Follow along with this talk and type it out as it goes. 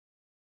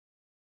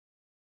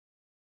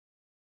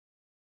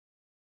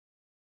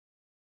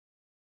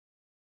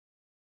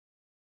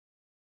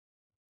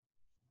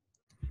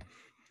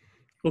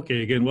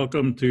Okay, again,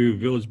 welcome to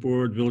Village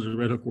Board, Village of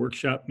Red Hook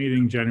Workshop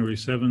Meeting, January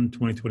 7,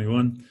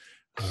 2021.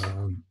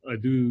 I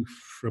do,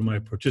 from my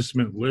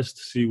participant list,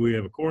 see we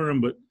have a quorum,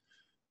 but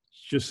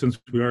just since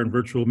we are in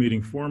virtual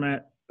meeting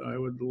format, I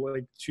would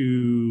like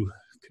to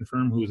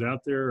confirm who's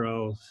out there.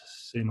 I'll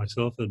say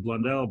myself, Ed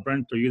Blundell.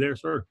 Brent, are you there,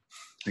 sir?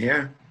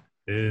 Yeah.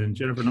 And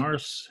Jennifer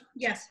Norris?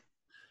 Yes.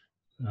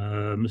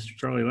 Mr.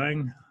 Charlie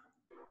Lang?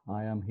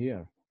 I am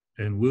here.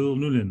 And Will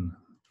Noonan?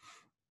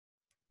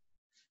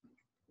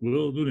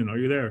 Will Noonan, are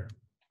you there?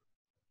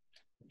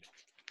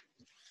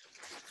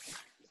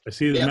 I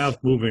see his mouth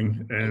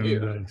moving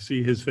and I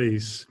see his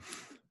face.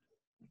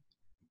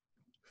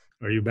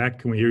 Are you back?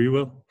 Can we hear you,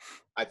 Will?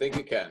 I think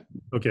you can.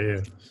 Okay,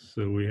 yeah.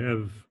 So we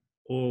have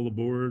all the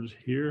boards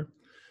here,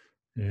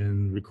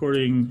 and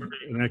recording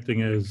and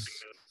acting as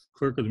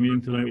clerk of the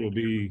meeting tonight will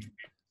be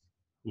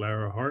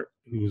Lara Hart,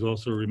 who is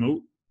also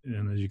remote.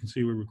 And as you can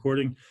see, we're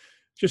recording.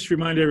 Just to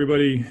remind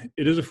everybody,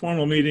 it is a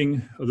formal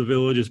meeting of the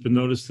village. It's been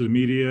noticed to the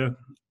media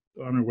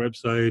on our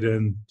website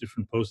and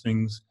different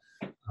postings.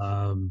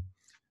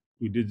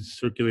 We did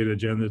circulate an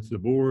agenda to the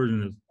board,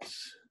 and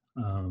it's,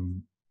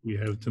 we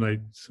have tonight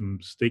some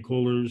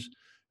stakeholders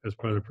as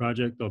part of the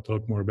project. I'll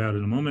talk more about it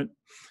in a moment.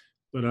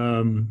 But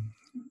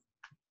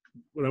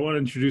what I want to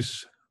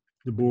introduce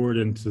the board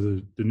and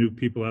to the new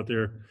people out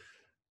there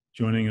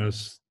joining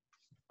us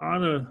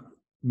on a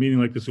meeting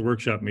like this, a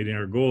workshop meeting.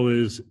 Our goal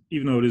is,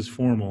 even though it is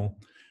formal,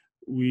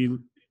 we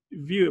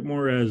view it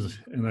more as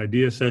an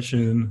idea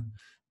session.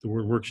 The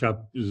word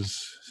workshop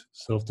is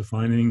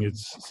self-defining.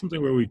 It's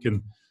something where we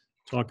can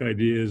talk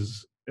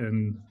ideas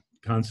and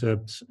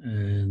concepts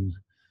and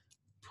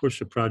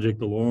push a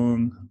project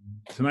along.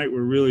 Tonight,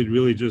 we're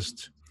really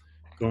just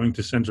going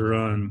to center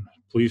on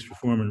police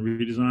reform and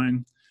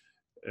redesign.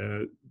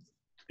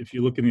 If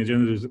you look in the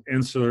agenda, there's an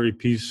ancillary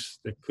piece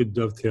that could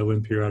dovetail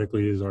in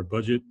periodically is our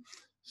budget,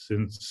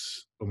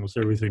 since almost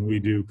everything we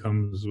do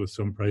comes with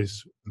some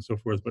price and so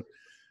forth. But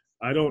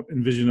I don't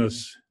envision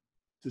us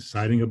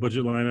deciding a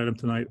budget line item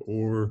tonight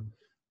or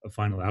a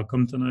final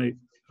outcome tonight.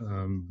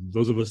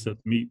 Those of us that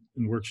meet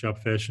in workshop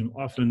fashion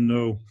often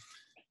know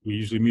we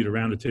usually meet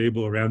around a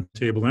table. And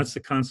that's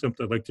the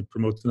concept I'd like to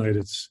promote tonight.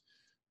 It's,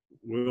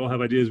 we all have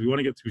ideas. We want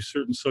to get through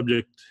certain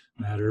subject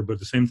matter, but at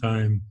the same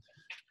time,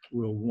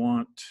 we'll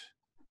want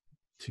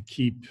to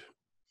keep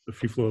the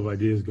free flow of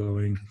ideas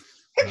going.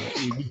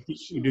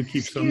 We do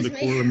keep some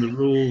decorum, the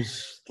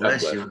rules.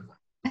 Bless you.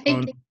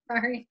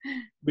 Sorry.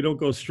 We don't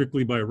go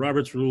strictly by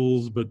Robert's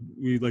rules, but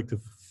we like to,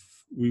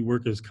 we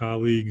work as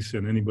colleagues,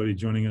 and anybody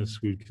joining us,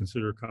 we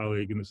consider a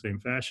colleague in the same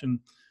fashion.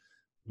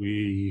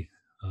 We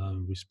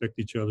respect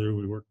each other,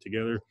 we work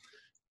together.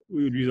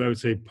 We would use, I would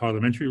say,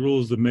 parliamentary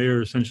rules. The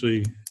mayor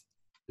essentially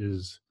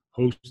is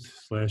host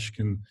 /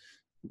 can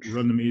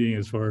run the meeting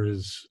as far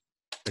as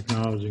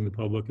acknowledging the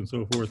public and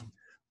so forth.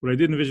 What I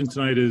did envision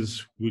tonight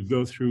is we'd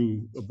go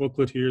through a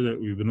booklet here that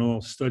we've been all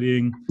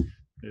studying,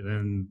 and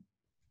then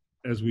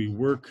as we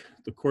work,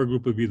 the core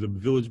group would be the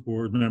village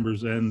board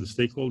members and the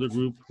stakeholder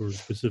group who are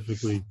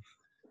specifically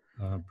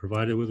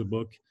provided with a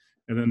book.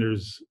 And then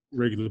there's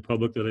regular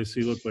public that I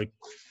see look like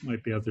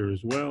might be out there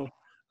as well.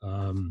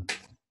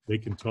 They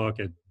can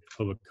talk at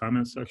public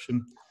comment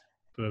section.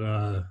 But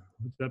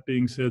with that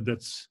being said,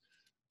 that's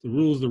the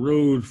rules of the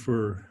road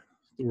for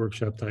the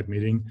workshop type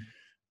meeting.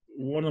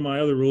 One of my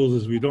other rules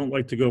is we don't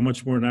like to go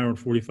much more than an hour and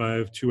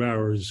 45, 2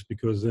 hours,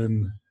 because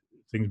then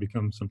things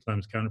become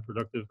sometimes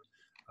counterproductive.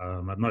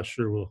 I'm not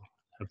sure we'll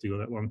have to go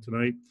that long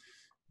tonight.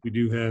 We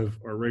do have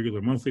our regular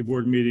monthly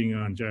board meeting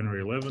on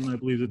January 11, I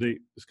believe the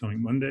date is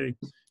coming Monday,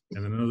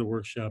 and then another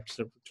workshop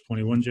set for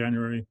 21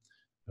 January.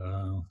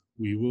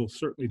 We will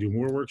certainly do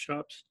more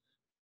workshops,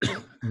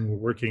 and we're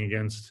working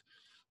against,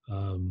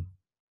 in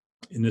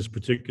this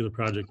particular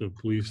project of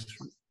police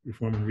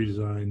reform and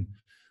redesign,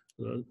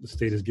 the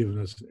state has given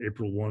us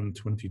April 1,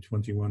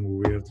 2021,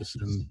 where we have to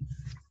send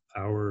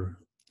our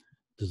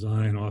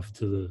design off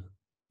to the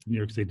New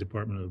York State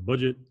Department of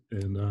Budget.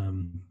 And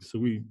so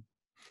we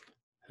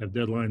have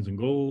deadlines and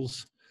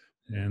goals,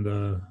 and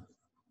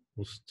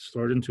we'll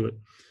start into it.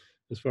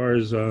 As far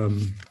as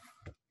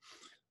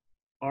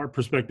our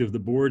perspective, the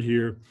board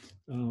here,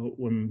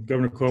 when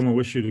Governor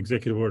Cuomo issued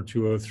Executive Order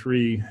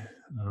 203,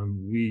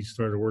 we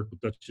started to work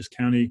with Dutchess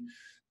County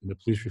and the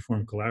Police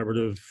Reform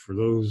Collaborative. For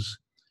those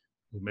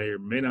who may or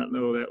may not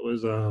know, that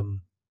was a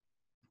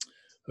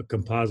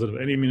composite of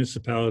any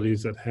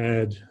municipalities that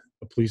had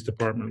a police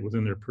department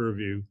within their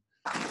purview.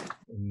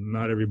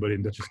 Not everybody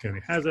in Dutchess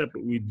County has that,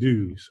 but we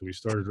do. So we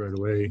started right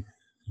away,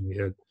 and we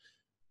had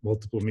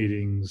multiple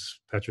meetings.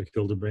 Patrick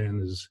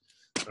Hildebrand is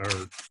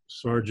our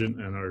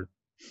sergeant and our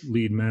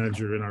lead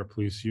manager in our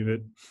police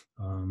unit.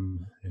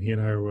 And he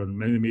and I were on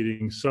many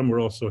meetings. Some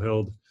were also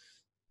held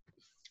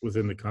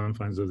within the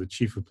confines of the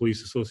Chief of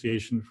Police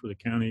Association for the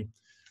county.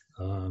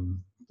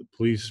 The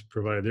police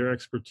provided their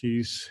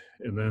expertise,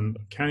 and then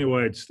a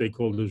countywide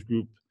stakeholders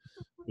group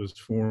was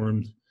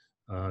formed.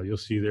 You'll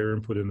see their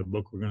input in the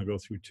book we're going to go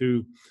through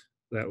too.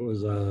 That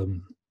was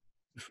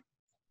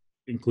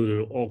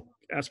included all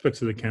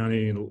aspects of the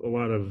county and a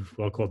lot of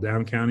what I'll call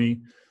down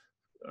county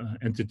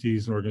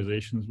entities and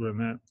organizations where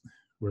I'm at,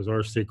 whereas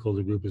our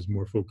stakeholder group is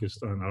more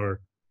focused on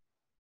our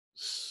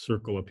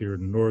circle up here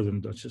in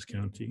northern Dutchess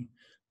County.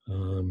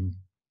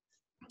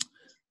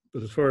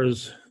 But as far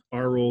as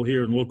our role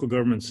here in local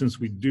government, since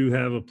we do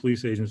have a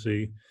police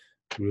agency,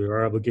 we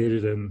are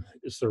obligated, and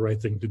it's the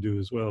right thing to do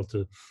as well,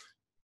 to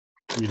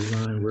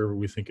redesign wherever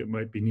we think it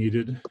might be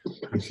needed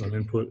based on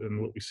input and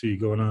what we see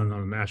going on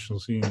a national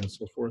scene and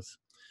so forth.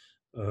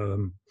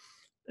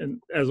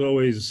 And as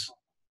always,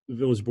 the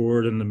village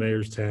board and the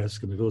mayor's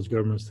task and the village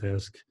government's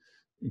task,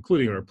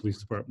 including our police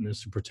department,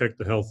 is to protect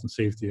the health and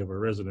safety of our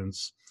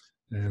residents.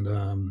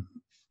 And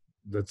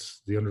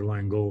that's the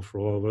underlying goal for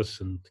all of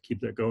us, and to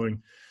keep that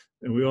going.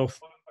 And we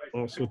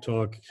also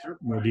talk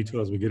more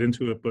detail as we get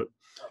into it, but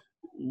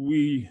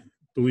we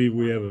believe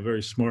we have a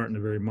very smart and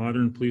a very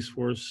modern police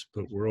force,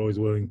 but we're always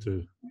willing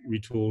to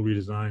retool,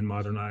 redesign,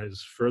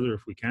 modernize further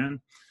if we can.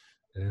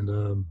 And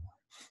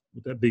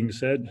with that being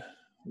said,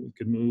 we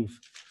could move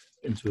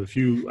into a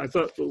few. I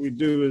thought what we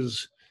do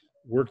is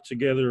work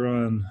together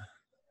on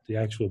the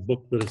actual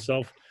booklet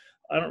itself.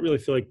 I don't really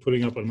feel like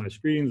putting up on my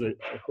screens.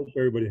 I hope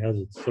everybody has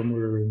it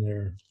somewhere in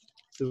their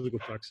physical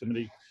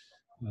proximity.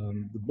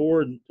 The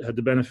board had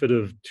the benefit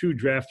of 2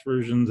 draft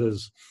versions,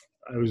 as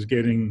I was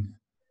getting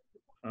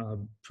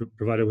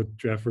provided with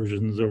draft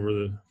versions over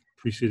the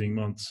preceding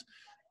months.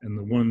 And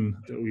the one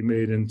that we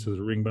made into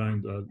the ring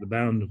bind, the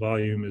bound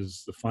volume,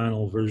 is the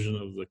final version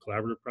of the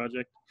collaborative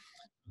project.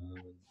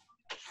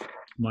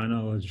 My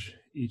knowledge,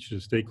 each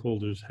of the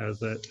stakeholders has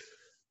that.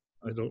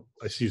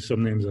 I see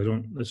some names I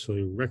don't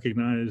necessarily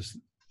recognize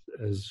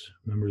as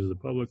members of the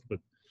public, but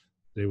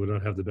they would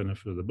not have the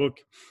benefit of the book.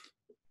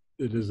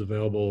 It is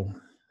available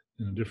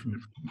in different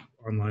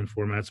online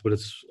formats, but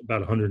it's about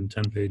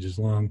 110 pages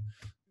long.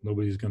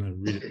 Nobody's going to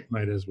read it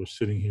tonight as we're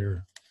sitting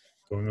here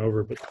going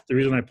over. But the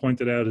reason I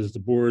point it out is the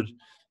board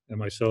and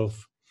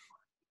myself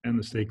and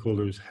the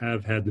stakeholders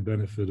have had the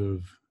benefit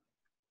of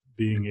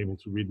being able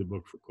to read the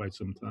book for quite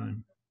some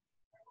time.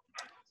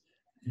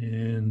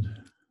 And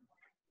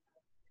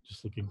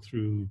just looking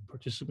through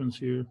participants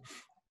here,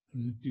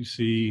 you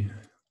see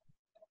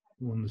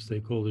one of the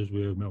stakeholders.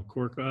 We have Mel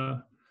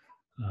Korka,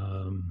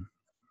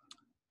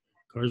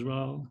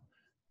 Karsval,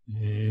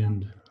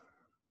 and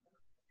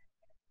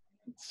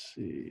let's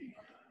see,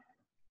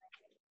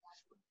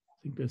 I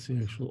think that's the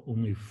actual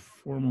only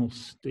formal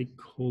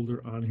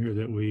stakeholder on here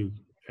that we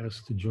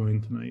asked to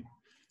join tonight.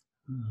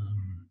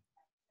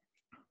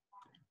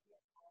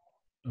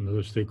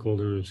 Another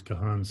stakeholder is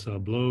Kahan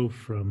Sablo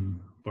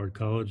from Bard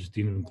College,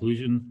 Dean of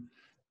Inclusion.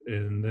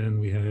 And then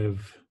we have,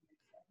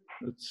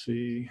 let's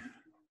see,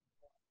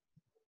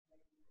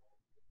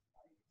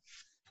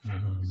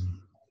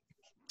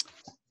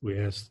 we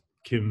asked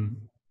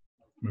Kim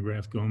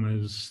McGrath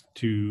Gomez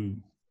to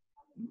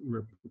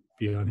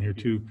be on here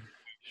too.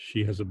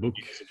 She has a book.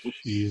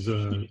 She's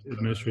an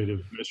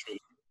administrative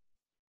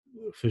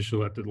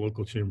official at the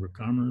local Chamber of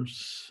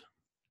Commerce.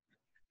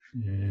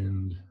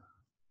 And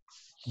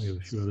we have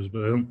a few others,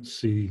 but I don't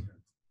see,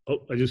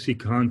 oh, I just see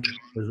Khan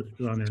is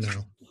on there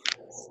now.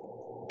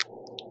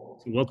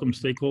 So welcome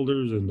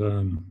stakeholders,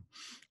 and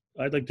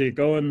I'd like to get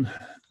going.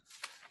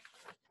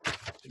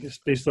 I guess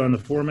based on the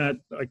format,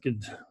 I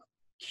could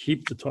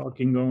keep the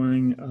talking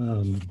going.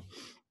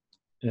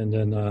 And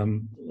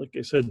then, like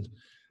I said,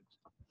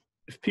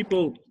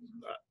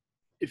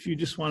 if you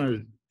just want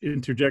to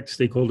interject,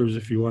 stakeholders,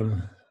 if you want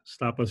to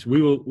stop us,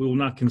 we will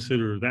not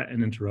consider that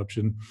an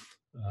interruption.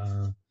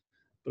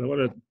 But I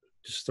want to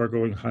just start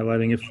going,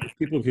 highlighting, if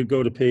people could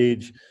go to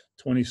page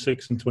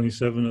 26 and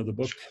 27 of the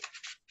book.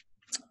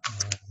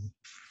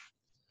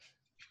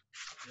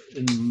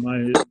 In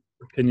my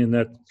opinion,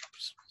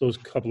 those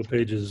couple of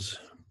pages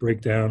break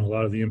down a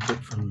lot of the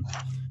input from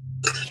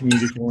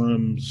community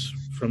forums,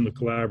 from the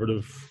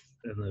collaborative,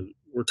 and the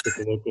work that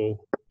the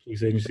local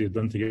police agency have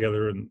done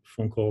together, and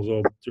phone calls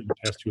all through the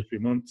past 2 or 3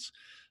 months.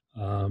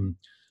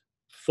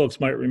 Folks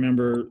might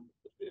remember,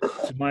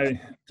 to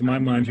my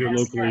mind here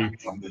locally,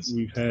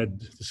 we've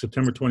had the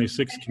September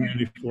 26th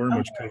community forum,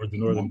 which covered the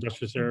northern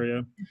Dutchess area.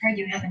 I'm afraid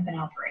you haven't been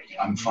operating.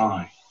 I'm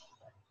fine.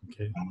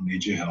 Okay. I don't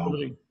need your help.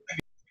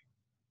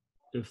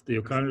 If the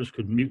O'Connors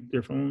could mute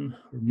their phone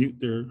or mute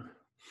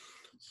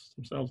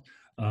themselves.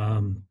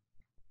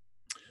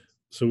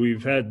 So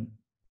we've had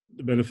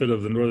the benefit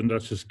of the Northern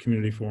Dutchess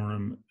Community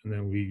Forum, and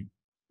then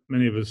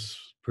many of us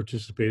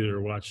participated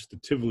or watched the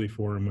Tivoli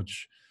Forum,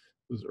 which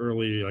was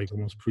early, like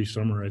almost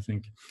pre-summer, I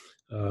think.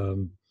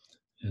 And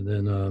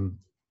then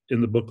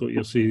in the booklet,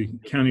 you'll see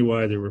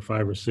countywide, there were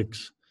 5 or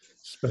 6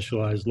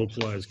 specialized,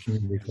 localized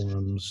community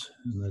forums,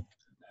 and that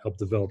helped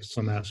develop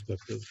some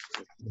aspect of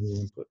the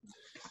input.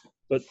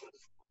 But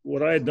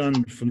what I had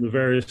done from the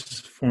various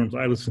forums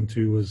I listened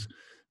to was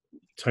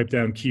type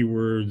down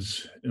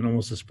keywords in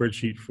almost a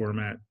spreadsheet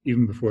format,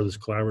 even before this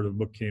collaborative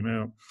book came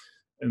out.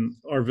 And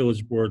our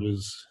village board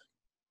was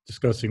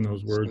discussing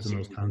those words and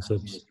those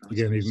concepts,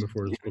 again, even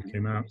before this book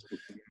came out.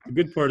 The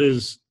good part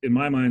is, in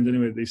my mind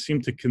anyway, they seem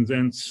to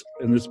condense,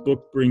 and this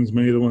book brings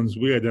many of the ones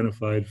we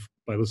identified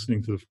by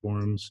listening to the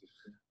forums,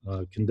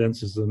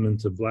 condenses them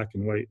into black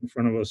and white in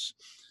front of us.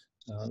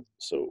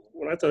 So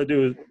what I thought I'd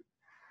do is,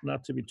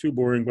 not to be too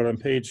boring, but on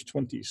page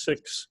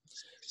 26,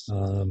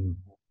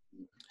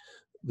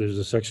 there's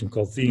a section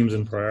called Themes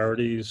and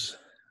Priorities.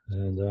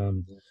 And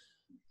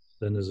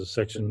then there's a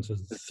section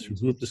through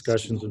group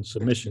discussions and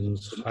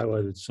submissions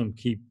highlighted some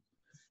key,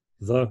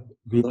 the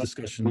group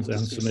discussions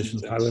and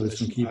submissions highlighted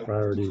some key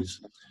priorities.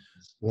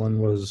 One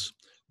was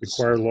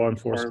require law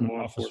enforcement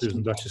officers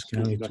in Dutchess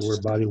County to wear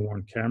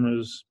body-worn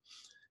cameras,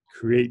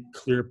 create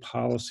clear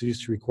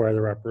policies to require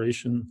their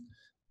operation,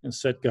 and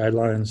set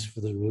guidelines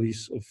for the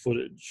release of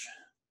footage.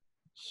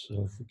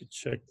 So if we could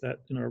check that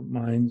in our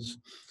minds.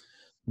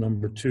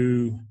 Number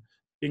 2,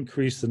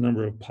 increase the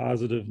number of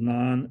positive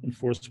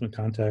non-enforcement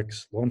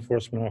contacts law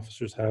enforcement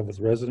officers have with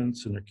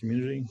residents in their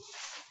community,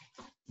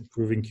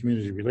 improving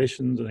community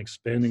relations and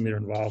expanding their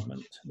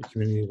involvement in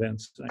community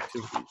events and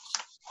activities.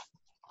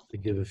 To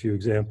give a few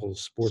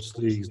examples, sports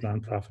leagues,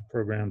 nonprofit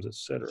programs,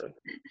 etc.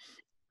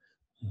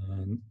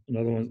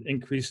 Another one,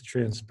 increase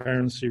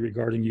transparency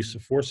regarding use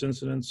of force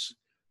incidents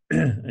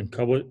and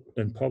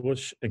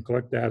publish and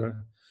collect data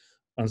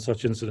on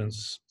such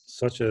incidents,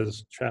 such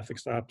as traffic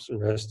stops,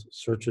 arrests,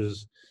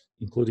 searches,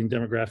 including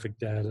demographic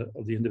data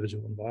of the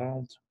individual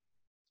involved.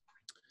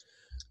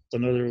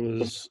 Another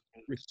was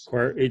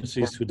require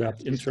agencies to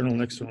adopt internal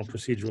and external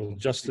procedural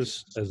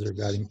justice as their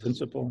guiding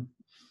principle.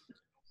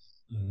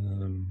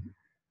 I'm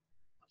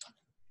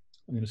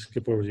going to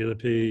skip over the other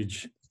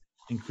page.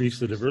 Increase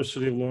the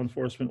diversity of law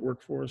enforcement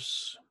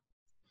workforce.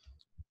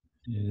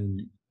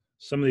 And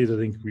some of these, I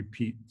think,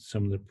 repeat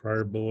some of the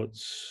prior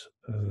bullets.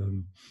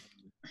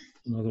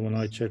 Another one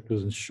I checked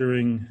was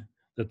ensuring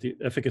that the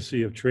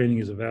efficacy of training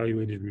is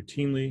evaluated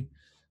routinely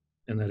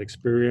and that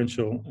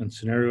experiential and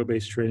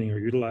scenario-based training are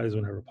utilized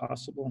whenever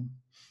possible.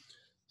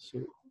 So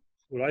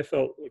what I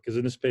felt, because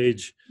in this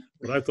page,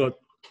 what I thought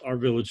our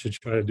village should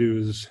try to do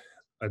is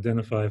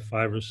identify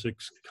 5 or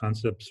 6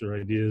 concepts or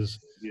ideas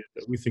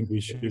that we think we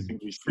should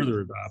further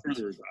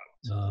adopt.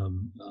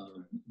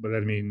 But I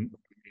mean,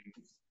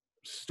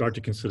 start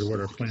to consider what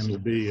our plan will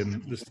be.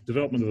 And this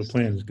development of a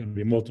plan is going to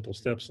be multiple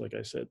steps, like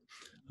I said.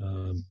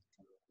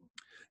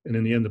 And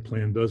in the end, the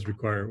plan does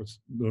require what's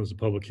known as a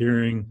public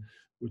hearing,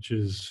 which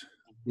is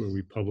where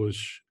we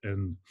publish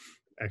and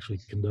actually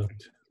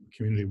conduct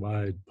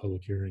community-wide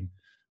public hearing.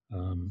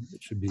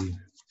 It should be,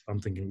 I'm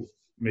thinking,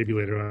 maybe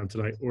later on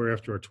tonight or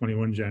after our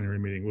 21 January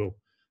meeting, we'll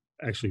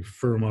actually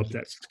firm up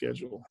that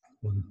schedule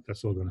when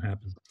that's all going to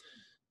happen.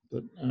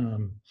 But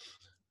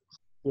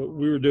what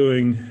we were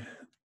doing,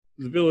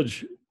 the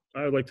village,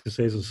 I would like to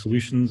say, is a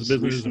solutions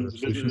business or a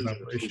solutions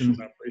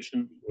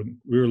operation. When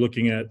we were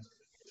looking at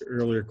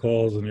earlier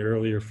calls and the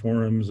earlier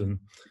forums and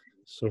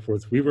so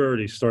forth, we've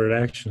already started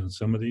action on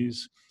some of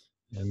these.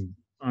 And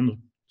on the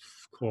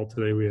call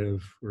today, we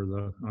have,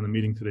 or on the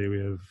meeting today, we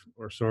have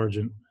our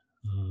sergeant,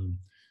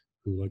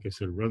 who, like I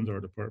said, runs our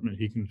department.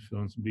 He can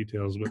fill in some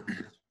details, but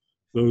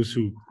those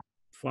who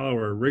follow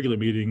our regular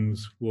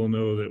meetings will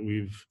know that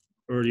we've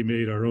already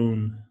made our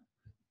own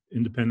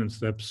independent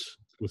steps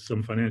with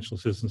some financial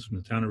assistance from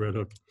the town of Red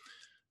Hook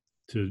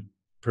to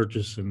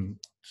purchase and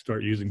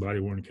start using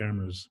body-worn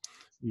cameras.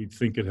 We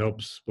think it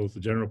helps both the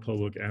general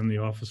public and the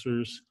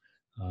officers.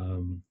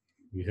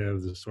 We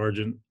have the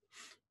sergeant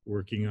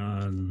working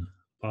on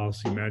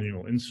policy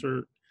manual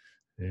insert,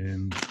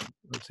 and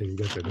let's say we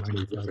got that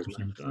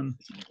 95% done.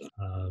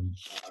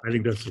 I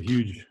think that's a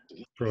huge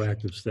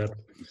proactive step,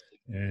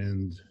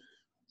 and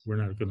we're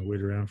not going to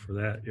wait around for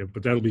that. Yeah,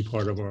 but that'll be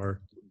part of one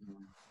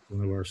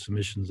of our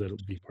submissions. That'll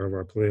be part of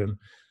our plan.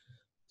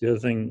 The other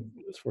thing,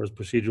 as far as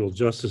procedural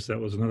justice, that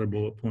was another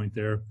bullet point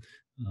there.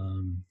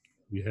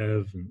 We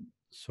have, and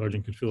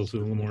Sergeant could fill us in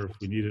a little more if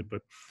we need it,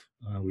 but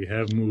we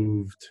have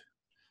moved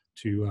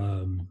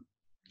to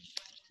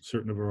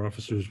certain of our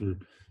officers were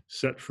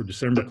set for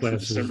December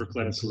classes,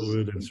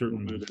 COVID, and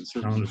certain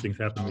calendar things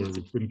happened where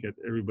we couldn't get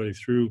everybody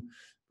through.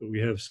 But we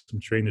have some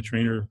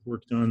train-the-trainer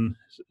work done,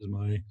 is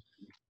my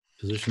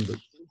position, but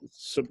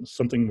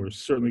something we're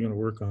certainly going to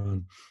work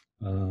on.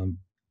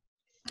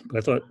 But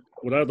I thought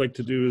what I'd like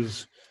to do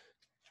is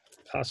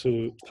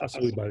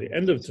possibly by the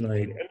end of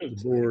tonight, the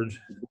board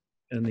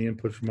and the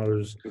input from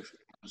others,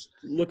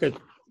 look at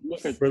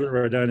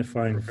further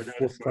identifying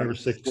 4, 5, or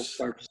 6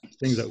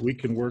 things that we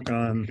can work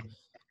on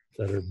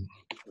that are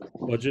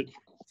budget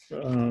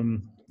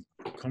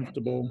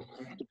comfortable,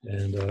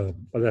 and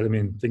by that I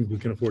mean things we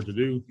can afford to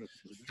do.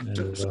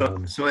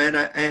 And, so Ed,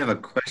 I have a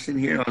question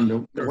here on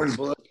the one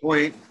bullet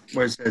point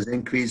where it says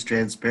increase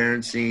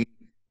transparency,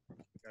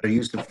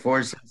 use of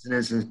force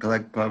incidents, and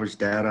collect published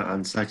data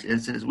on such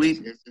incidents. We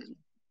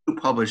do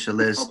publish a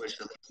list.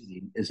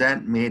 Is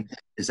that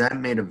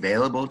made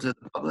available to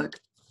the public?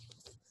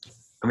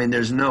 I mean,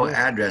 there's no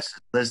addresses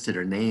listed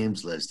or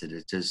names listed.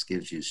 It just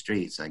gives you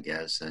streets, I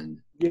guess. And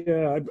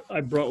yeah,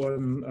 I brought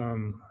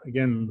one.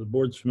 Again, the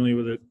board's familiar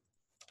with it.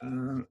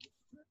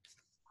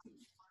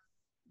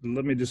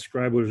 Let me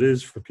describe what it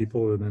is for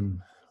people, and then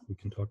we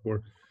can talk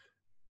more.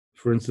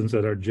 For instance,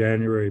 at our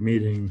January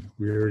meeting,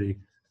 the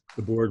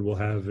board will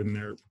have in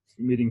their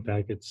meeting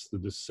packets the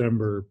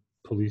December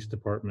police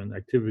department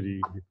activity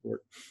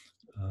report.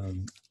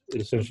 It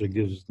essentially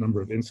gives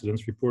number of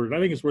incidents reported. I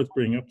think it's worth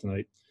bringing up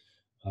tonight.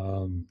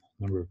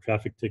 Number of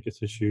traffic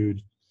tickets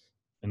issued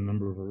and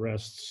number of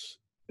arrests.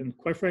 And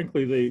quite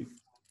frankly,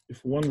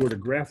 if one were to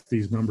graph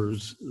these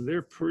numbers,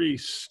 they're pretty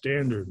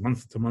standard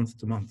month to month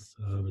to month.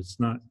 It's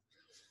not,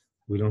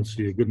 we don't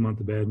see a good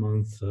month, a bad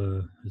month.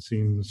 It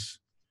seems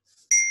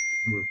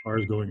the number of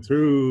cars going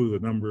through, the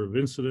number of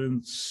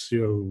incidents,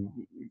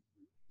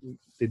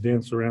 they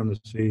dance around the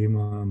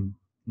same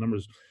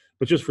numbers.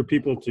 But just for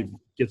people to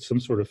get some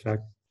sort of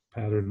fact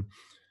pattern,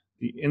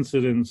 the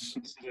incidents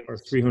are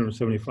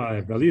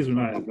 375. Now, these are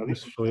not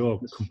necessarily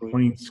all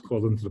complaints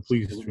called into the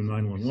police through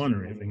 911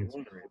 or anything.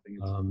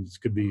 This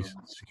could be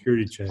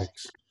security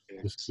checks.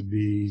 This could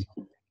be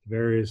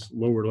various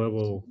lower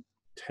level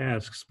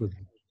tasks, but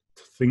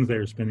things they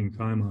are spending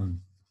time on.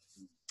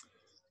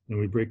 And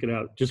we break it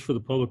out just for the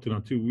public to know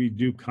too. We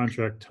do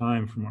contract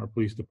time from our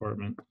police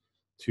department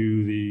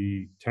to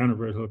the town of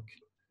Red Hook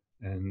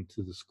and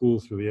to the school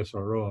through the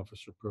SRO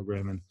officer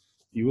program. And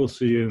you will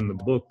see in the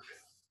book,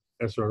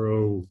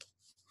 SRO,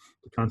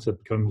 the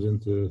concept comes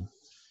into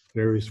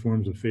various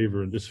forms of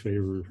favor and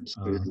disfavor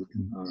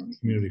in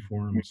community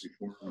forums.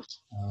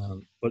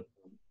 But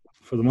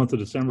for the month of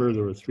December,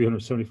 there were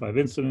 375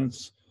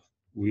 incidents.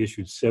 We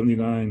issued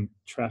 79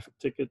 traffic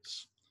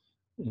tickets,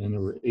 and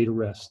there were 8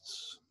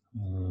 arrests.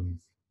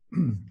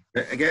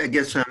 I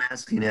guess what I'm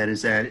asking at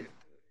is that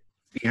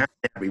behind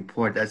that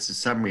report, that's a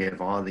summary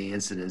of all the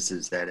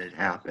incidences that had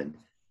happened.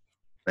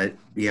 But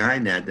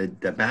behind that,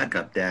 the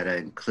backup data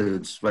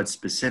includes what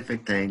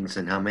specific things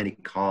and how many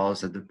calls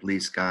that the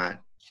police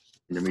got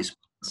and the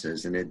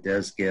responses. And it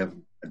does give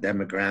a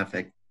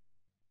demographic,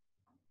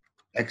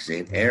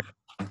 actually an area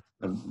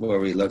where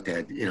we looked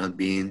at,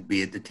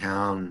 be it the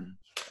town,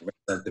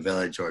 the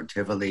village, or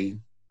Tivoli.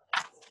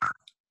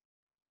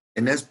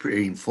 And that's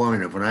pretty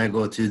informative. When I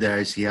go through there,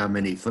 I see how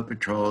many foot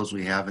patrols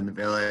we have in the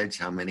village,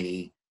 how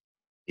many,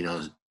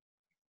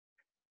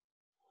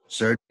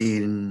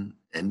 searching,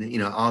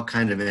 and all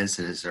kinds of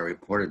incidents are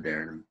reported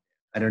there. And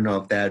I don't know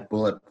if that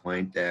bullet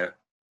point that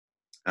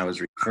I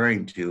was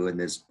referring to in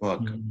this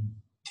book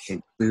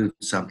includes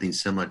something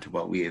similar to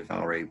what we have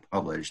already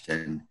published.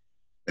 And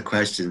the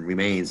question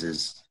remains: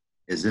 is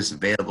this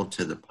available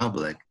to the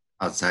public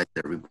outside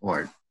the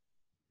report?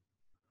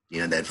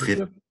 That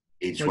 50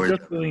 page My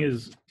gut feeling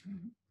is,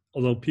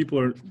 although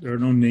there are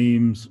no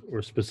names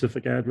or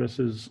specific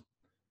addresses,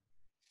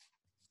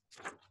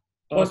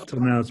 up till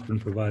now it's been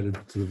provided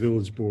to the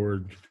village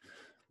board,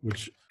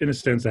 which in a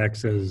sense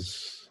acts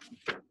as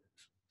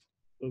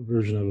a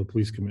version of a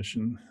police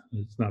commission.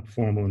 It's not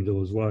formal in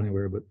village law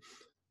anywhere, but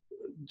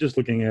just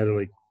looking at it,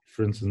 like,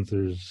 for instance,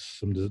 there's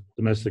some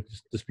domestic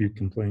dispute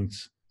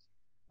complaints.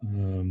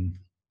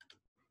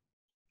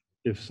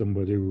 If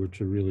somebody were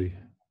to really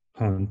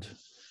hunt,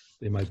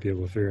 they might be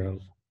able to figure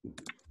out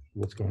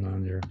what's going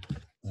on there.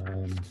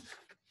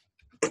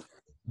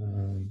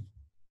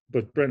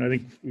 But Brent, I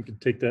think we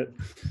could take that.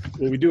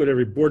 Well, we do at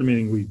every board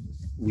meeting.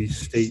 We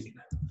state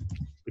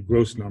the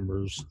gross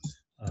numbers.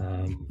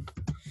 I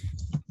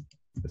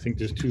think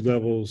there's 2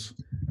 levels.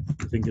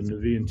 I think in the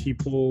V&T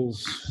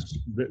polls,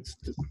 it's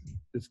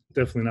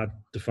definitely not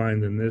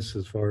defined in this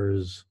as far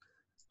as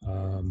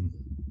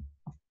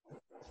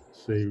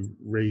say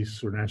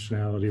race or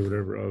nationality or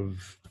whatever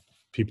of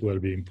people that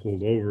are being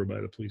pulled over by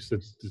the police.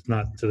 It's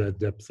not to that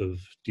depth of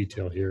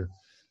detail here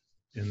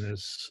in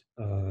this.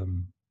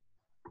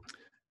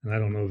 And I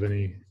don't know of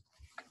any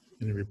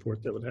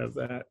report that would have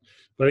that.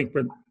 But I think,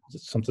 Brent,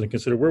 it's something to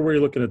consider. Where were you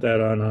looking at that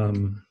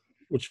on?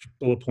 Which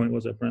bullet point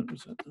was that, Brent?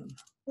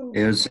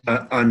 It was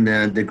on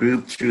the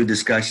group through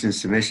discussion and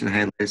submission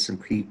highlights some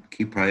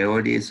key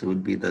priorities. It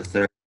would be the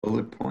 3rd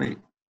bullet point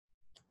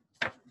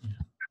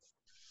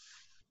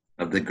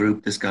of the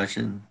group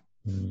discussion.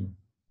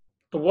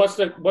 So what's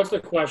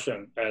the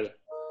question, Ed?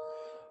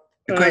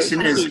 The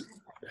question is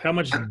how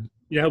much,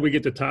 how we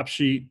get the top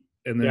sheet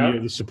and then you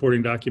have the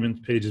supporting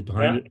document pages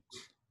behind it.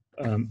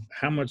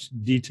 How much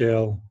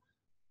detail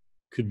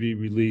could be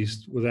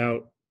released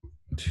without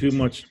too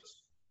much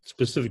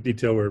specific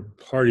detail where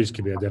parties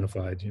can be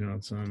identified?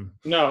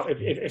 No,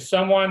 if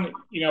someone,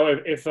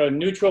 if a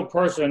neutral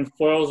person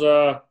foils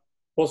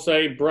we'll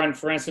say, Brent,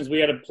 for instance, we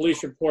had a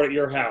police report at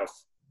your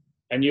house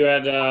and you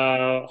had,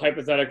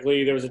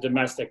 hypothetically, there was a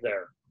domestic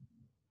there.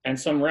 And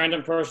some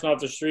random person off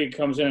the street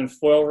comes in and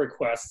FOIL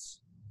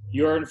requests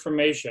your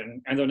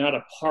information and they're not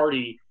a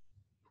party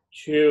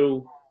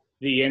to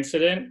the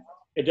incident,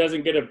 it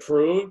doesn't get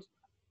approved.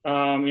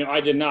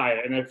 I deny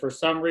it. And if for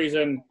some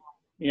reason,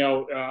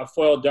 a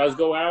FOIL does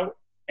go out,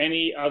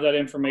 any of that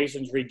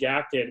information is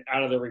redacted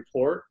out of the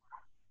report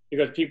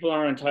because people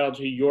aren't entitled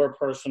to your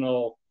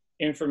personal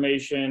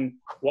information,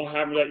 what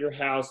happened at your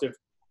house.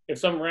 If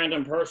some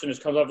random person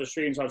just comes off the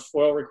street and starts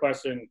FOIL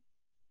requesting,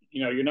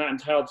 you're not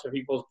entitled to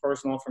people's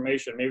personal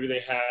information. Maybe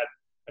they had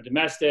a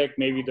domestic,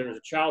 maybe there's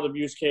a child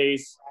abuse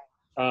case,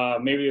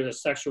 maybe there's a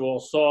sexual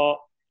assault.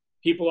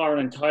 People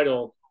aren't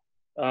entitled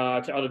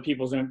to other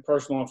people's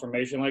personal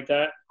information like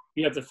that.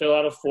 You have to fill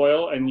out a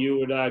FOIL and you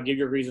would give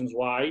your reasons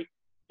why.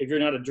 If you're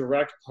not a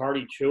direct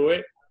party to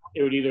it,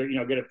 it would either,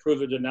 get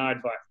approved or denied,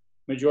 but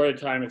majority of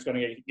the time it's going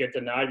to get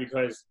denied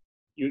because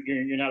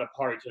you're not a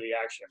party to the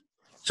action.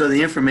 So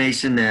the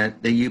information that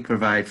you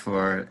provide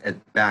for a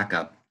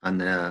backup on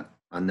the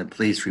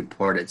police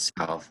report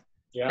itself,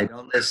 Yeah. they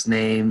don't list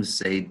names,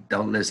 they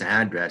don't list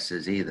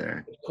addresses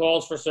either.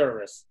 Calls for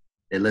service.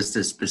 They list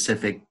the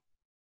specific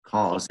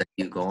calls that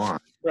you go on.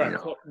 Right.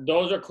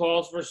 Those are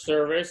calls for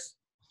service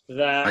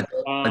that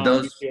Are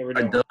those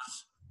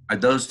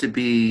to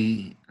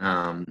be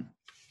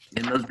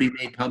can those be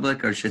made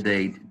public, or should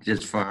they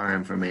just for our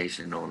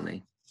information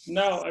only?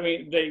 No, I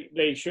mean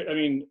they should. I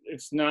mean,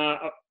 it's not.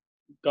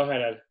 Go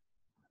ahead, Ed.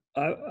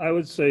 I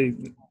would say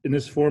in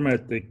this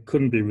format they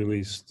couldn't be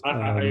released.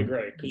 I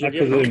agree, because you're not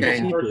 'cause giving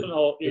they're people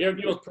secret. you're giving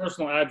people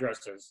personal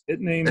addresses. It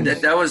names.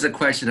 That was the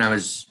question I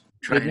was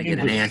trying to get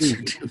an names the answer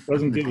street. to. It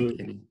doesn't give a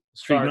street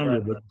Sorry, number,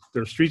 right. but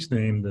their streets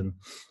named, and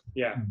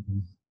Yeah.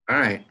 All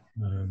right,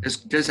 um,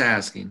 just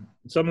asking.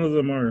 some of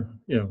them are,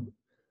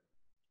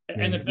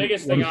 And the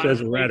biggest one thing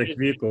says honestly, erratic is,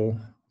 vehicle,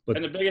 but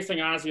and the biggest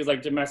thing honestly is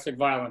like domestic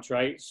violence,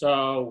 right?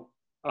 So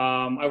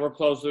I work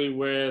closely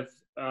with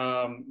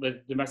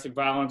the domestic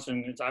violence,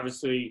 and it's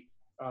obviously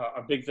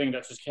a big thing in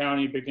Dutchess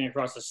County, a big thing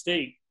across the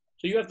state.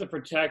 So you have to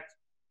protect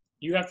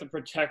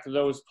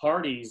those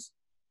parties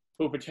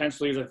who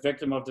potentially is a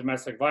victim of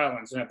domestic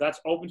violence. And if that's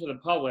open to the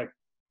public,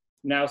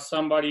 now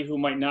somebody who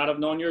might not have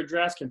known your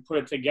address can put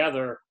it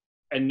together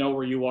and know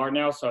where you are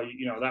now. So,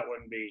 that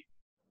wouldn't be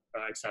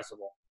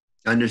accessible.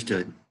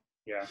 Understood.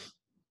 Yeah.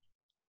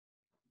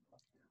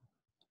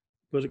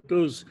 but it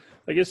goes,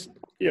 I guess,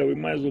 we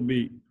might as well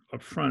be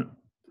upfront.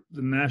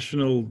 The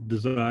national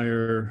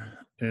desire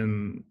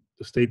and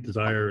the state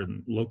desire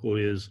and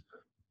locally is,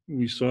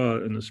 we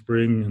saw in the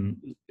spring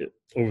and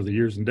over the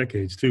years and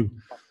decades too,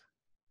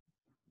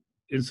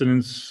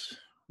 incidents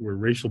where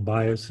racial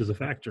bias is a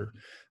factor.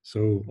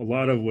 So a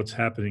lot of what's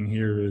happening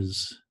here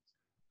is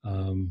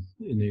in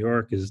New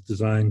York is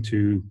designed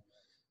to,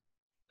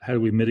 how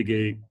do we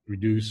mitigate,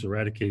 reduce,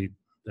 eradicate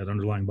that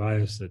underlying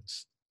bias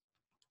that's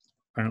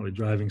apparently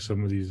driving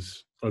some of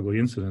these ugly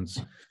incidents.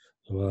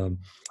 So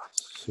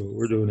what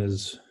we're doing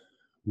is,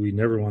 we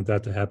never want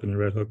that to happen in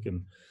Red Hook,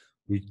 and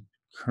we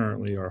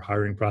currently are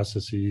hiring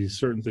processes,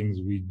 certain things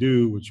we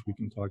do, which we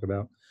can talk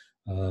about.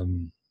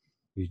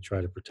 We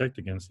try to protect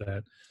against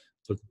that.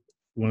 But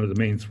one of the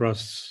main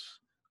thrusts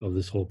of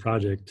this whole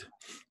project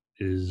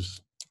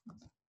is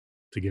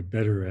to get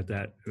better at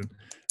that.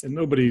 And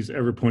nobody's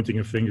ever pointing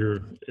a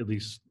finger, at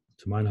least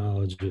to my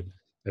knowledge,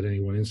 at any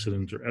one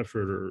incident or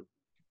effort or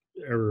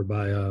error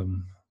by a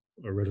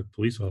Red Hook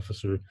police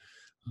officer.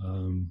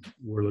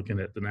 We're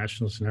looking at the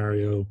national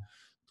scenario,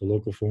 the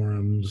local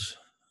forums,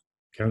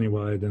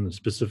 countywide, and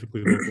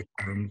specifically local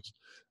forums.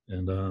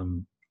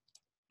 And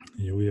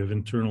we have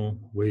internal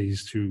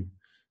ways to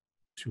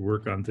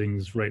work on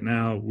things right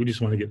now. We just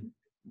want to get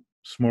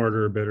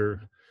smarter,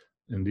 better,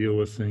 and deal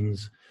with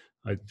things.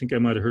 I think I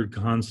might have heard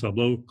Kahan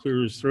Sablo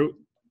clear his throat.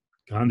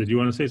 Kahan, did you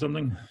want to say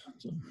something?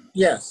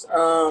 Yes.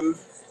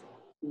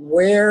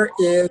 Where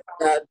is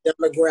that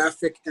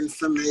demographic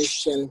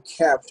information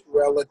kept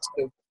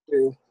relative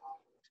to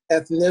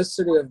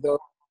ethnicity of those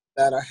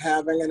that are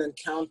having an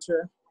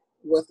encounter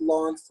with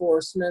law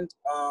enforcement?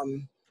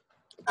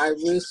 I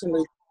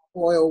recently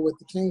toiled with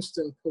the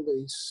Kingston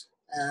police,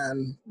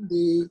 and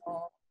the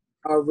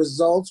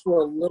results were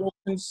a little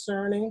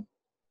concerning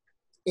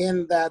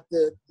in that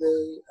the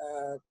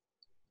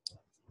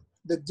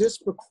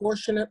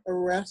disproportionate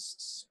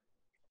arrests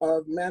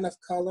of men of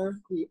color,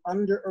 the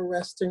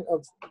under-arresting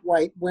of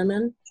white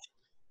women,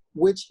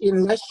 which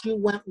unless you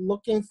went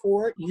looking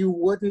for it, you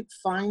wouldn't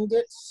find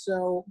it.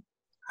 So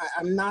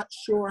I'm not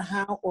sure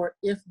how or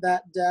if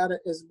that data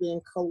is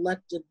being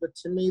collected, but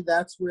to me,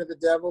 that's where the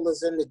devil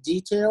is in the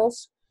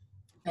details.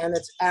 And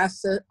it's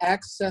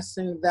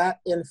accessing that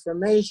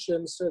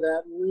information so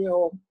that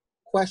real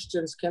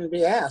questions can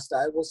be asked.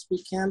 I will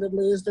speak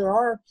candidly as there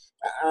are.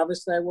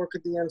 Obviously, I work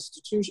at the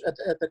institution,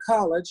 at the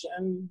college,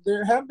 and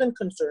there have been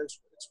concerns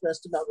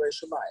expressed about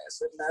racial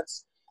bias. And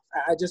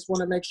I just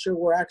want to make sure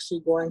we're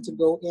actually going to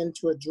go in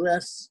to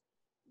address,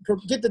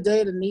 get the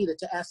data needed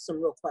to ask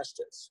some real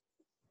questions.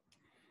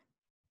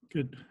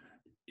 Good.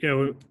 Yeah,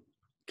 well,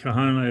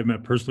 Kahan and I have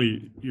met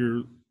personally.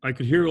 I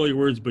could hear all your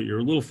words, but you're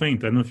a little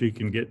faint. I don't know if you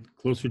can get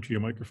closer to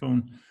your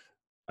microphone.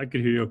 I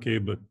could hear you okay,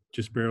 but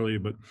just barely.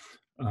 But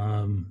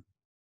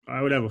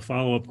I would have a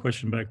follow-up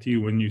question back to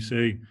you. When you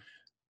say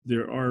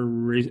there are,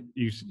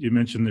 you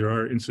mentioned there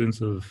are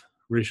incidents of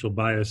racial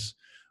bias.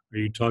 Are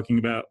you talking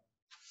about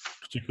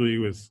particularly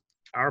with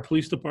our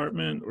police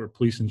department or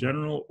police in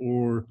general,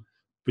 or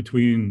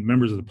between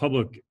members of the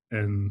public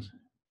and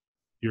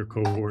your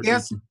cohort?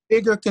 Yes,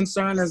 bigger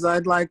concern is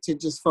I'd like to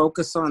just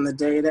focus on the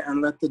data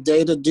and let the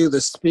data do the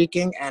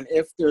speaking. And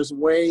if there's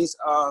ways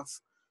of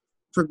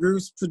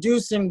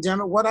producing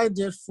what I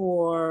did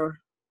for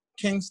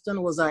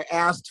Kingston was I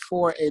asked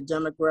for a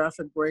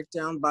demographic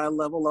breakdown by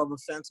level of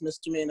offense,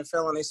 misdemeanor,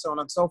 felony, so on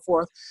and so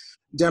forth,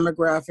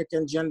 demographic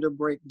and gender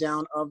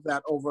breakdown of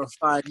that over a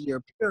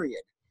 5-year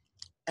period.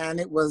 And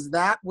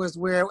that was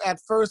where at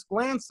first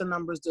glance the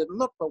numbers didn't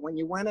look, but when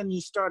you went and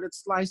you started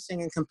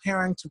slicing and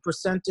comparing to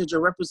percentage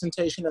or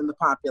representation in the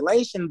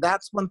population,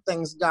 that's when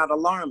things got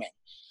alarming.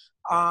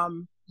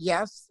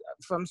 Yes,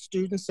 from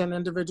students and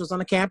individuals on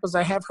the campus,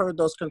 I have heard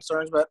those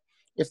concerns, but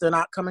if they're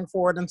not coming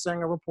forward and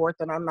saying a report,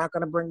 then I'm not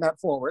going to bring that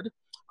forward.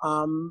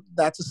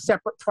 That's a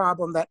separate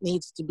problem that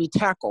needs to be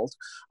tackled.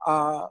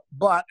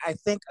 But I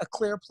think a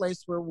clear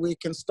place where we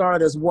can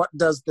start is what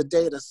does the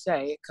data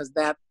say? Because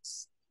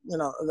that's,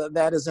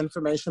 that is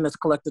information that's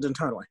collected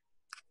internally.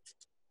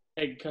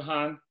 Hey,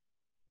 Kahan.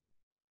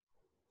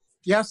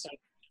 Yes.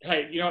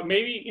 Hey,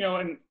 maybe,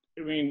 and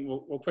I mean,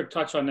 we'll quick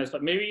touch on this,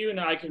 but maybe you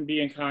and I can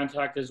be in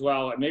contact as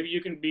well. And maybe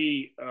you can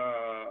be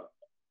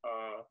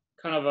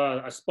kind of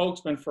a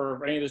spokesman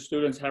for any of the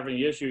students having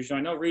any issues.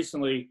 I know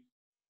recently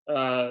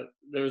there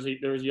was a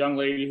young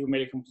lady who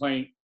made a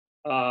complaint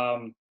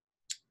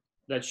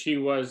that she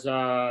was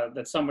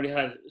that somebody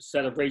had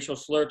said a racial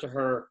slur to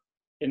her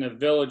in the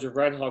village of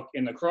Red Hook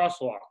in the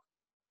crosswalk.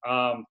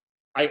 I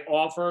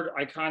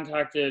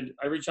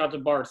reached out to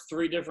Bart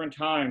 3 different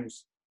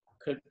times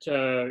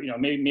to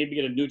maybe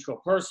get a neutral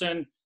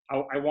person.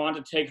 I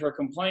wanted to take her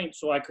complaint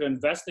so I could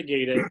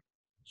investigate it,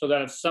 so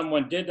that if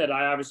someone did that,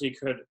 I obviously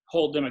could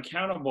hold them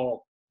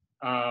accountable.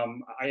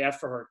 I asked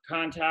for her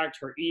contact,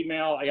 her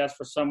email. I asked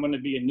for someone to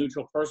be a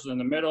neutral person in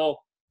the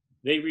middle.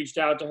 They reached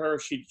out to her.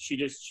 She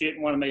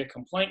didn't want to make a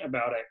complaint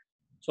about it.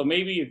 So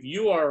maybe if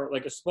you are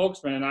like a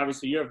spokesman, and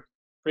obviously you have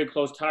pretty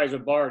close ties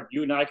with Bart,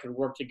 you and I could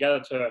work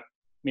together to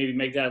maybe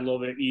make that a little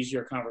bit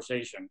easier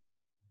conversation.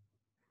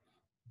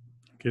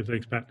 Okay,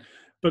 thanks, Pat.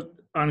 But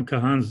on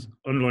Kahan's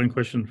underlying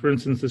question, for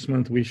instance, this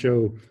month we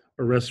show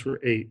arrests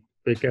for 8.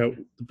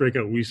 The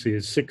breakout we see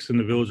is 6 in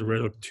the village of Red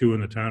Hook, 2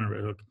 in the town of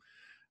Red Hook.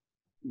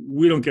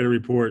 We don't get a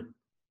report.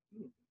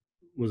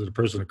 Was it a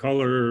person of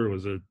color?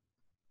 Was it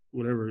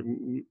whatever?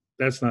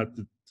 That's not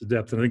the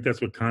depth. And I think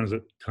that's what Khan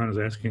is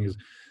asking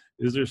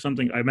is there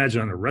something, I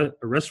imagine on a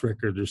arrest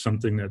record, there's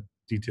something that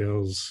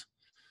details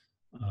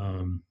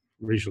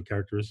racial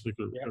characteristics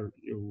or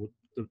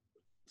the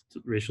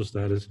racial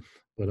status.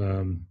 But,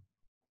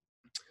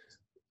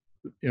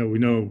 we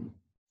know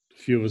a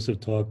few of us have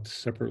talked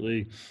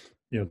separately.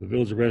 The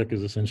village of Red Hook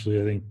is essentially,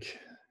 I think,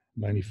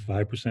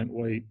 95%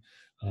 white.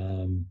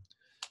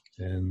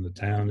 And the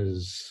town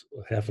is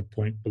half a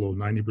point below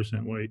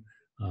 90% white.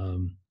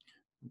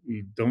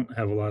 We don't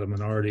have a lot of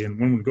minority. And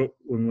when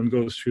one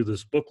goes through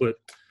this booklet,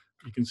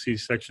 you can see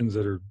sections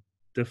that are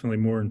definitely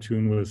more in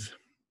tune with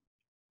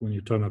when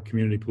you're talking about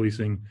community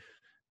policing,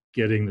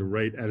 getting the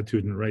right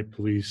attitude and the right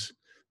police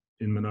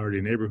in minority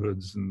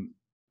neighborhoods. And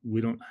we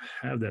don't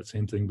have that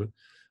same thing. But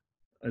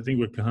I think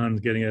what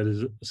Kahan's getting at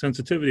is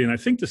sensitivity. And I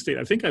think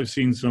I've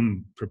seen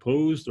some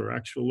proposed or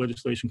actual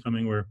legislation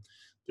coming where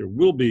there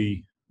will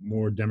be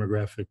more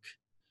demographic,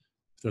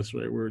 if that's the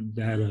right word,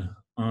 data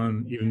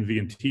on even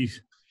V&T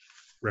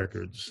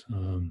records.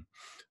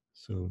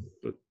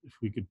 But if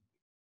we could.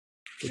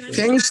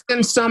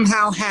 Kingston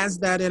somehow has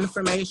that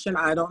information.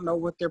 I don't know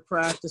what their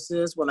practice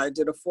is. When I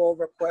did a full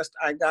request,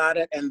 I got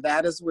it. And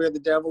that is where the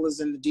devil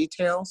is in the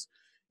details,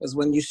 is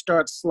when you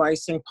start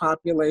slicing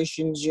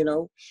populations, again,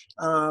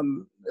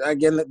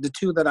 the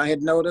 2 that I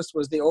had noticed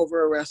was the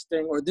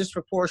over-arresting or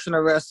disproportionate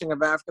arresting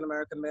of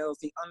African-American males,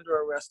 the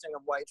under-arresting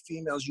of white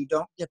females. You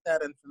don't get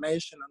that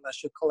information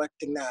unless you're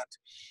collecting that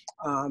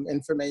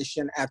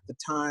information at the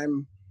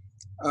time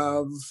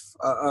of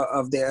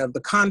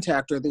the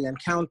contact or the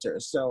encounter.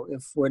 So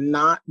if we're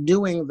not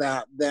doing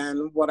that,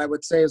 then what I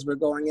would say is we're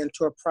going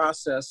into a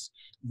process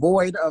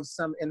void of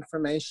some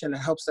information that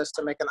helps us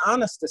to make an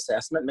honest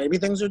assessment. Maybe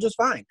things are just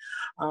fine.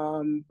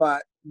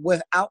 But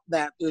without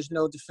that, there's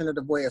no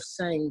definitive way of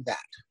saying that.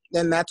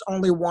 Then that's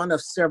only one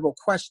of several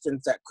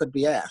questions that could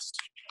be asked.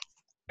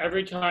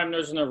 Every time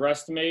there's an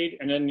arrest made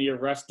and then the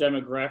arrest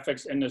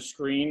demographics in the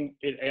screen,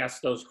 it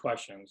asks those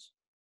questions.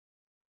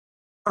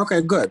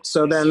 Okay, good.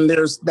 So then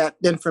there's that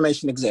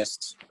information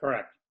exists.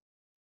 Correct.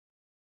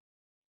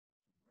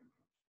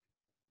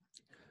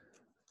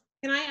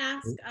 Can I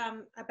ask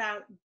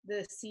about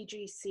the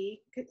CGC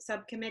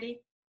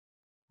subcommittee,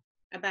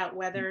 about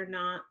whether or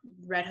not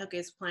Red Hook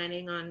is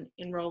planning on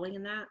enrolling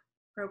in that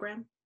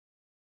program?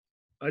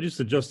 I just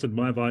adjusted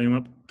my volume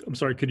up. I'm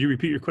sorry, could you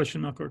repeat your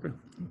question, Korka?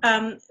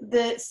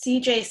 The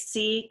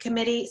CJC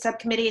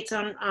subcommittee, it's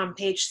on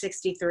page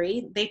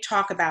 63. They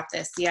talk about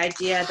this, the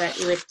idea that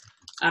it would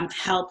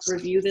help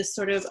review this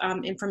sort of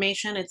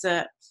information. It's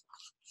a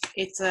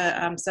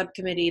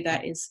subcommittee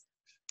that is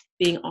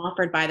being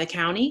offered by the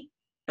county,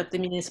 but the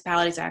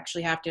municipalities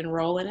actually have to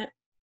enroll in it.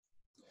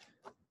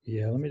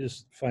 Yeah, let me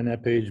just find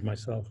that page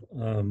myself.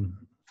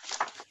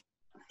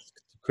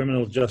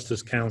 Criminal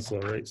Justice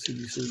Council, right?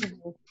 CDC.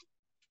 Mm-hmm.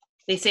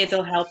 They say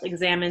they'll help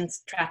examine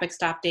traffic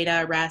stop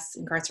data, arrests,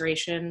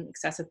 incarceration,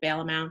 excessive bail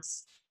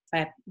amounts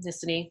by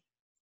ethnicity.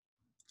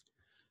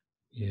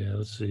 Yeah,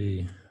 let's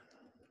see.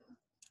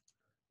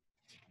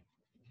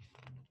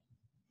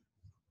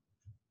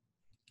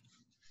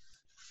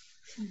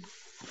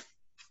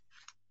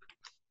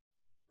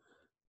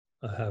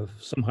 I have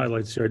some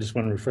highlights here. I just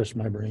want to refresh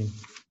my brain.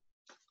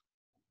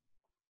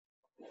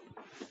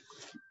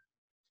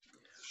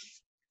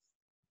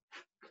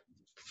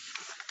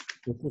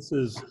 But this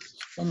is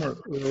somewhere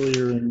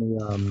earlier in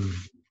the,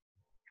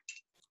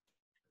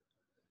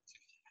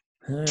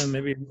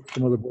 maybe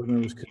some other board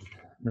members could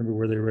remember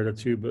where they read it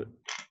too, but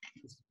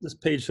this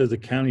page says the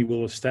county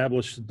will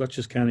establish the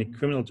Dutchess County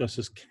Criminal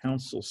Justice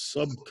Council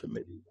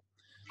Subcommittee.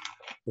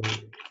 So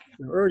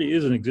there already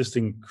is an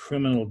existing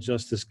Criminal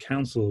Justice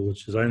Council,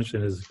 which, as I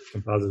understand, is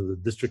composite of the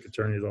District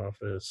Attorney's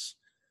Office.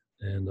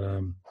 And I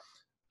don't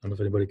know if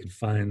anybody could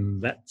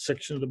find that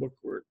section of the book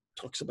where it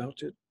talks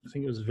about it. I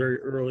think it was very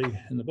early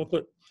in the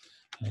booklet.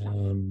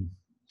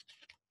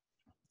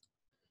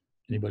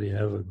 Anybody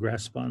have a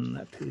grasp on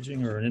that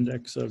paging or an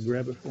index?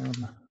 Grab it for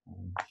them.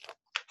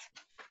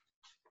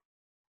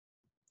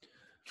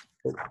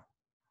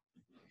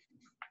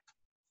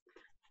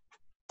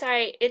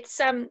 Sorry, it's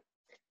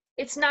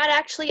not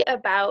actually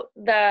about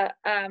the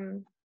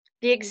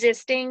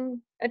existing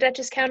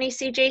Dutchess County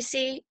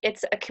CJC.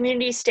 It's a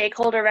community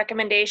stakeholder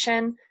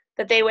recommendation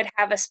that they would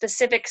have a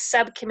specific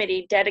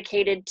subcommittee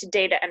dedicated to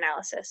data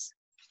analysis.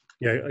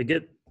 Yeah, I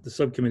get the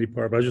subcommittee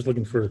part, but I was just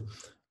looking for,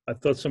 I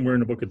thought somewhere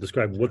in the book it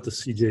described what the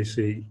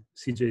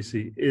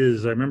CJC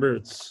is. I remember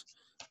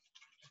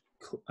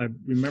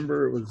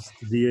it was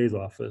the DA's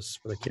office,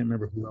 but I can't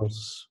remember who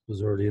else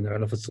was already in there. I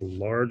don't know if it's the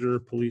larger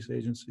police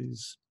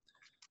agencies,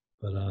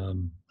 but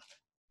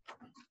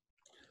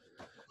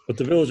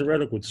the Village of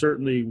Red Oak would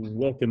certainly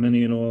welcome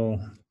any and all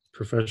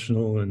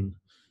professional and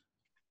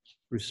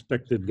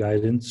respected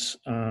guidance.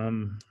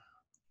 So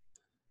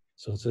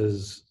it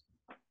says,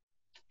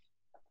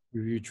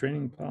 review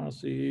training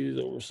policies,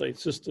 oversight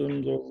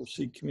systems,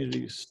 oversee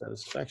community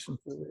satisfaction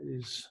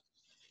surveys.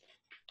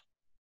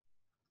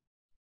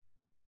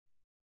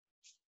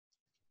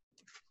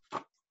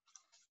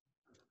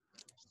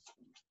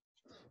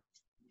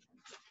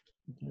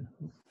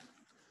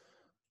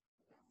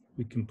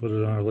 We can put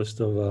it on our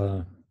list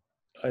of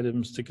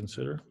items to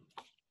consider.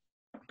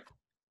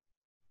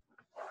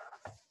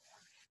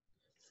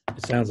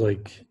 It sounds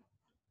like,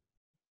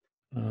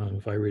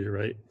 if I read it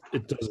right,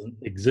 it doesn't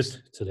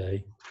exist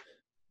today,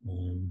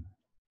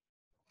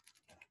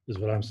 is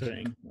what I'm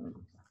saying.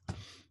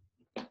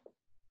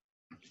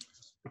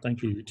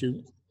 Thank you, you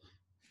too.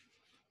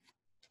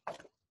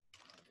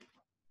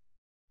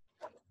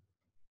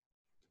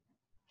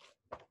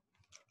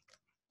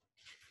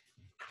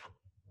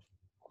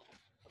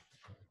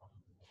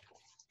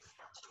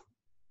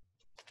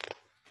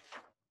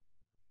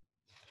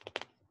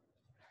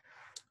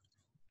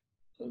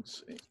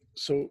 Let's see.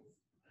 So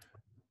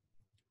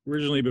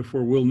originally,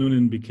 before Will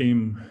Noonan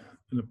became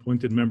an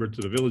appointed member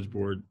to the village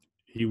board,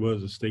 he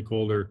was a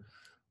stakeholder.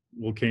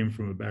 Will came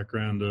from a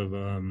background of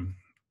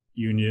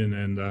union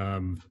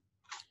and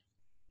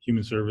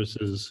human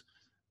services.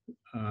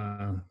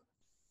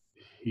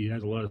 He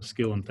has a lot of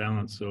skill and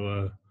talent.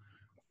 So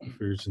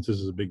since this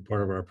is a big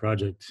part of our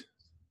project,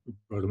 we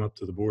brought him up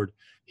to the board.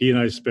 He and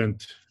I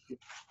spent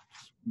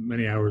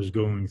many hours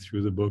going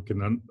through the book.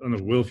 And I don't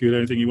know, Will, if you had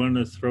anything you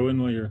wanted to throw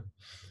in while you're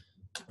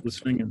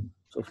listening and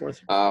so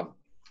forth.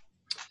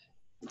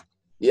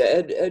 Yeah,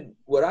 Ed,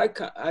 what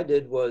I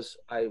did was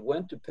I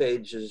went to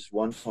pages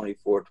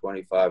 124,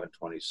 25, and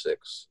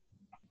 26.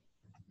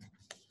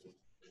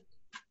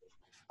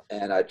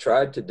 And I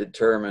tried to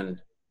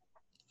determine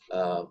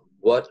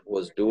what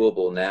was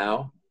doable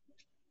now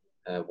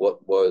and what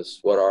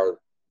are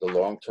the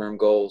long-term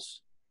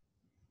goals,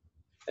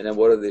 and then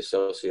what are the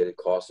associated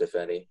costs, if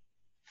any,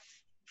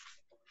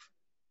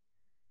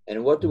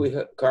 and what do we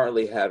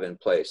currently have in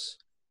place?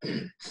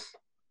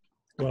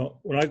 Well,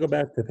 when I go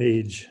back to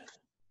page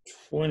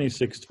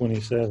 26,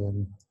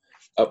 27.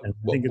 Oh,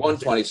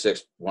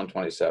 126,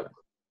 127.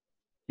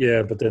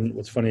 Yeah, but then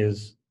what's funny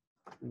is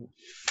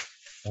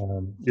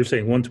you're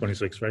saying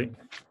 126, right?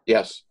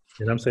 Yes.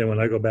 And I'm saying when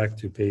I go back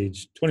to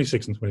page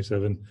 26 and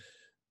 27,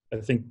 I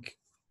think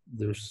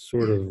there's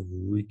sort of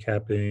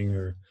recapping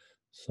or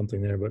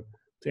something there. But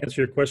to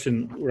answer your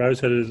question, where I was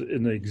headed is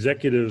in the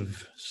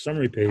executive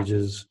summary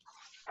pages,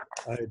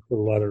 I put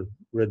a lot of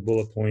red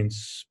bullet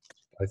points,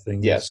 I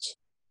think. Yes.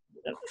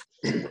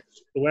 The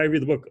way I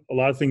read the book, a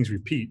lot of things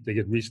repeat. They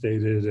get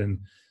restated, and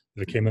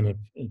if it came in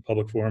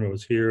public forum, it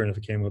was here, and if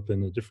it came up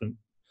in a different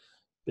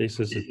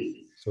basis,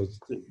 so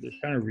they're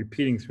kind of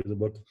repeating through the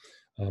book.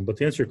 But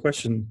to answer your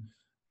question,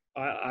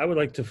 I would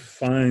like to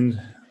find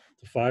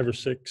the 5 or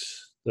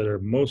 6 that are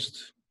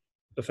most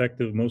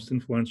effective, most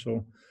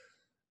influential,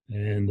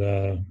 and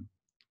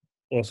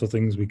also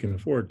things we can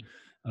afford.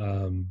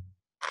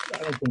 I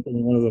don't think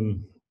any one of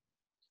them,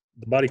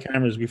 the body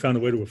cameras we found a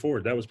way to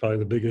afford. That was probably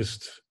the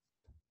biggest,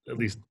 at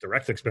least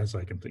direct expense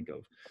I can think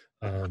of.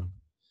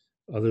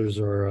 Others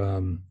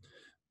are,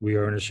 we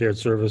are in a shared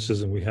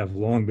services, and we have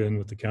long been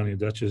with the County of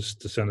Dutchess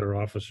to send our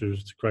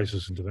officers to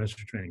crisis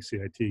intervention training,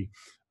 CIT.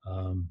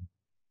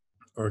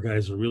 Our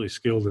guys are really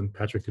skilled, and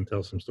Patrick can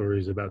tell some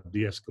stories about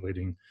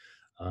de-escalating.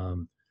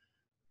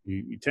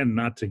 We tend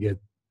not to get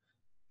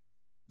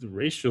the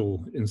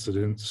racial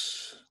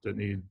incidents that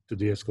need the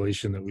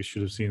de-escalation that we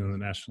should have seen on the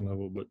national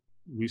level, but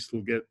we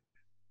still get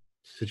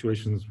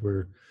situations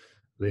where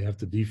they have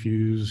to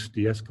defuse,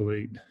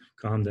 de-escalate,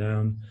 calm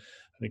down.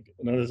 think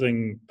another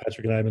thing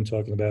Patrick and I have been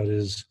talking about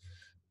is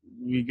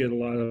we get a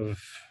lot of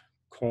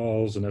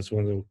calls, and that's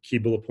one of the key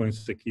bullet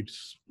points that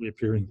keeps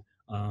reappearing.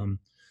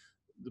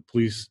 The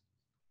police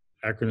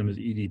acronym is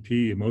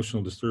EDP,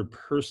 Emotional Disturbed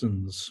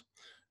Persons,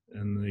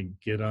 and they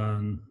get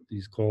on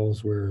these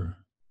calls where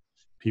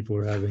people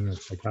are having a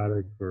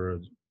psychotic or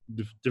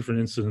different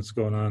incidents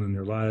going on in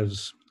their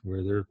lives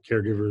where their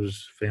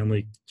caregivers,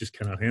 family just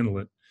cannot handle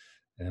it.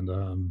 And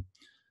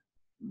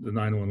the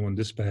 911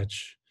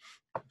 dispatch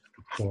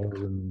calls,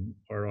 and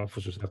our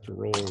officers have to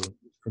roll.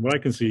 From what I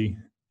can see,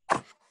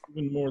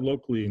 even more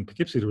locally in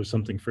Poughkeepsie, there was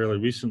something fairly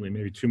recently,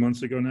 maybe 2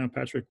 months ago now,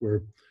 Patrick,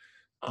 where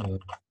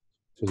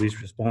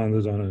police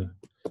responded on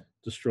a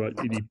distraught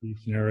EDP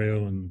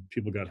scenario and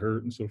people got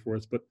hurt and so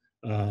forth. But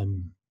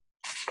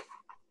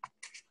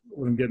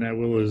what I'm getting at,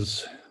 Will,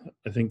 is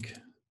I think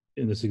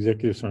in this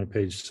executive summary,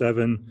 page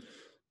 7,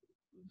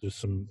 there's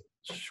some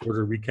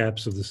shorter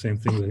recaps of the same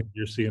thing that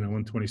you're seeing on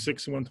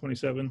 126 and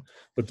 127.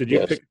 But did you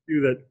Yes. pick a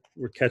few that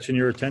were catching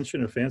your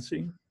attention or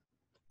fancy?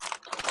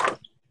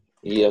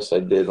 Yes, I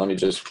did. Let me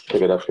just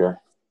pick it up here.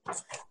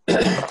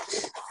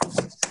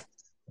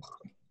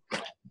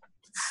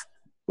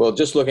 Well,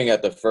 just looking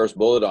at the first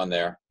bullet on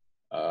there.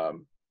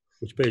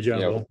 Which page you on,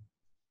 You know, Will?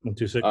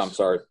 126? I'm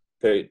sorry.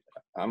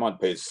 I'm on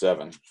page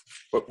 7.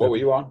 What were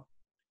you on?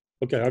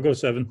 Okay, I'll go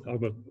 7. I'll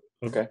go.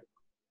 Okay.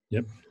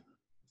 Yep.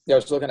 Yeah, I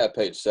was looking at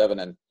page 7,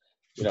 and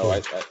you know,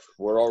 Okay.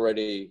 we're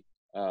already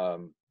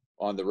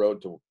on the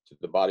road to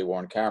the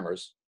body-worn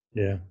cameras,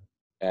 Yeah.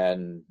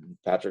 and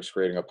Patrick's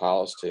creating a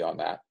policy on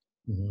that.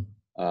 Mhm.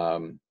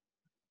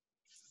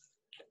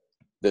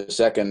 The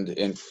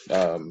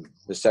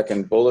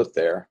second bullet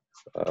there,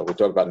 we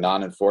talk about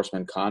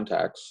non-enforcement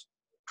contacts,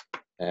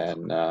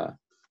 and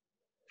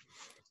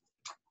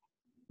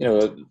you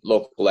know,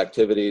 local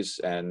activities,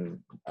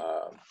 and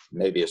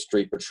maybe a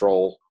street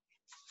patrol.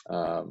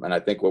 And I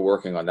think we're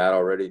working on that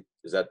already.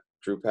 Is that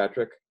true,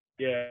 Patrick?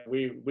 Yeah,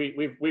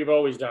 we've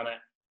always done it.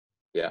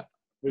 Yeah.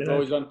 We've Yeah.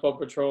 always done folk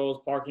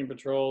patrols, parking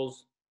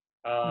patrols.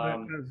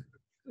 And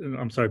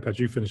I'm sorry, Pat,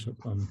 you finished. No,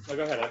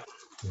 go ahead, Ed.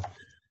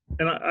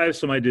 And I have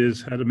some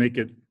ideas how to make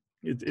it.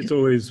 It's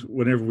always,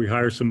 whenever we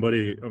hire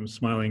somebody, I'm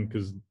smiling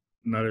because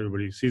not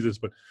everybody sees this,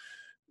 but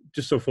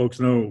just so folks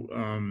know,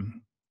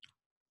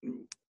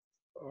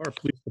 our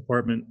police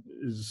department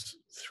is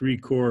 3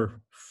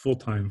 core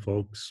full-time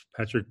folks.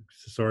 Patrick,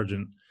 the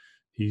sergeant,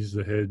 he's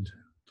the head,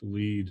 the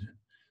lead,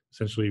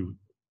 essentially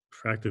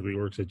practically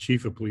works as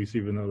chief of police,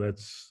 even though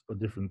that's a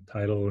different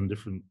title and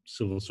different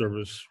civil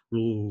service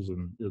rules.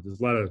 And there's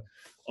a lot of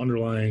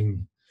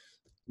underlying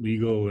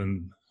legal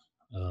and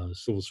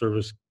civil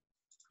service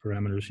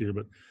parameters here.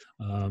 But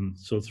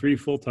so 3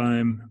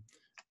 full-time,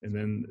 and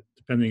then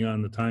depending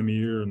on the time of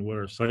year and what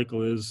our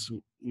cycle is,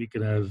 we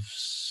could have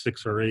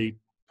 6 or 8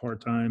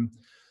 part-time.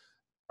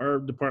 Our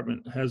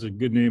department has a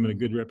good name and a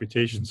good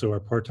reputation, so our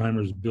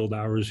part-timers build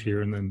hours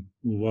here and then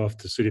move off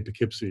to City of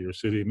Poughkeepsie or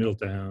City of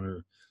Middletown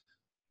or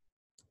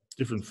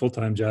different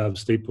full-time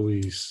jobs, state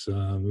police.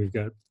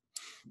 We're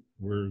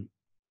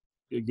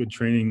a good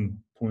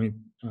training point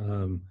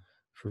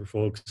for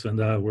folks. And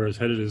where it's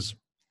headed is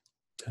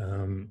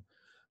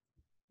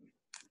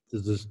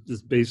there's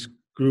this base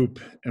group,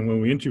 and when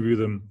we interview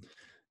them,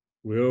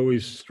 we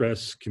always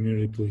stress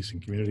community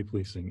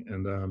policing.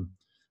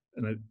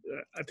 And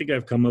I think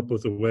I've come up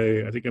with a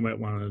way. I think I might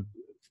want to.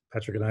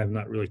 Patrick and I have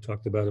not really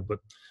talked about it, but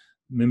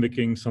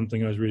mimicking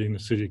something I was reading the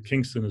city of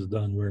Kingston has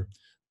done, where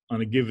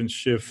on a given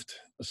shift,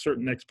 a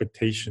certain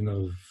expectation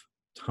of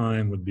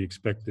time would be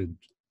expected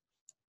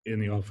in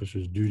the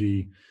officer's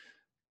duty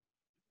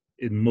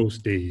in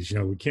most days. You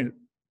know, we can't.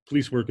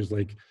 Police work is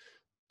like,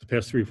 the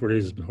past 3 or 4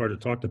 days has been hard to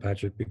talk to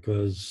Patrick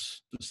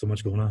because there's so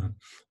much going on.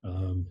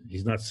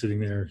 He's not sitting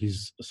there.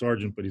 He's a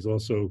sergeant, but he's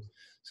also,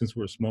 since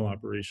we're a small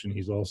operation,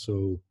 he's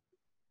also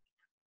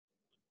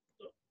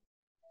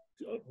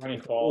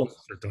Running calls.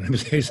 at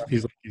times.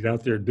 He's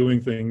out there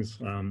doing things,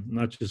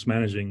 not just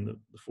managing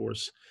the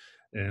force.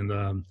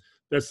 And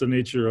that's the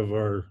nature of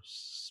our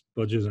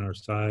budget and our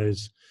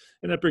size.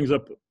 And that brings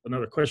up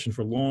another question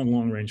for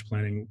long range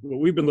planning.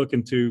 What we've been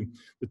looking to,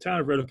 the town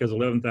of Red Hook has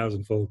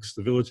 11,000 folks.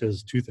 The village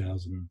has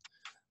 2,000.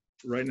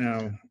 Right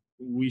now,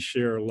 we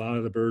share a lot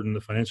of the burden, the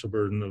financial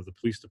burden of the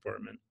police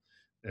department.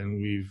 And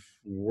we've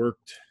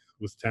worked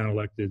with town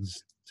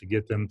electeds to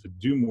get them to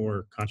do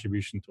more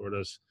contribution toward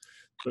us.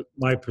 But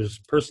my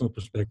personal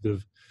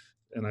perspective,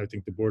 and I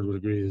think the board would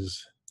agree,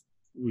 is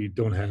we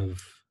don't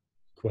have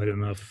quite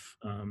enough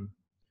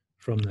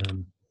from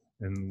them.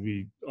 And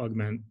we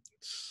augment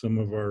some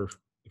of our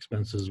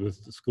expenses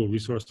with the school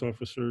resource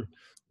officer.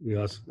 We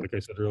also, like I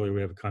said earlier, we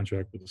have a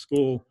contract with the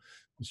school,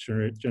 which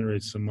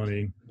generates some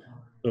money.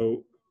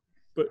 So,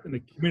 but in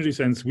the community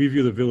sense, we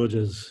view the village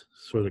as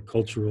sort of the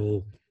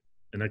cultural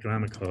and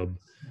economic hub,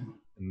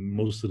 and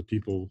most of the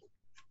people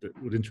that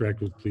would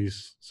interact with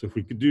police. So if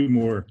we could do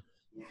more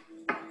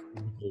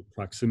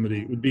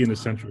proximity, it would be in the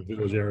central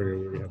village area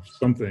where we have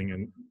something.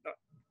 And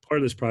part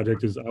of this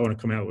project is I want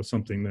to come out with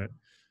something that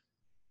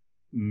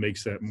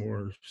makes that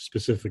more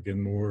specific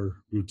and more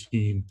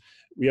routine.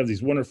 We have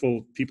these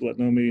wonderful people that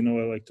know me, you know,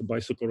 I like to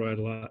bicycle ride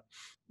a lot.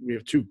 We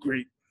have two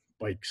great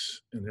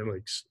bikes, and they're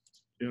like,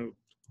 you know,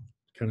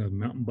 kind of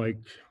mountain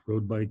bike,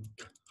 road bike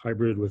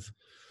hybrid with,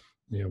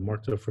 you know,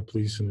 marked up for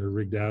police, and they're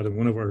rigged out.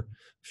 And a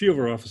few of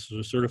our officers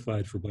are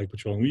certified for bike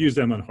patrol. And we use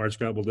them on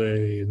Hardscrabble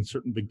Day and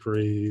certain big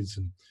parades.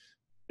 And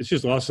it's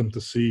just awesome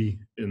to see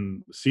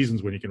in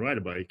seasons when you can ride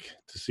a bike,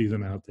 to see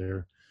them out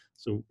there.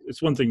 So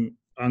it's one thing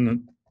on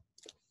the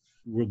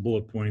World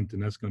Bullet Point,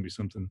 and that's going to be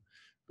something.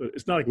 But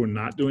it's not like we're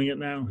not doing it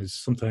now.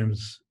 It's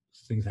sometimes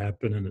things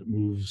happen and it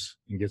moves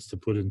and gets to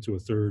put into a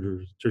third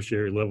or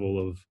tertiary level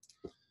of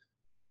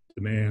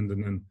demand.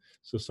 And then,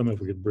 so somehow if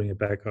we could bring it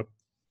back up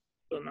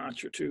a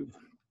notch or two.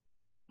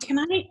 Can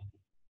I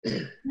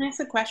ask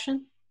a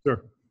question?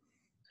 Sure.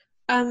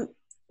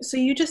 So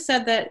you just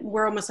said that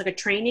we're almost like a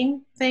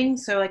training thing.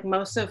 So like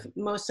most of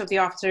the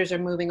officers are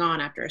moving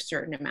on after a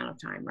certain amount of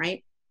time,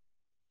 right?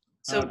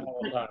 So Not all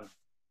the time.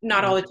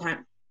 not all the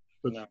time.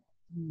 But, No.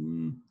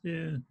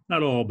 yeah,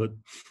 not all, but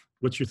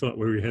what's your thought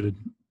where you're headed?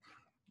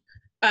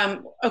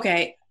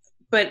 Okay,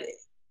 but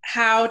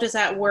how does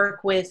that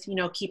work with, you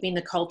know, keeping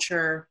the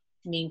culture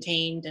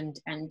maintained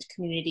and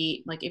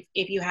community? Like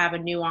if you have a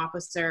new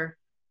officer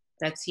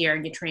that's here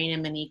and you train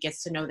him and he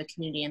gets to know the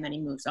community and then he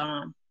moves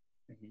on,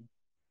 Mhm.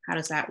 how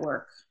does that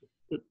work?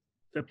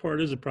 That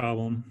part is a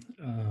problem.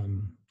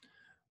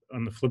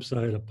 On the flip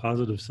side, a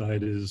positive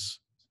side is,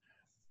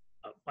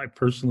 my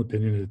personal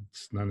opinion,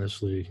 it's not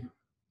necessarily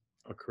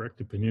a correct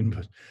opinion,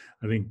 but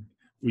I think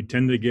we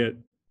tend to get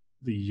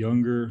the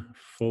younger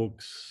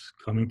folks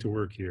coming to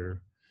work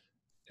here,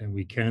 and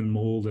we can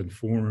mold and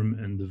form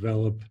and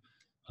develop,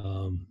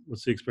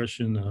 what's the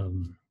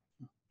expression?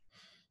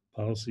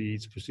 Policy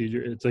eats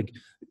procedure. It's like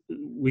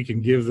we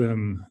can give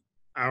them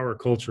our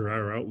culture,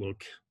 our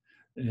outlook.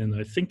 And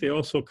I think they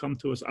also come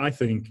to us, I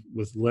think,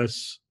 with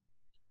less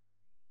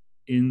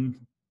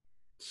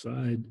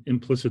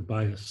implicit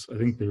bias. I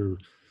think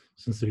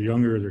since they're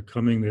younger, they're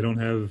coming, they don't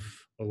have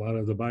a lot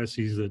of the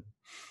biases that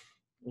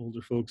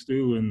older folks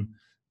do. And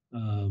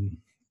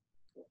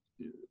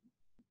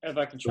If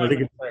I can so I chime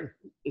think in quick.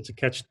 it's a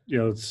catch, you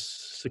know,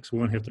 it's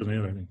 6-1 hit to the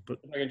other, I think. But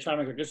If I can chime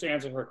in quick, just to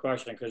answer her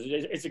question, because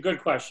it's a good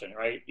question,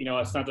 right? You know,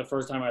 it's not the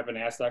first time I've been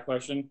asked that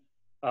question.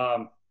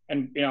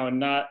 And, you know,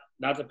 not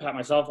to pat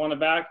myself on the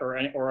back or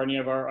any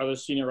of our other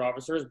senior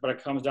officers, but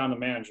it comes down to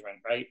management,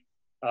 right?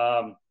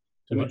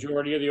 The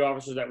majority of the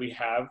officers that we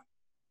have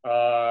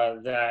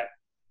that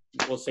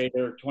we'll say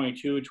they're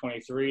 22,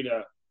 23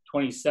 to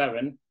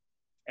 27,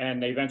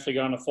 and they eventually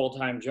get on a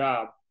full-time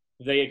job,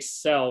 they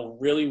excel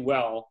really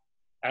well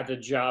at the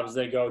jobs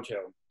they go to.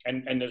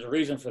 And there's a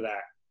reason for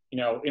that. You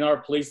know, in our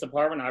police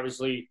department,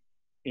 obviously,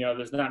 you know,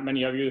 there's not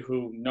many of you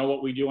who know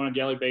what we do on a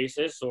daily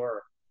basis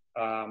or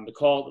the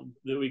call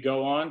that we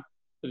go on.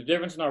 But the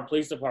difference in our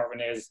police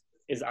department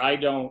is I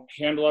don't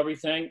handle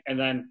everything and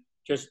then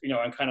just, you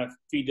know, and kind of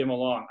feed them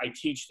along. I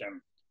teach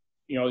them.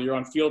 You know, you're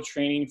on field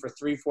training for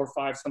 3, 4,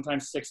 5,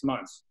 sometimes 6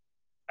 months.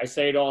 I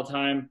say it all the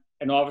time.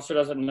 An officer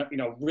doesn't, you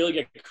know, really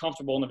get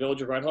comfortable in the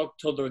village of Red Hook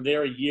till they're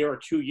there a year or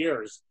 2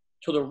 years,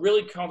 till they're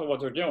really comfortable with what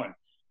they're doing.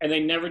 And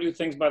they never do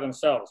things by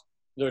themselves.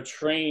 They're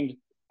trained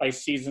by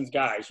seasoned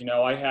guys. You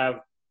know,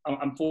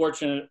 I'm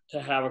fortunate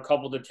to have a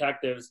couple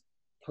detectives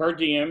per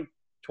diem,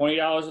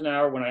 $20 an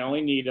hour when I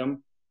only need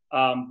them.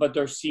 But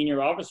they're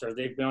senior officers.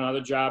 They've been on other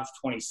jobs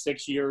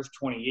 26 years,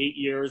 28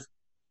 years.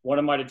 One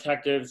of my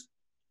detectives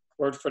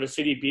worked for the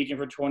City Beacon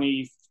for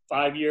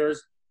 25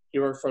 years. He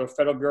worked for the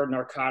Federal Bureau of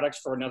Narcotics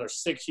for another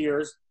 6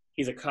 years.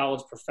 He's a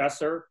college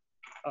professor.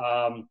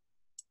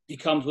 He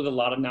comes with a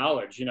lot of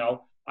knowledge. You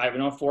know, I've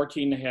been on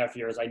 14 and a half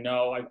years. I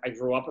know I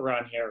grew up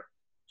around here.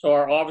 So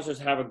our officers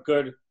have a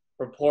good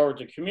rapport with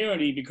the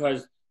community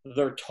because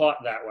they're taught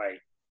that way.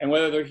 And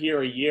whether they're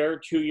here a year,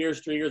 2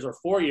 years, 3 years, or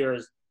 4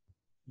 years,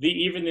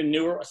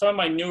 some of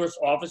my newest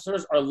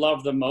officers are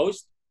loved the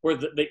most, where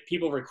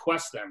people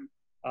request them.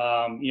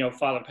 You know,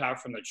 Father Pat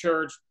from the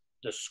church,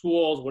 the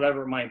schools,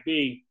 whatever it might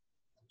be.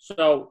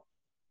 So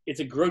it's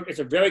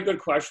a very good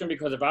question,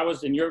 because if I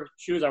was in your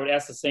shoes, I would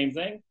ask the same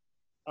thing.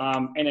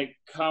 And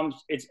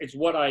it's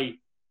what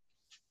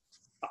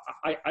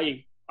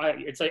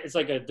it's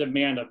like a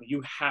demand of,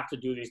 you have to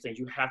do these things.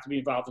 You have to be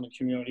involved in the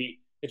community.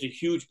 It's a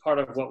huge part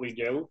of what we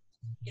do.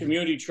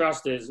 Community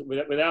trust is,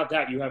 without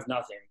that, you have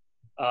nothing.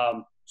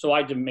 So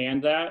I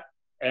demand that,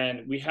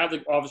 and we have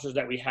the officers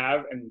that we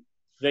have, and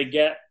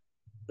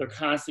they're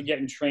constantly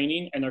getting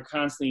training, and they're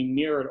constantly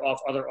mirrored off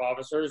other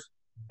officers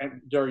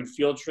during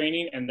field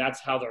training, and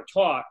that's how they're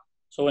taught.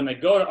 So when they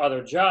go to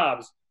other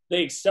jobs,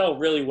 they excel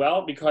really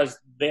well because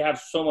they have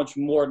so much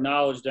more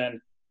knowledge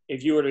than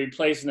if you were to be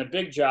placed in a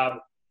big job.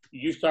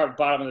 You start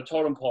bottom of the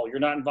totem pole. You're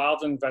not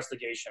involved in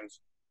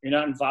investigations. You're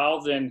not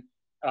involved in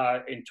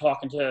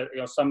talking to, you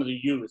know, some of the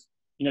youth.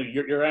 You know,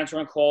 you're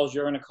answering calls.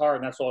 You're in a car,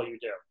 and that's all you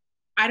do.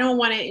 I don't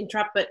want to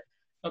interrupt, but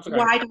That's okay.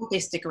 why don't they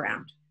stick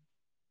around?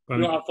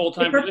 We don't have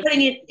full-time If we're positions.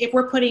 putting it, if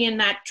we're putting in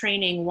that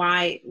training,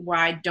 why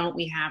don't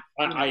we have?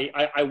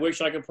 I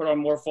wish I could put on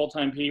more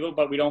full-time people,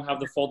 but we don't have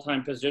the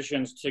full-time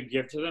positions to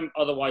give to them.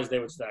 Otherwise, they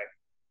would stay.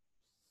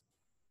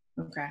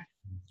 Okay.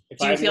 If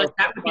Do I you had feel more like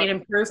that would be an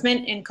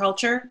improvement in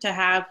culture to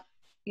have,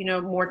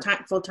 more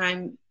time,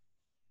 full-time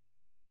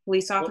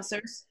police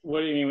officers?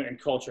 What do you mean in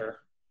culture?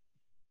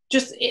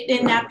 Just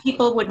in that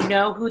people would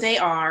know who they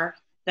are,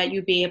 that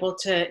you'd be able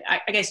to, I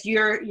guess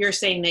you're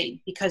saying that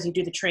because you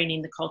do the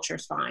training, the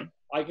culture's fine.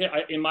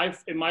 In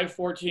my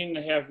 14 and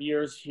a half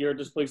years here at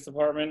this police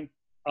department,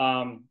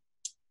 I've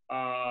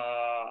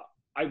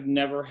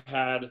never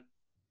had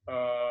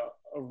a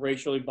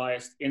racially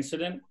biased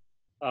incident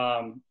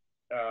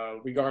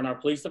regarding our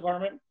police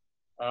department.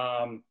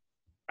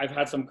 I've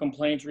had some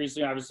complaints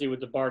recently, obviously with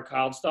the bar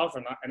child stuff,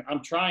 and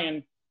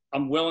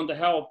I'm willing to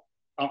help.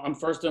 I'm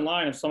first in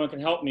line if someone can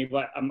help me,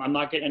 but I'm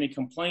not getting any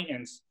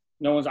complainants.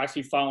 No one's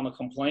actually filing a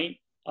complaint.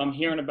 I'm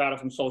hearing about it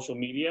from social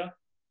media.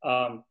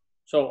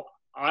 So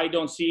I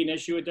don't see an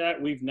issue with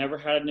that. We've never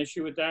had an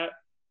issue with that.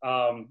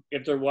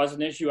 If there was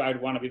an issue,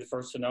 I'd want to be the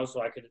first to know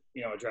so I could,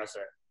 address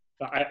it.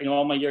 But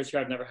all my years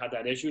here, I've never had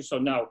that issue. So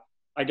no,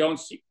 I don't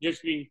see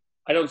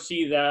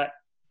that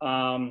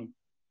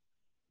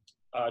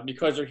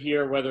because they're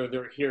here, whether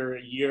they're here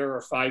a year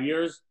or 5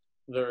 years,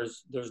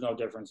 there's no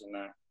difference in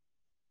that.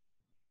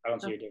 I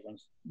don't see a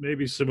difference.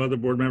 Maybe some other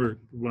board member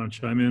want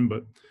to chime in,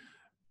 but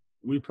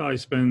we probably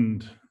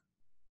spend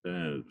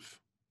a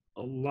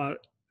lot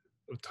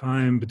of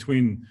time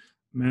between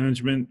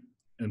management,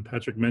 and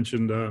Patrick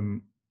mentioned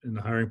in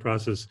the hiring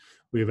process,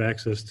 we have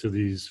access to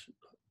these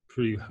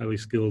pretty highly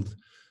skilled,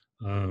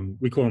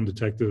 we call them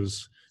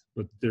detectives,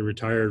 but they're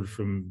retired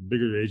from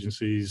bigger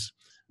agencies,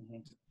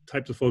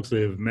 types of folks.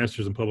 They have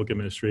masters in public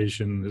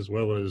administration as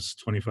well as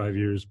 25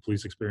 years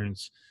police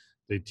experience.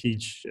 They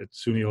teach at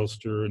SUNY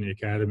Ulster and the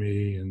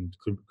academy and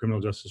criminal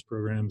justice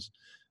programs.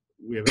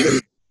 We have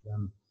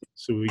them.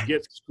 So we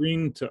get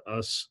screened to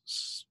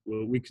us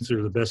what we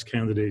consider the best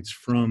candidates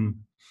from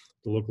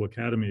the local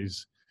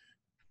academies.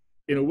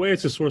 In a way,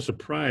 it's a source of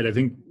pride. I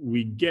think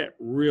we get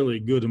really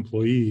good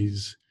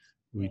employees.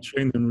 We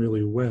train them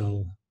really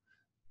well,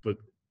 but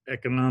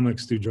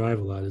economics do drive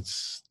a lot.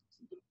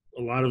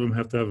 A lot of them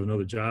have to have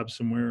another job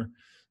somewhere.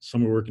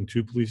 Some are working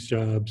 2 police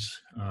jobs.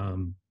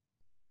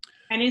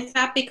 And is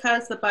that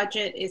because the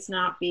budget is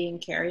not being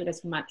carried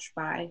as much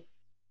by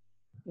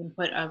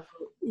input of?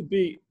 It would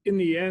be, in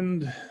the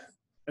end,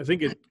 I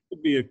think it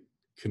could be a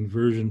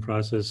conversion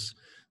process.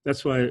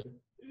 That's why,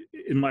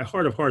 in my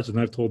heart of hearts, and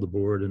I've told the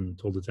board and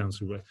told the town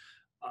supervisor,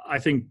 I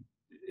think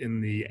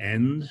in the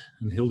end,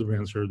 and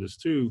Hildebrand's heard this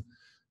too,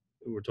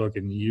 we're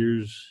talking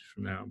years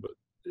from now, but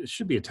it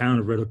should be a town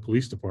of Red Hook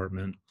Police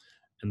Department,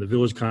 and the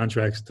village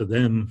contracts to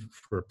them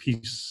for a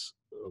piece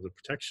of the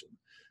protection.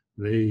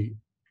 They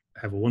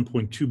have a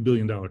 $1.2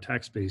 billion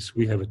tax base.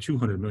 We have a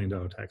 $200 million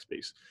tax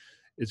base.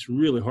 It's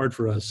really hard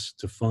for us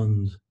to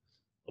fund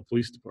a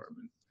police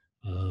department.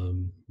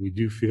 We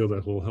do feel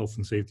that whole health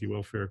and safety,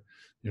 welfare,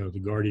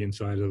 the guardian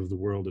side of the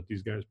world that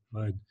these guys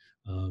provide.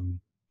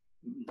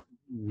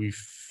 We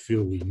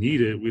feel we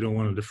need it. We don't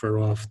want to defer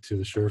off to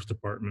the sheriff's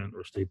department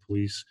or state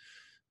police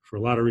for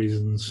a lot of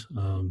reasons.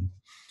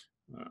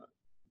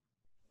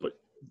 But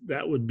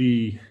that would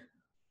be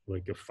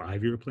like a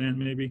 5-year plan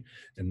maybe.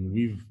 And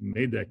we've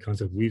made that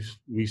concept.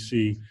 We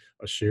see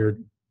a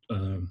shared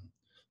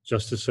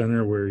justice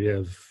center where you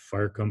have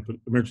fire company,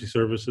 emergency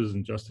services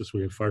and justice.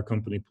 We have fire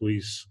company,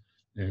 police,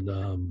 and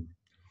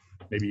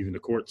maybe even the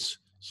courts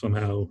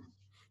somehow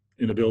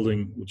in a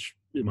building, which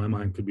in my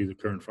mind could be the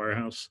current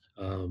firehouse,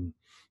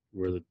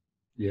 where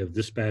you have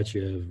dispatch,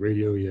 you have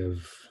radio, you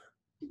have,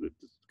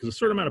 because a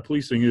certain amount of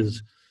policing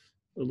is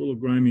a little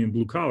grimy and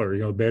blue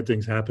collar. Bad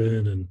things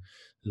happen and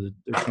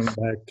they're coming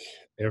back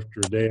after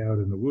a day out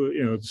in the wood.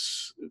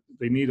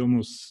 They need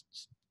almost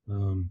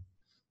an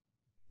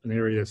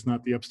area that's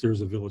not the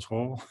upstairs of Village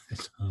Hall.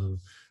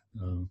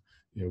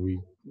 We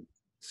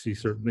see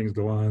certain things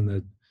go on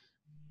that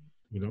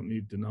we don't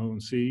need to know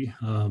and see.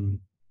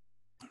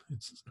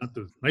 It's not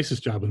the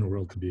nicest job in the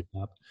world to be a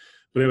cop.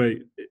 But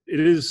anyway, it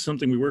is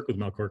something we work with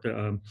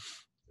Malcorca.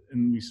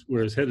 And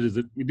where his head is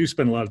that we do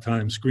spend a lot of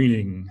time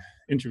screening,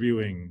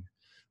 interviewing.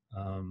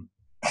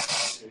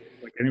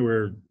 Like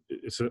anywhere,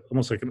 it's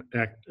almost like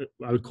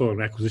I would call it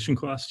an acquisition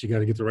cost. You got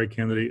to get the right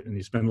candidate and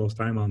you spend most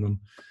time on them.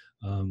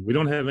 We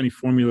don't have any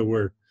formula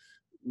where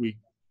we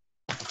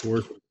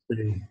work for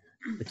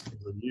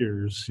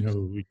years.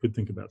 We could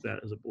think about that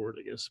as a board,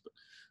 I guess, but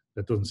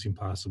that doesn't seem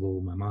possible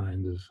in my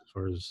mind as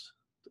far as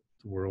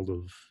the world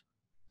of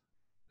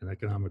an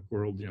economic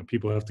world.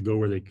 People have to go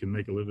where they can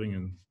make a living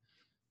and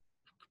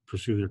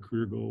pursue their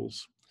career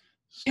goals.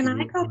 Can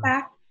I go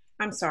back?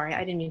 I'm sorry, I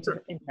didn't mean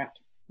to interrupt.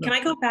 Can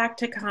I go back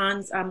to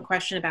Khan's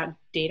question about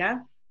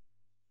data?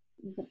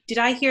 Did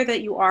I hear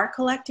that you are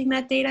collecting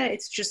that data?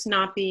 It's just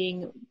not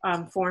being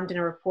formed in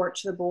a report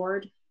to the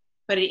board,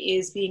 but it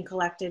is being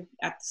collected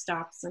at the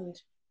stops, and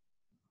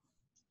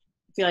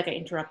I feel like I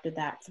interrupted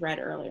that thread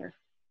earlier.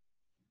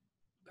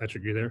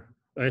 Patrick, you there?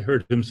 I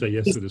heard him say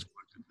yes to this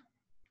question.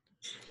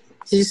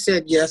 He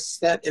said yes,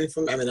 that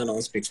information, I mean, I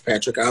don't speak to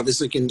Patrick,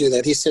 obviously can do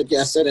that. He said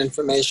yes, that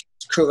information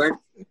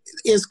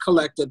is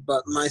collected,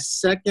 but my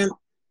second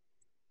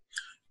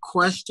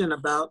question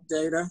about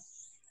data,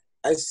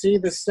 I see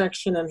the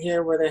section in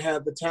here where they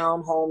have the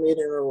town hall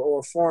meeting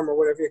or forum or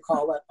whatever you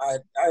call it.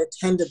 I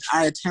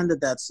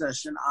attended that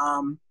session.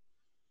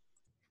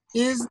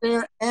 Is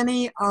there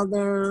any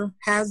other,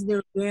 has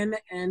there been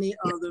any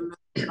other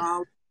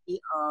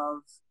methodology of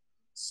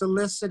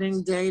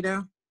soliciting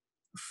data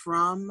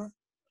from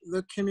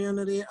the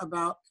community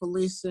about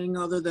policing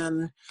other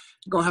than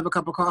go have a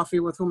cup of coffee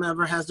with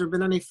whomever? Has there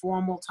been any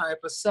formal type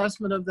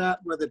assessment of that,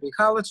 whether it be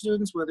college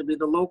students, whether it be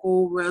the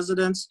local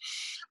residents?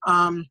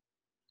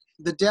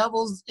 The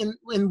devil's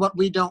in what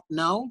we don't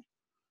know.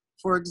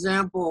 For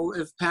example,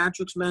 if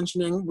Patrick's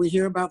mentioning, we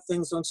hear about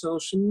things on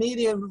social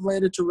media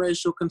related to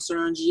racial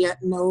concerns, yet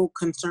no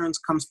concerns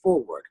comes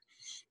forward.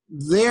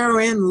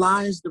 Therein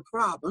lies the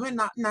problem, and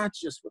not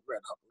just with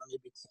Red Hub, let me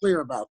be clear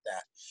about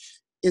that,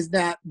 is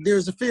that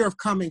there's a fear of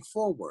coming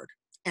forward.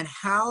 And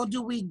how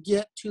do we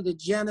get to the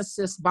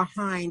genesis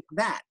behind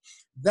that?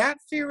 That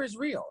fear is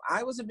real.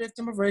 I was a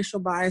victim of racial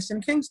bias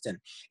in Kingston.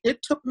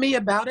 It took me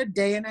about a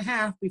day and a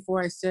half before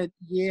I said,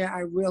 yeah, I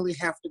really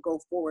have to go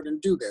forward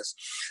and do this.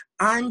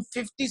 I'm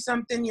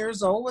 50-something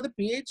years old with a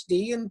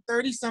PhD, and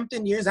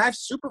 30-something years, I've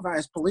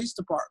supervised police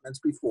departments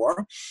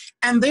before,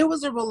 and there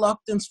was a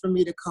reluctance for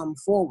me to come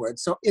forward.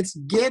 So it's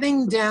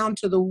getting down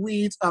to the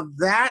weeds of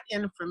that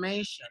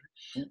information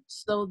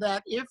so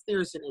that if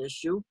there's an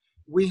issue,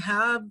 we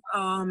have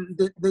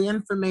the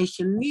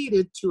information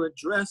needed to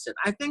address it.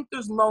 I think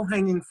there's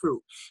low-hanging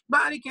fruit.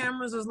 Body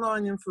cameras is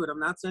low-hanging fruit. I'm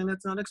not saying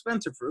that's not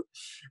expensive fruit,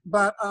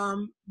 but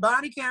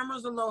body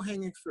cameras are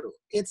low-hanging fruit.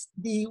 It's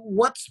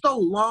what's the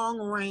long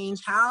range?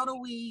 How do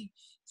we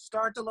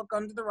start to look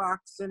under the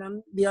rocks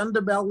and the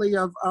underbelly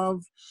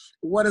of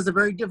what is a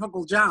very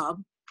difficult job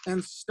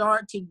and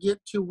start to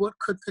get to what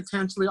could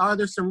potentially, are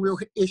there some real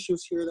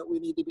issues here that we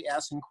need to be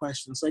asking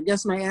questions? So I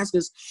guess my ask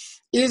is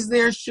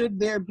should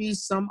there be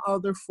some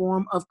other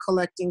form of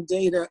collecting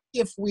data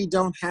if we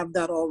don't have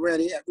that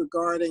already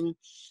regarding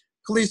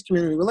police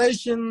community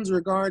relations,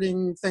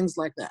 regarding things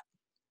like that?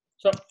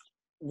 So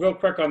real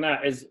quick on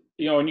that is,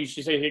 and you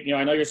should say,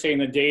 I know you're saying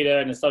the data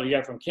and the stuff you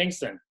got from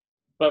Kingston,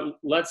 but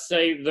let's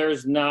say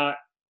there's not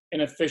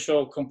an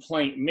official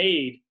complaint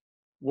made.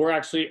 We're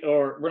not going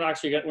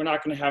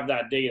to have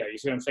that data. You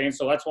see what I'm saying?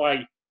 So that's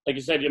why, like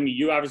you said,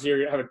 you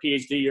obviously have a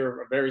PhD.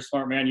 You're a very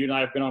smart man. You and I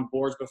have been on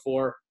boards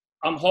before.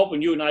 I'm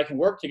hoping you and I can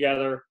work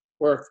together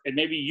where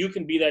maybe you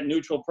can be that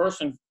neutral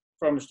person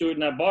from a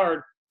student at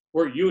Bard,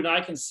 where you and I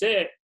can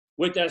sit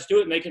with that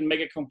student. They can make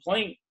a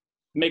complaint,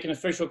 make an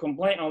official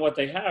complaint on what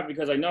they have,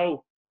 because I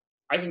know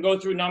I can go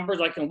through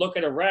numbers. I can look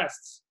at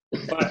arrests,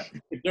 but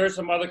if there's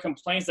some other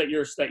complaints that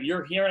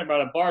you're hearing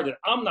about at Bard that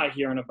I'm not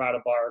hearing about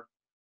at Bard,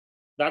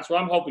 that's where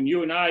I'm hoping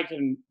you and I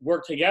can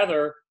work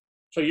together,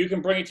 so you can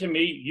bring it to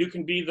me. You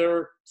can be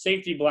their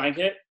safety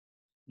blanket.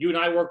 You and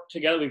I work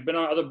together. We've been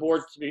on other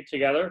boards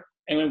together,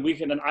 and then we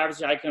can. Then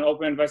obviously, I can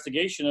open an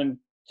investigation and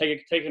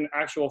take an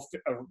actual,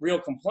 a real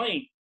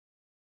complaint,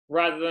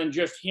 rather than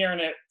just hearing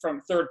it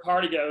from third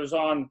party that it was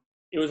on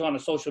a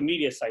social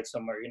media site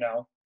somewhere.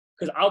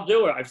 Because I'll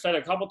do it. I've said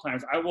it a couple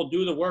times. I will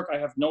do the work. I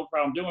have no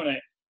problem doing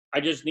it. I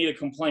just need a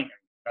complaint.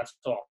 That's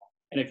all.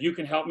 And if you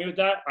can help me with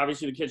that,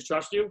 obviously the kids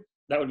trust you.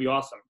 That would be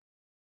awesome.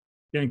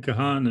 Yeah, and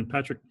Kahan and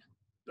Patrick,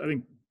 I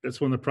think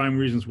that's one of the prime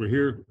reasons we're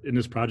here in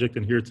this project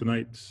and here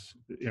tonight.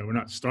 We're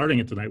not starting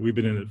it tonight. We've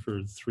been in it for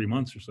 3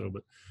 months or so,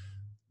 but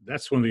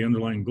that's one of the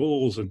underlying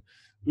goals. And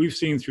we've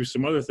seen through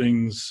some other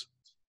things,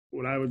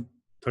 what I would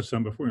touch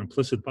on before,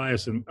 implicit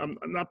bias. And I'm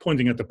not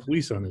pointing at the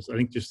police on this. I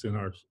think just in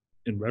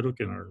Red Hook,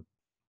 in our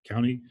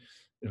county,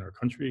 in our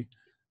country,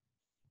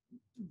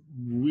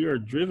 we are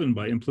driven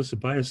by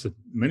implicit bias that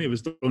many of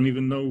us don't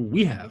even know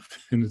we have.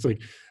 And it's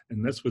like,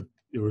 and that's what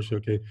it was.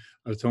 Okay,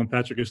 I was telling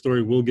Patrick a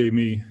story. Will gave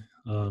me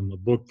a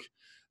book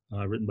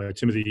written by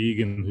Timothy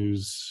Egan,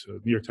 who's a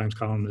New York Times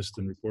columnist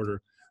and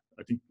reporter.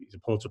 I think he's a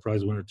Pulitzer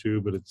Prize winner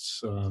too, but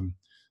it's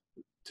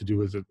to do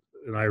with an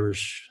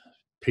Irish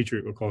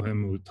patriot, we'll call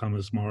him, with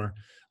Thomas Marr.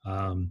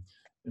 And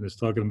it's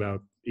talking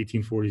about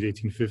 1840s,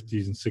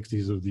 1850s, and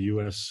 60s of the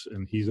U.S.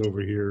 And he's over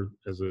here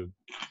as a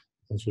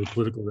essentially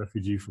political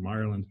refugee from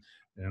Ireland,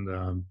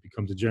 and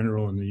becomes a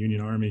general in the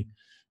Union Army.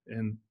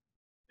 And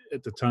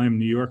at the time,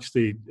 New York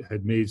State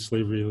had made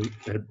slavery was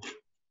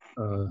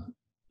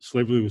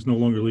no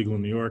longer legal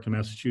in New York and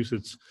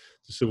Massachusetts.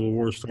 The Civil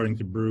War is starting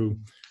to brew.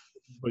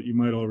 But you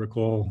might all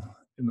recall,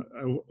 and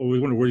I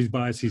always wonder where these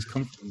biases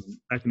come from.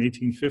 Back in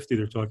 1850,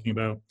 they're talking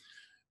about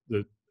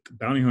the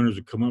bounty hunters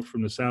would come up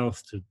from the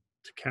South to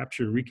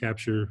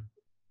recapture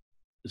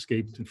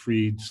escaped and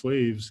freed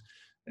slaves.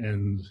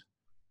 And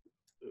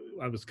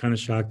I was kind of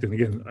shocked. And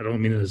again, I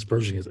don't mean it as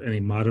aspersion as any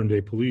modern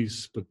day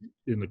police, but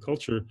in the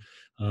culture,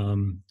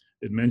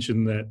 it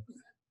mentioned that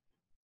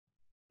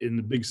in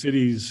the big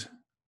cities,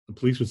 the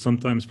police would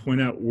sometimes point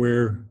out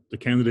where the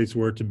candidates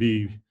were to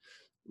be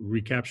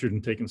recaptured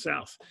and taken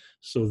south.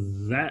 So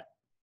that,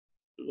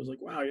 it was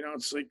like, wow,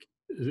 it's like,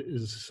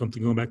 is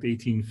something going back to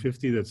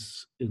 1850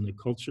 that's in the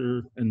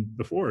culture and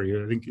before.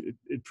 I think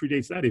it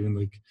predates that even.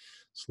 Like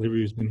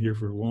slavery has been here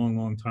for a long,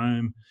 long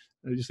time.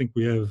 I just think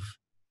we have,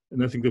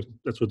 and I think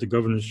that's what the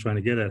governor's trying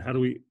to get at. How do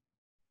we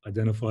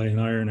identify and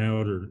iron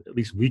out, or at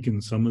least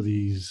weaken some of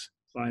these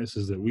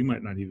biases that we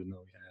might not even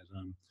know we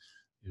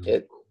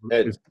had?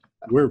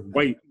 We're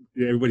white.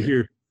 Everybody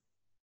here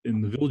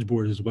in the village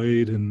board is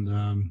white, and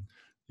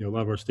a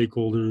lot of our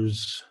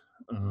stakeholders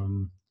are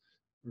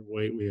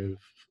white. We have,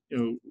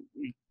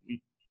 we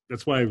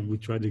that's why we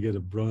tried to get a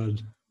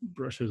broad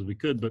brush as we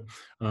could. But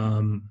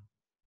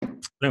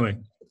anyway,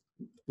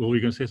 were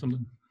you going to say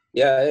something?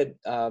 Yeah,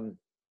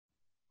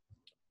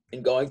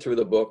 in going through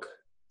the book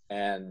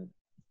and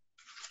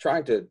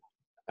trying to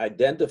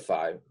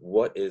identify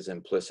what is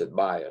implicit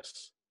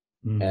bias,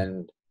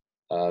 and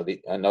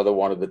another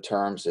one of the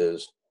terms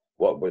is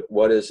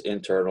what is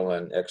internal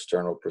and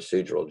external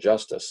procedural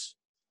justice,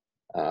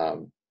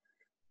 and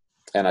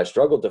I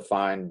struggled to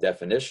find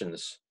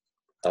definitions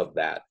of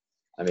that.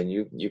 I mean,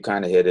 you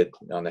kind of hit it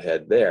on the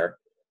head there.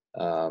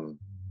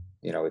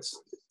 It's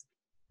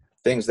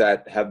things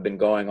that have been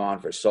going on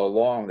for so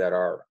long that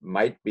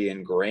might be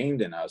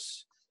ingrained in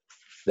us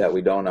that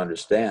we don't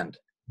understand.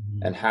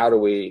 And how do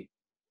we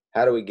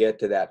get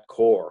to that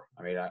core?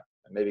 I mean, I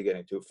may be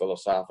getting too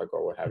philosophical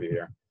or what have you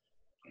here,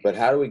 but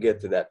how do we get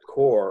to that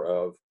core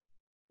of,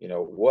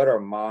 what are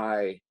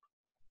my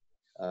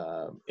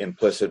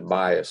implicit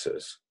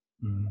biases?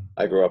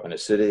 I grew up in a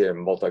city, a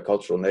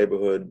multicultural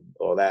neighborhood,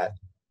 all that,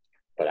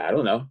 but I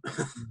don't know.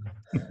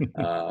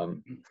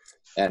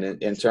 And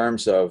in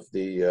terms of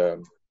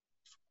the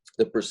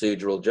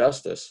procedural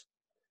justice,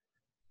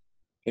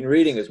 in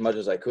reading as much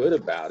as I could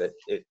about it,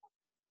 it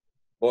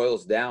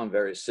boils down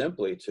very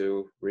simply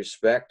to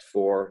respect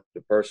for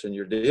the person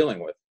you're dealing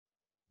with,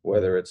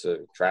 whether it's a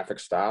traffic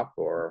stop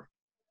or,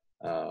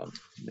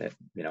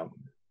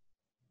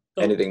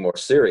 anything more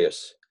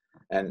serious.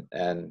 And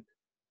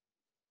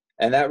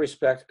that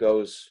respect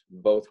goes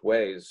both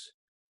ways.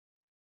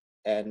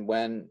 And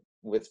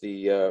with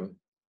the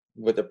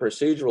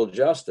procedural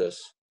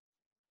justice,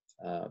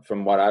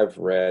 from what I've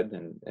read,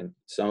 and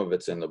some of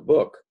it's in the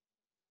book,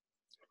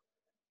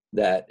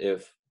 that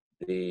if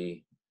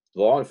the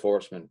law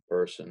enforcement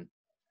person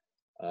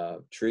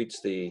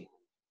treats the,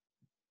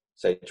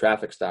 say,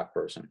 traffic stop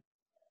person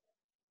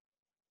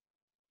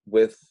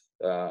with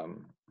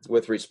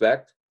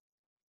respect,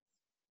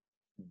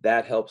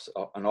 that helps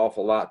an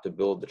awful lot to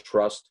build the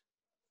trust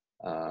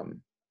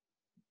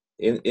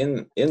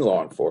in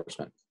law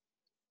enforcement.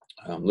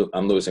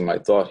 I'm losing my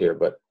thought here,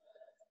 but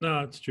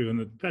no, it's true.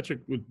 And Patrick,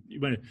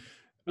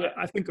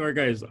 I think our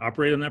guys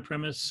operate on that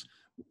premise,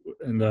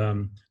 and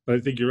but I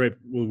think you're right.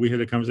 Well, we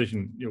had a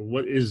conversation.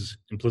 What is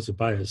implicit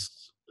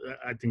bias?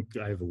 I think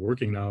I have a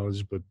working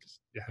knowledge, but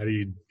how do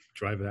you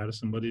drive it out of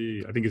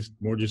somebody? I think it's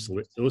more just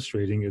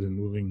illustrating it and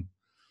moving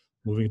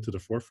it to the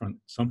forefront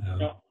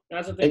somehow.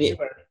 That's the thing too.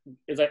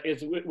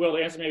 It's Will,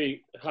 to answer,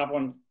 maybe hop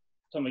on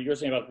something you're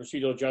saying about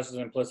procedural justice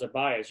and implicit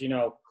bias.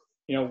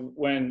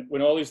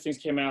 When all these things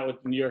came out with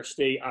New York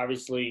State,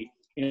 obviously,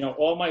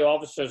 all my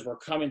officers were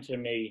coming to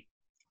me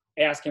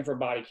asking for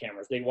body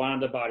cameras. They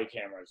wanted the body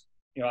cameras.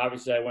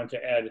 Obviously I went to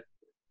Ed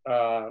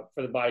for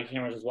the body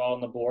cameras as well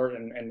on the board,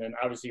 and then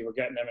obviously we're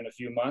getting them in a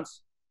few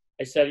months.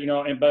 I said,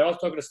 but I also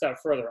took it a step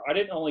further. I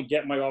didn't only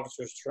get my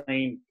officers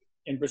trained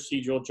in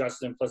procedural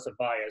justice and implicit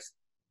bias.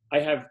 I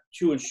have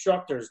 2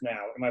 instructors now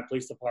in my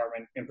police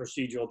department in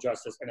procedural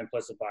justice and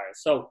implicit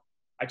bias. So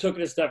I took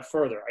it a step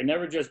further. I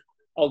never just,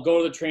 I'll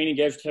go to the training,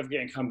 get a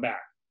certificate, and come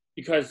back.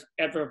 Because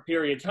after a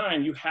period of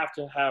time, you have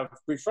to have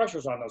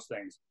refreshers on those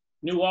things.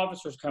 New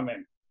officers come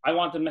in. I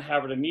want them to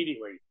have it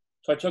immediately.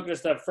 So I took it a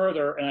step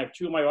further, and I have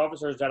 2 of my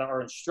officers that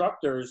are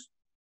instructors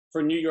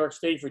for New York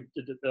State, for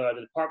the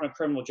Department of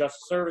Criminal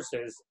Justice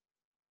Services.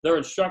 They're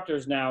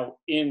instructors now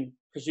in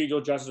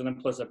procedural justice and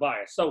implicit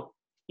bias. So,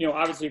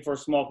 obviously for a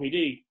small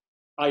PD,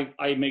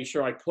 I make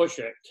sure I push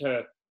it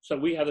so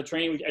we have the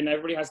training, and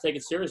everybody has to take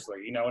it seriously,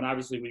 and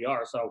obviously we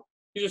are. So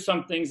these are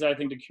some things that I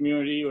think the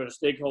community or the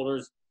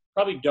stakeholders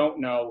probably don't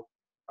know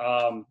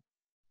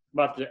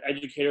about the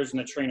educators and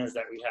the trainers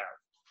that we have.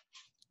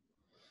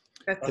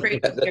 That's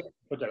great.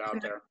 Put that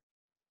out there.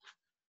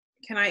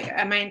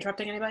 Am I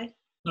interrupting anybody?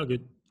 No,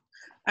 good.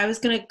 I was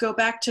going to go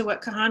back to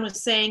what Kahan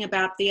was saying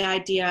about the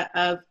idea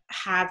of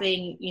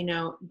having,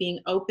 being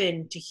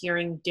open to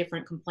hearing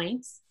different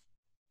complaints.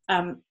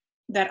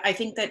 That I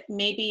think that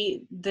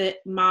maybe the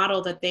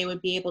model that they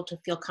would be able to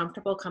feel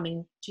comfortable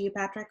coming to you,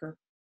 Patrick, or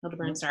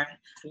Hildebrand, sorry.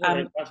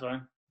 That's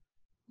fine.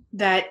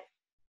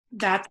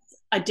 That's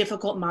a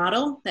difficult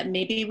model, that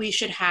maybe we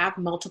should have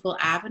multiple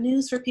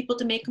avenues for people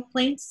to make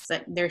complaints,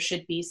 that there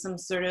should be some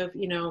sort of,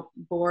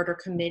 board or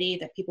committee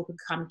that people could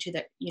come to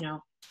that,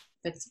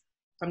 that's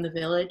from the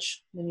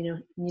village,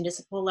 the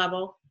municipal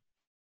level,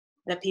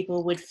 that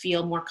people would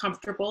feel more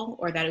comfortable,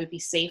 or that it would be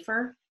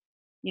safer.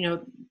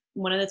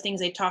 One of the things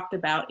they talked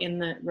about in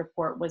the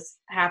report was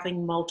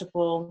having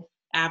multiple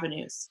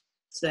avenues,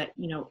 so that,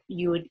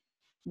 you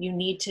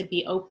need to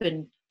be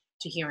open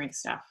to hearing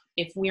stuff.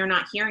 if we are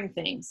not hearing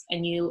things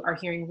and you are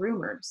hearing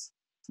rumors,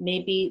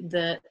 maybe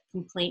the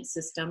complaint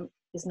system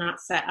is not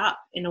set up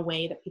in a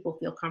way that people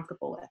feel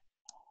comfortable with.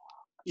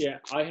 Yeah,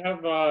 I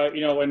have,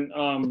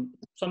 and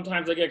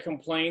sometimes I get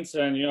complaints,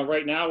 and,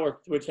 right now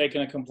we're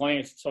taking a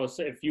complaint. So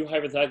if you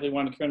hypothetically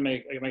want to come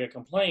make a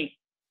complaint,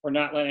 we're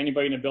not letting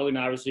anybody in the building,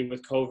 obviously,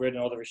 with COVID and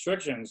all the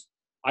restrictions.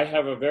 I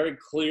have a very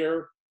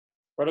clear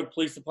Red Hook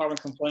Police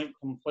Department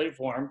complaint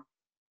form.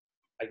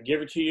 I can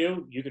give it to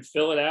you. You could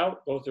fill it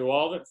out, go through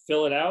all of it,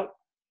 fill it out,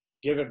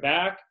 give it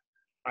back.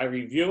 I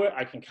review it.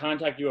 I can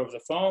contact you over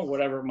the phone,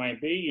 whatever it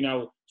might be,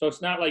 So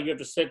it's not like you have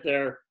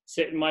to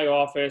sit in my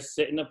office,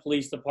 sit in the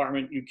police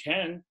department. You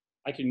can.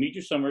 I can meet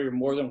you somewhere. You're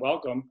more than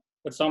welcome.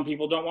 But some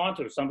people don't want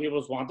to. Some people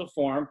just want the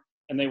form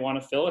and they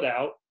want to fill it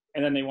out,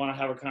 and then they want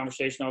to have a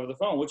conversation over the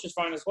phone, which is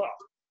fine as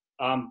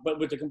well. But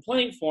with the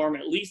complaint form,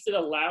 at least it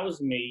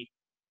allows me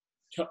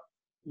to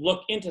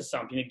look into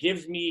something. It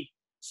gives me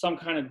some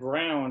kind of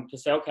ground to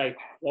say, okay,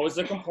 what was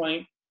the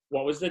complaint?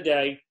 What was the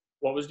day?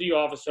 What was the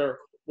officer?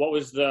 What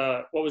was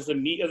the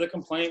meat of the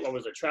complaint? What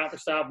was the traffic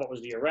stop? What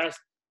was the arrest?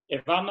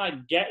 If I'm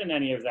not getting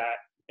any of that,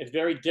 it's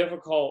very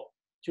difficult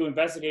to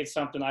investigate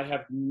something I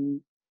have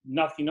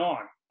nothing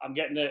on. I'm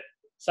getting it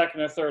second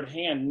or third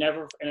hand,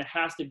 never, and it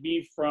has to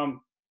be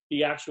from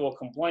the actual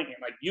complainant.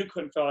 Like, you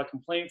couldn't fill out a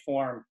complaint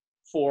form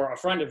for a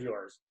friend of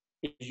yours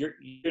because you're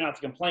not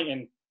the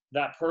complainant,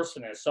 that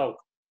person is. So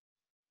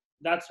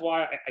that's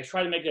why I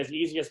try to make it as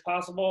easy as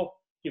possible.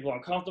 People are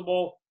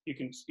uncomfortable. You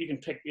can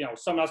pick,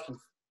 someone else can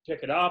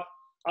pick it up.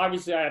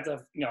 Obviously, I have to,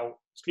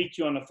 speak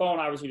to you on the phone,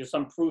 obviously, to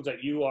some proof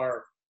that you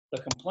are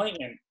the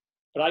complainant,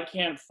 but I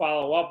can't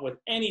follow up with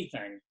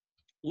anything,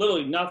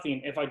 literally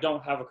nothing, if I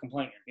don't have a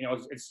complainant.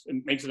 It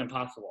makes it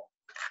impossible.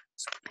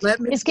 Let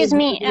me Excuse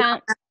me.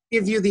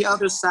 give you the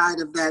other side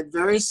of that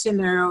very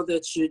scenario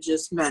that you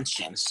just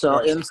mentioned. So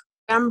Right. in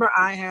September,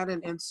 I had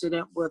an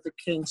incident with a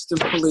Kingston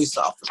police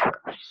officer.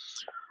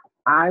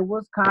 I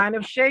was kind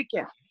of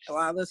shaken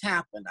while this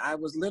happened. I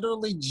was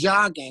literally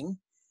jogging.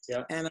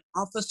 Yeah. And an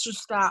officer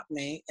stopped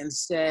me and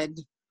said,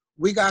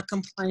 "We got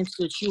complaints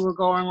that you were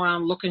going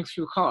around looking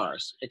through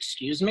cars."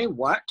 Excuse me,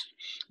 what?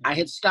 I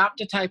had stopped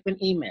to type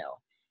an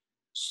email.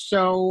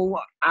 So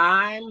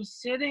I'm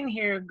sitting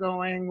here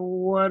going,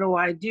 what do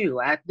I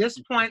do? At this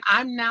point,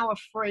 I'm now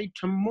afraid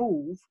to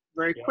move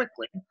very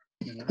quickly.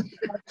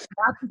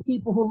 Lots of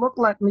people who look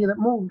like me that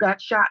moved got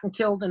shot and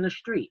killed in the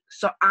street.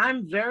 So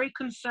I'm very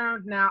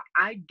concerned now.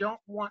 I don't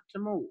want to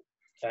move.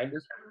 Okay.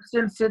 This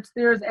person sits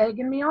there is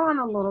egging me on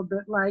a little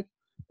bit, like,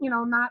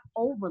 not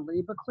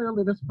overly, but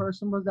clearly this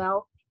person was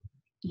out.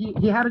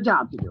 He had a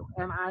job to do,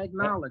 and I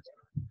acknowledge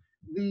it.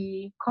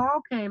 The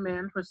call came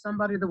in for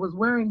somebody that was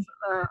wearing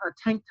a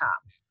tank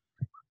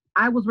top.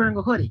 I was wearing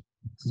a hoodie.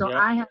 So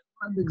I had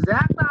the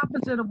exact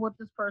opposite of what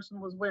this person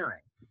was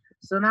wearing.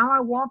 So now I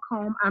walk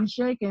home, I'm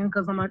shaking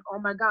because I'm like, oh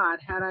my God,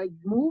 had I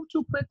moved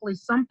too quickly,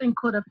 something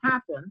could have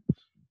happened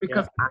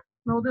because I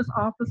know this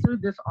officer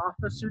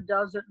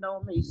doesn't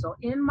know me. So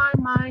in my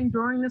mind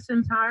during this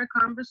entire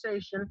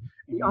conversation,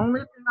 the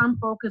only thing I'm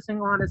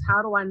focusing on is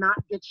how do I not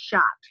get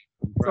shot?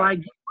 Right. So I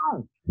get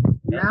home.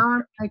 Now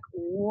I'm like,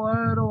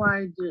 what do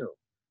I do?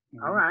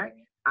 All right.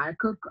 I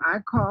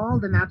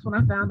called, and that's when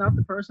I found out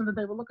the person that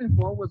they were looking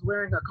for was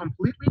wearing a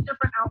completely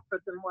different outfit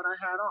than what I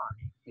had on.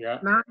 Yeah.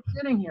 Now I'm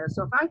sitting here.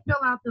 So if I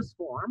fill out this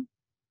form,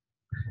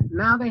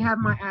 now they have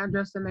my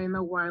address and they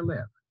know where I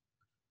live.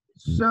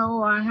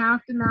 So I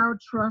have to now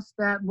trust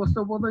that. Will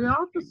the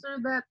officer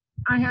that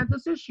I had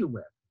this issue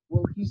with,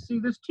 will he see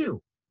this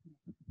too?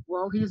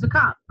 Well, he's a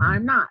cop.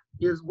 I'm not.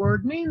 His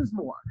word means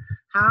more.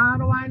 How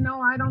do I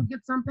know I don't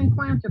get something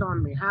planted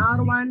on me? How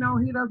do I know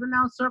he doesn't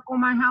now circle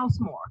my house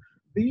more?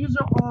 These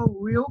are all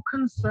real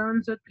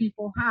concerns that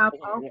people have.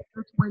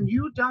 When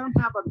you don't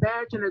have a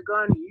badge and a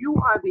gun, you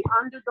are the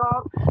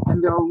underdog,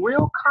 and there are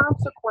real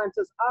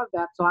consequences of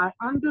that. So I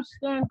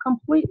understand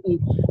completely.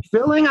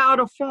 Filling out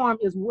a form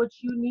is what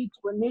you need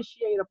to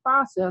initiate a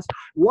process.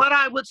 What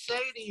I would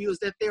say to you is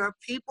that there are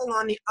people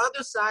on the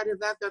other side of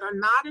that that are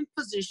not in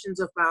positions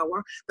of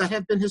power, that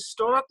have been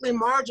historically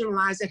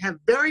marginalized, that have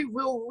very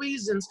real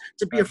reasons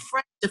to be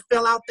afraid to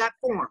fill out that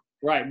form.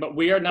 Right, but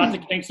we are not the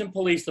Kingston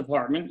Police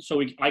Department,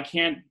 so I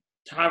can't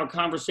have a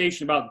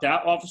conversation about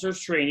that officer's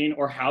training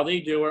or how they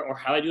do it or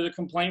how they do the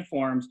complaint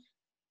forms.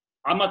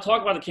 I'm not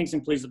talking about the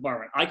Kingston Police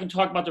Department. I can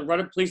talk about the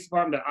Red Hook Police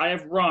Department that I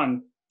have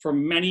run for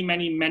many,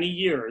 many, many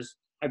years.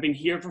 I've been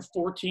here for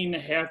 14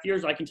 and a half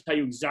years. I can tell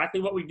you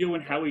exactly what we do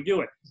and how we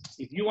do it.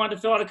 If you want to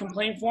fill out a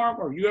complaint form,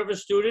 or you have a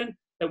student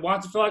that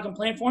wants to fill out a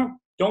complaint form,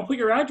 don't put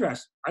your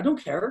address. I don't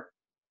care.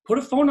 Put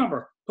a phone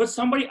number. Put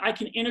somebody I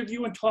can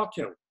interview and talk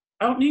to.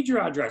 I don't need your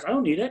address. I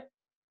don't need it.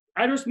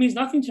 Address means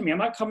nothing to me. I'm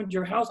not coming to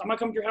your house. I'm not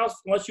coming to your house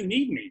unless you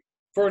need me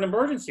for an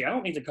emergency. I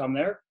don't need to come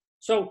there.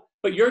 So,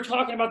 but you're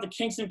talking about the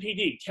Kingston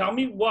PD. Tell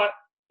me what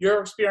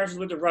your experience is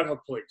with the Red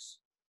Hook Police.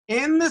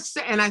 And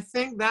I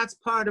think that's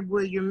part of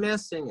where you're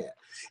missing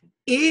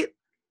it.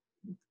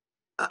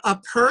 A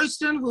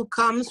person who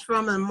comes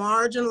from a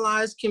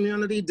marginalized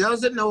community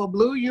doesn't know a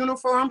blue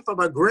uniform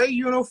from a gray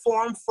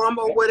uniform from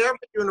a whatever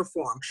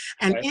uniform.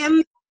 And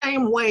in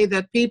same way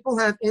that people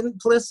have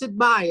implicit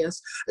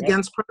bias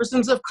against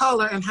persons of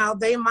color and how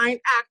they might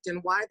act and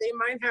why they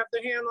might have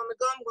their hand on the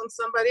gun when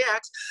somebody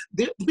acts,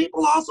 the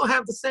people also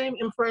have the same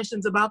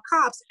impressions about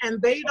cops,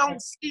 and they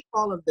don't see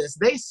all of this.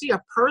 They see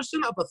a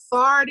person of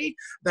authority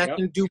that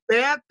can do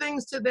bad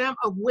things to them,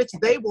 of which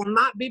they will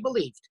not be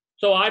believed.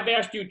 So I've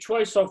asked you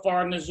twice so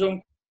far in the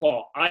Zoom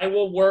call. I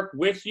will work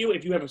with you.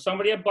 If you have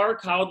somebody at Bar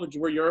College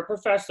where you're a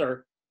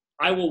professor,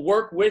 I will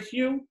work with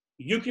you.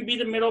 You can be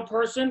the middle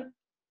person.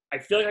 I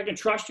feel like I can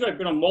trust you. I've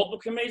been on multiple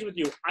committees with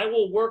you. I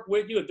will work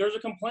with you. If there's a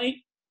complaint,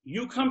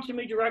 you come to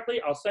me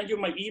directly. I'll send you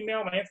my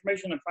email, my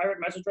information, and private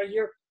message right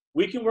here.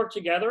 We can work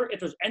together if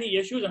there's any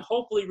issues and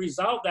hopefully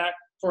resolve that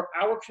for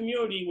our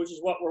community, which is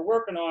what we're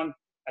working on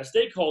as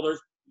stakeholders.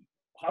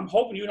 I'm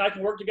hoping you and I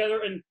can work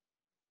together and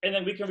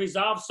then we can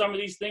resolve some of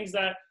these things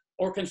that,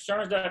 or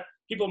concerns that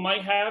people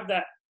might have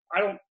that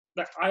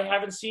I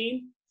haven't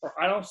seen or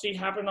I don't see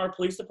happen in our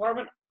police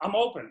department. I'm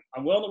open.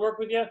 I'm willing to work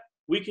with you.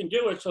 We can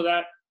do it so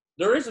that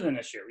there isn't an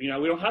issue. We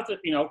don't have to,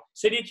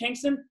 City of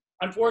Kingston,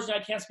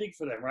 unfortunately, I can't speak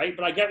for them, right?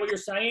 But I get what you're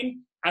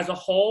saying. As a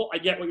whole, I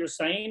get what you're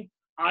saying.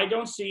 I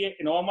don't see it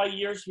in all my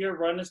years here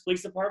running this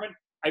police department.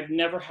 I've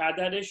never had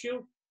that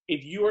issue.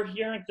 If you are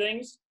hearing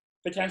things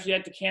potentially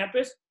at the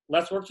campus,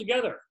 let's work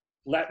together.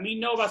 Let me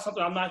know about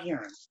something I'm not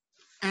hearing.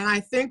 And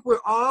I think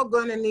we're all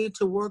going to need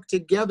to work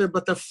together.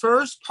 But the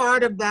first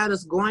part of that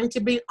is going to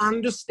be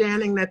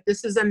understanding that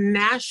this is a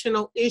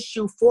national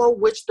issue for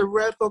which the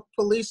Red Hook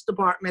Police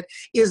Department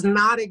is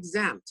not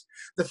exempt.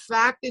 The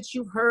fact that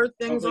you've heard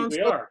things on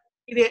social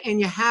media and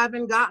you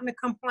haven't gotten a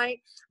complaint,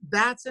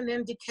 that's an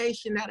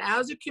indication that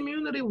as a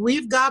community,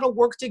 we've got to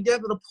work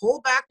together to pull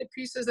back the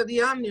pieces of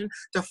the onion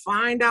to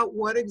find out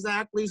what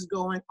exactly is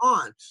going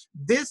on.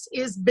 This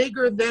is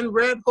bigger than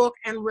Red Hook,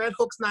 and Red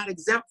Hook's not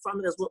exempt from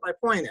it, is what my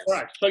point is.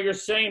 Correct. So you're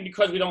saying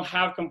because we don't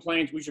have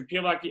complaints, we should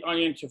peel back the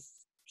onion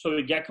so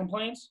we get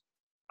complaints?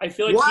 I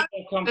feel like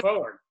people come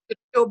forward.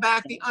 Peel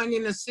back the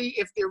onion to see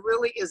if there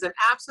really is an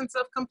absence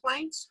of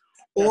complaints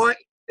or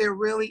there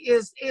really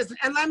is.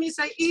 And let me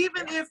say,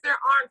 even if there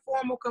aren't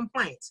formal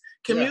complaints,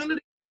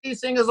 community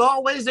policing is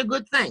always a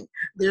good thing.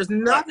 There's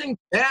nothing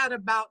bad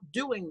about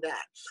doing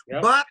that.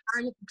 But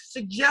I'm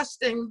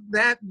suggesting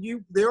that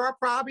there are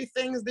probably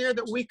things there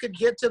that we could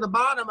get to the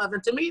bottom of.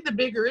 And to me, the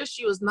bigger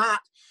issue is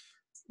not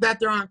that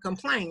there aren't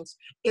complaints.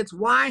 It's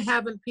why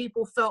haven't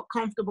people felt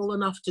comfortable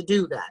enough to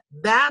do that?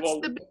 That's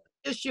the big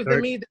issue to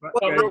me.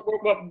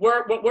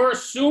 We're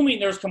assuming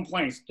there's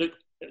complaints.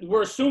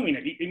 We're assuming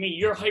it. I mean,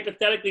 you're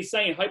hypothetically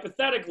saying,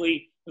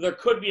 there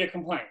could be a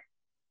complaint.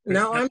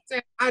 No, I'm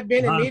saying I've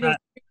been in meetings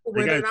with people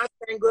where they're not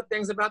saying good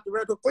things about the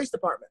Red Hook Police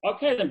Department.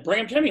 Okay, then bring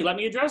them to me. Let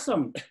me address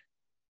them.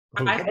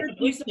 I heard the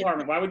police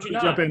department. Why would you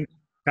not? Jump in,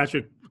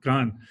 Patrick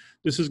Kahn.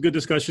 This is good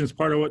discussion. It's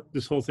part of what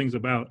this whole thing's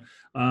about.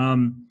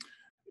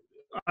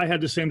 I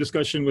had the same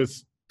discussion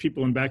with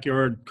people in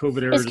backyard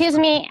COVID areas. Excuse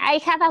me, I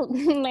have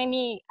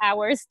many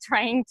hours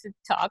trying to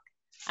talk.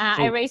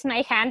 I raised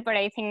my hand, but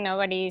I think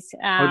nobody's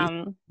who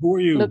are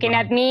you? Looking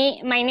at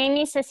me. My name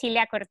is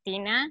Cecilia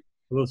Cortina.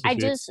 Hello,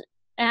 Cecilia.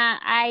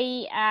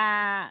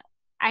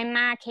 I'm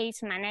a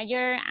case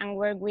manager and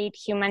work with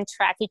human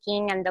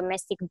trafficking and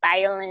domestic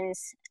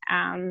violence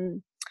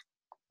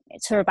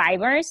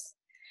survivors.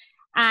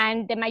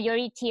 And the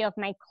majority of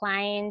my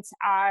clients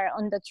are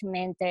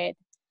undocumented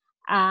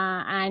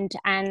and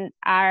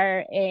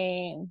are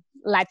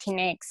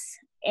Latinx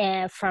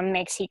from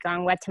Mexico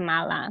and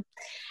Guatemala.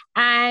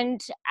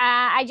 And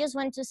I just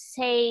want to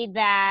say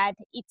that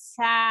it's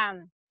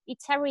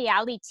a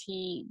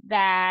reality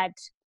that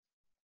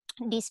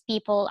these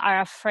people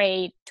are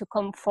afraid to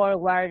come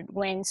forward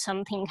when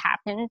something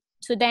happened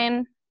to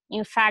them.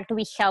 In fact,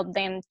 we help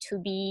them to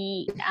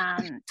be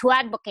to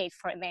advocate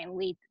for them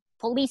with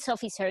police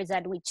officers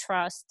that we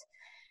trust.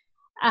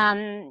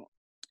 And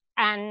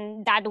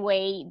that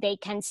way they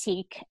can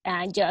seek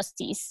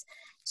justice.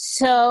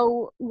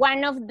 So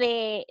one of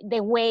the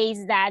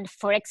ways that,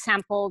 for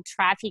example,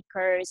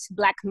 traffickers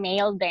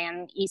blackmail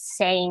them is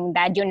saying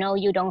that,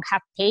 you don't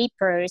have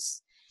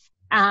papers.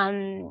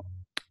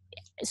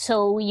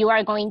 So you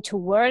are going to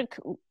work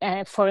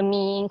for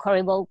me in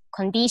horrible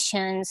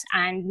conditions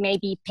and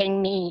maybe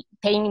paying me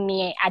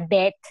a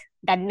debt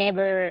that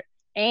never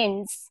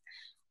ends.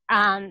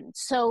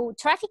 So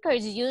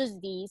traffickers use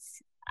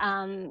these,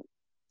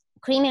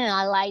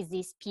 criminalize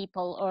these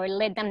people or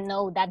let them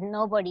know that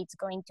nobody's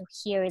going to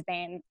hear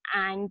them.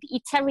 And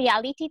it's a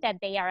reality that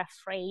they are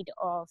afraid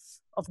of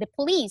the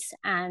police.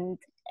 And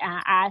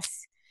as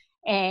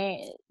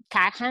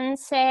Kahan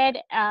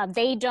said,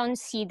 they don't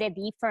see the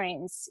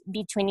difference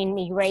between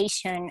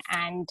immigration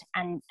and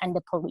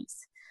the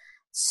police.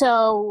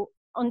 So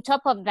on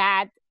top of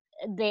that,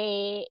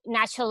 the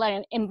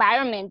natural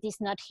environment is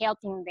not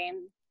helping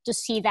them to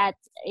see that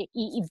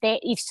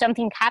if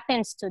something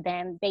happens to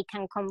them, they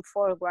can come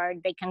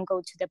forward, they can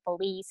go to the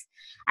police.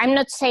 I'm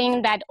not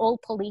saying that all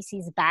police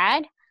is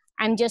bad.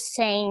 I'm just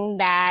saying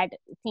that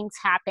things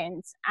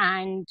happen,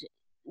 and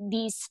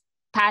these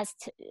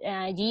past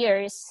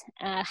years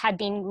have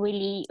been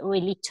really,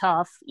 really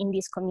tough in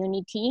this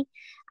community,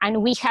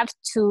 and we have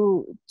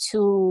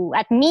to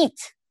admit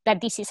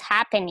that this is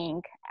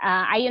happening.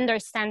 I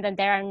understand that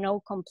there are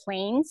no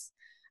complaints,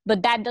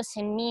 but that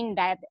doesn't mean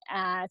that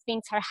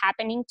things are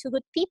happening to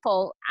good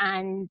people.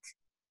 And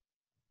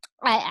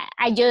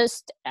I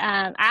just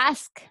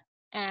ask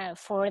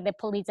for the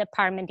police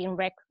department in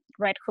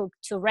Red Hook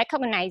to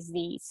recognize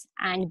this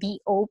and be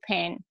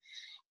open,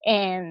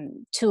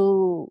 and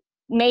to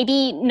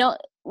maybe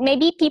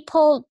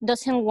people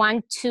doesn't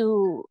want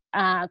to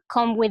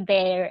come with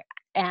their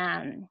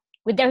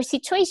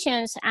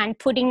situations and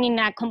putting in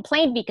a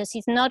complaint because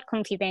it's not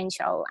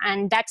confidential,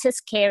 and that's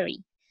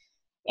scary.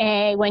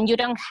 When you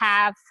don't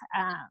have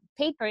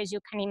papers, you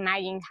can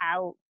imagine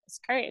how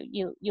scared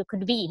you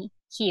could be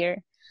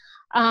here.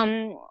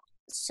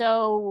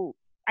 So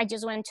I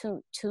just want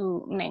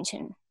to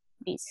mention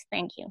this.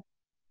 Thank you.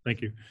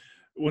 Thank you.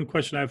 One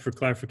question I have for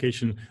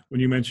clarification: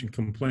 when you mentioned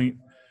complaint,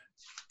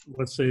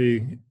 let's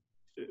say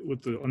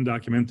with the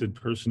undocumented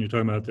person you're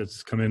talking about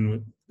that's come in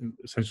with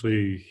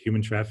essentially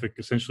human traffic,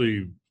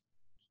 essentially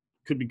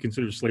could be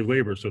considered slave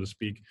labor, so to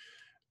speak.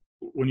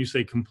 When you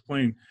say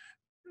complaint,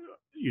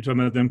 you're talking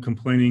about them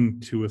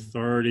complaining to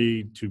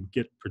authority to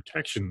get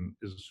protection,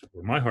 is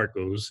where my heart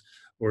goes.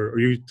 Or are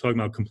you talking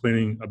about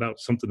complaining about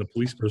something the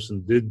police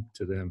person did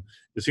to them?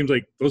 It seems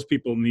like those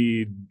people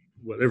need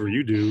whatever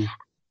you do.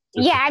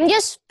 Yeah, I'm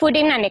just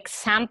putting an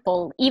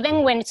example.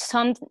 Even when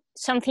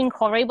something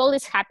horrible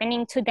is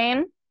happening to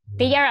them,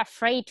 they are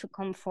afraid to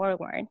come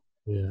forward.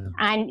 Yeah.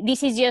 And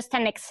this is just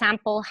an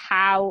example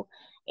how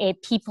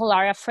people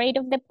are afraid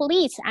of the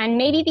police. And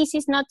maybe this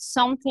is not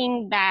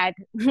something that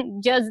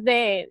just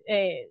the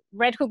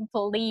Red Hook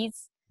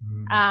police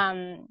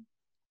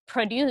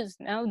produce.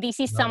 No, this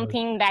is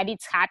something that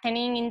it's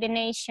happening in the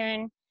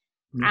nation,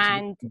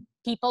 and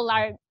people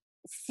are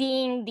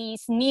seeing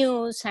these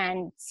news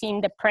and seeing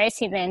the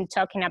president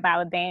talking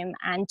about them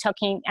and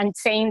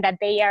saying that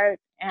they are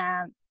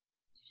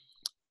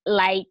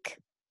like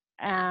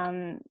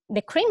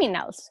the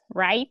criminals,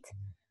 right?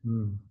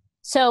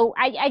 So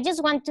I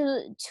just want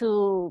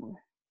to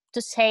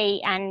say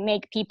and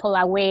make people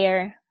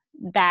aware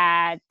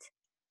that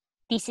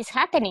this is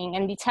happening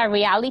and it's a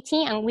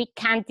reality, and we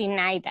can't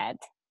deny that.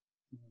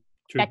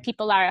 True. That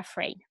people are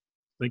afraid.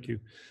 Thank you.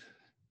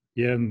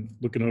 Yeah, and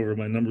looking over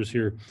my numbers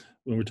here,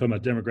 when we're talking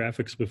about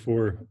demographics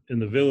before, in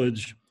the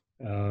village,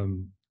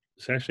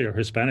 it's actually our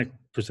Hispanic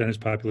percentage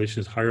population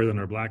is higher than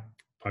our Black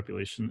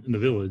population in the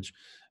village.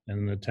 And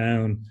in the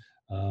town,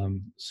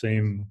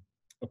 same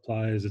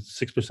applies. It's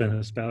 6%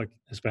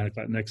 Hispanic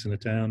Latinx in the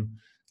town,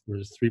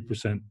 whereas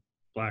 3%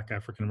 Black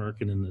African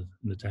American in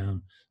the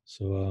town.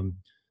 So,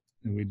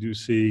 and we do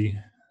see,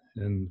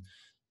 and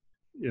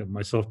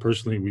myself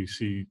personally, we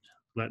see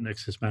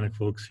Latinx Hispanic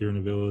folks here in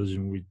the village,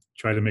 and we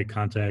try to make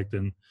contact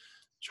and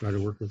try to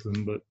work with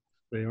them, but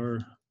they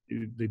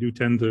do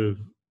tend to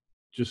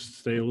just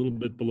stay a little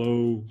bit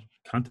below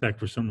contact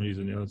for some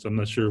reason. So I'm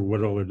not sure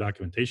what all their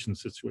documentation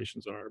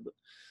situations are,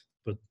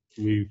 but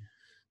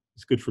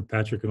it's good for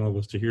Patrick and all of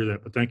us to hear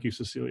that. But thank you,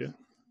 Cecilia.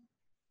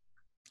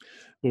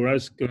 Well, what I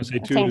was going to say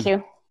too, thank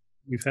you.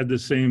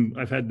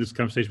 I've had this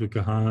conversation with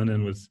Kahan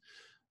and with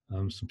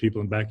some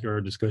people in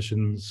backyard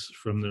discussions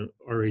from the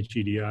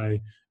RHEDI,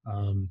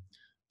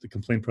 the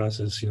complaint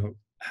process.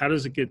 How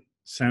does it get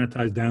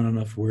sanitized down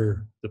enough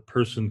where the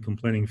person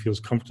complaining feels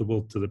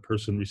comfortable to the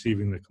person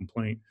receiving the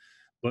complaint,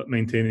 but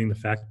maintaining the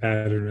fact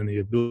pattern and the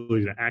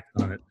ability to act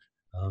on it?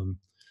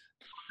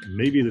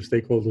 Maybe the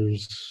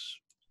stakeholders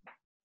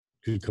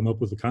could come up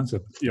with a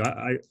concept.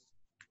 I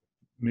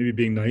maybe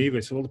being naive,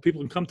 I said, well, the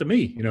people can come to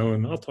me,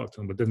 and I'll talk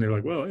to them. But then they're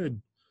like, well,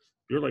 Ed,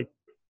 you're like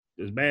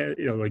as bad,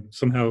 like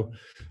somehow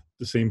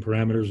the same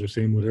parameters or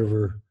same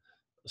whatever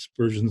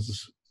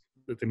aspersions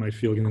that they might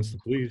feel against the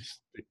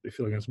police, they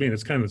feel against me. And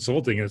it's kind of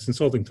insulting, and it's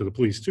insulting to the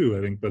police too,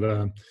 I think. But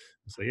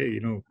it's like,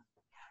 hey,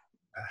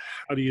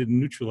 how do you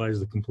neutralize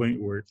the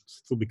complaint where it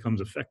still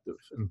becomes effective?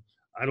 And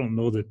I don't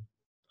know the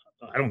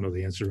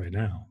answer right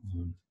now.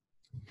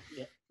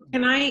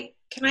 Can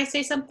I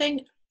say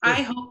something? Sure.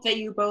 I hope that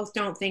you both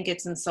don't think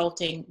it's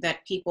insulting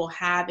that people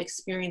have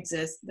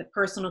experiences, the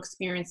personal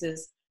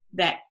experiences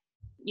that,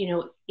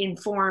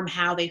 inform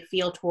how they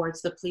feel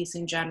towards the police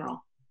in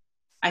general.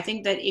 I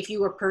think that if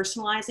you were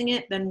personalizing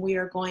it, then we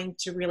are going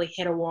to really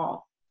hit a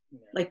wall.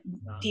 Like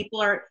people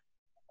are,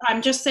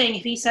 I'm just saying,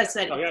 if he says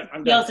that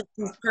he feels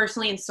it's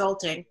personally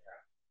insulting,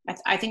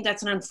 I think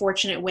that's an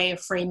unfortunate way of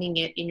framing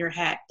it in your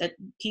head, that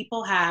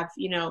people have,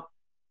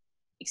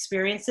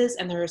 experiences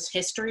and there's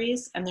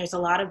histories and there's a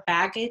lot of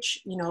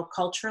baggage,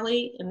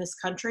 culturally in this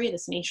country,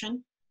 this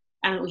nation,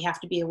 and we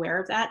have to be aware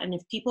of that. And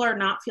if people are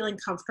not feeling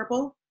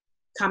comfortable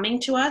coming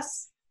to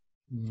us,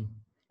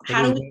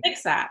 how do we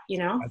fix that?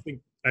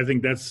 I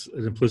think that's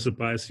an implicit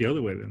bias the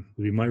other way. Then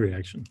would be my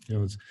reaction.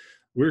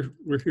 We're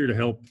here to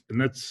help,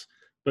 and it's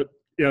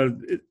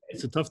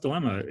a tough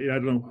dilemma. I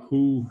don't know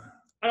who.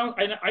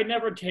 I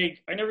never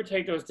take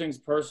those things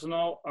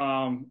personal.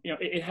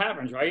 It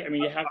happens, right? I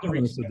mean, you have to. I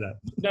understood that.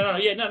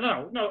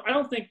 No. I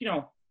don't think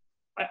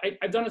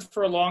I've done this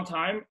for a long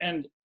time,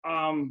 and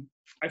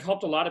I've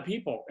helped a lot of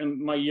people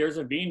in my years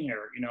of being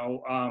here.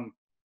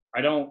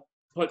 I don't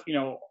put,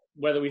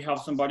 whether we help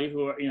somebody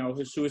who,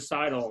 who's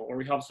suicidal, or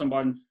we help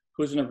someone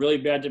who's in a really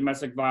bad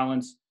domestic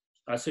violence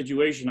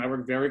situation. I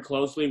work very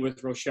closely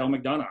with Rochelle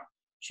McDonough.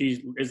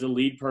 She is the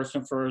lead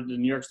person for the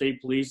New York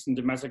State Police and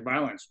domestic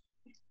violence.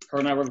 Her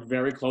and I work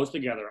very close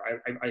together.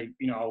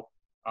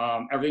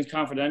 Everything's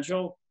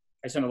confidential.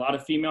 I send a lot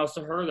of females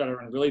to her that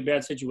are in really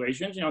bad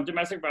situations.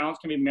 Domestic violence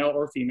can be male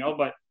or female,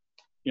 but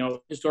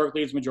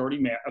historically it's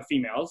majority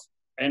females.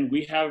 And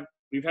we've had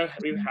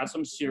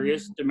some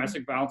serious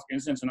domestic violence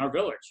incidents in our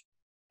village.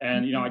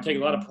 And I take a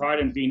lot of pride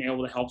in being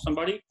able to help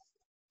somebody.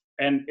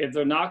 And if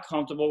they're not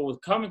comfortable with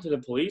coming to the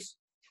police,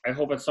 I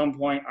hope at some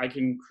point I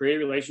can create a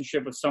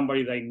relationship with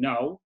somebody they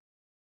know,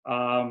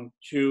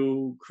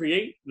 to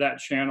create that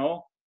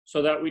channel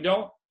so that we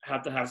don't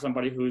have to have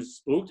somebody who's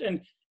spooked.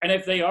 And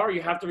if they are,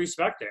 you have to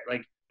respect it.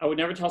 Like, I would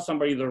never tell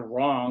somebody they're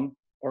wrong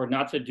or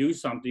not to do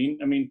something.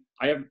 I mean,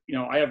 I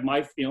have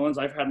my feelings.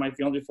 I've had my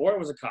feelings before I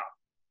was a cop.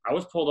 I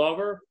was pulled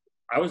over.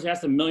 I was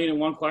asked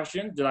 1,000,001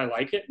 questions. Did I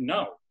like it?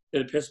 No.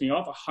 Did it piss me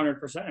off?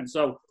 100%.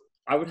 So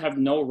I would have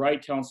no right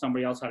telling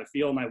somebody else how to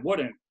feel, and I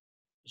wouldn't.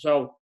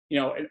 So,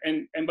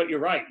 but you're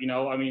right.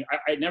 I mean,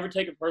 I never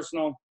take it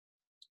personal.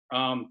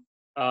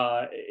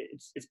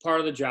 It's part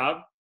of the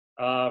job.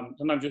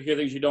 Sometimes you hear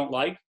things you don't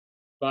like,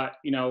 but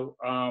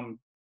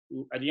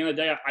at the end of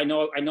the day, I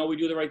know we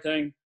do the right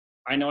thing.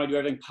 I know I do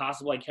everything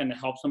possible I can to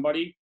help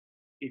somebody.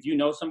 If you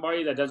know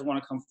somebody that doesn't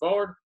want to come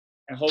forward,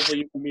 and hopefully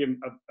you can be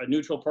a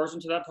neutral person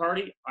to that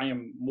party, I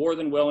am more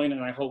than willing,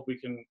 and I hope we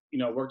can,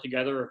 work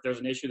together if there's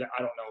an issue that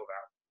I don't know about.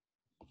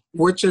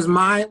 Which is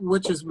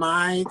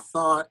my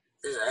thought.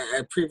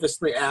 I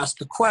previously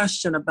asked a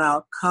question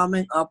about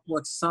coming up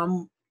with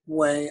some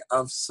way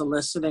of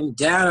soliciting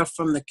data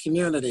from the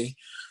community.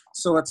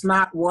 So it's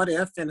not what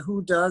if and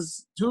who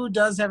does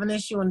have an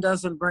issue and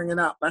doesn't bring it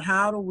up, but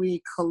how do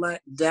we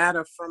collect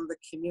data from the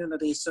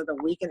community so that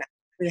we can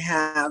actually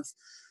have,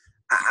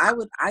 I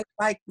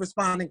like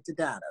responding to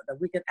data, that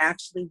we can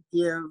actually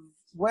give,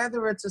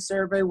 whether it's a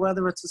survey,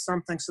 whether it's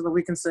something, so that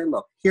we can say,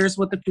 look, here's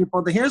what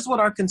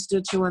our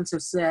constituents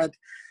have said.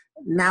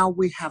 Now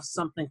we have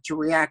something to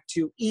react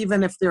to,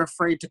 even if they're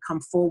afraid to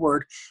come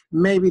forward.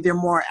 Maybe they're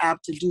more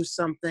apt to do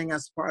something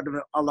as part of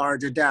a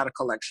larger data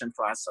collection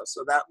process.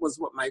 So that was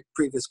what my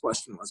previous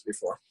question was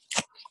before.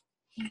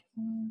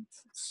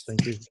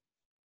 Thank you.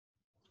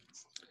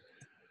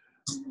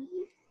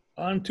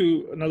 On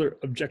to another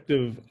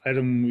objective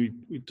item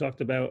we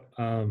talked about.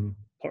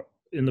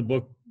 In the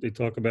book, they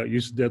talk about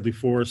use of deadly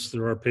force.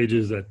 There are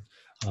pages that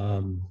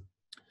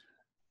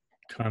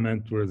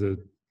comment where the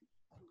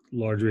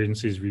larger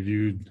agencies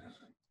reviewed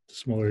the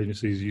smaller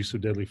agencies' use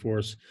of deadly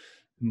force.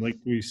 And like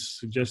we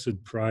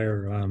suggested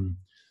prior,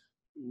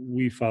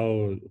 we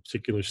follow a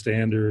particular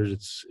standard.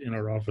 It's in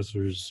our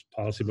officers'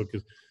 policy book.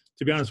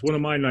 To be honest, one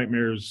of my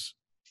nightmares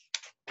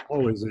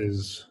always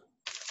is,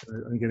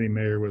 I think any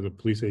mayor with a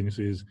police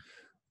agency is,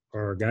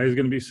 are our guys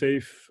going to be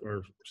safe?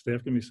 Are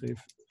staff going to be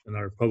safe? And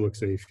our public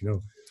safe?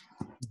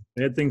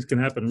 Bad things can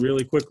happen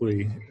really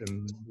quickly.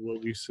 And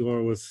what we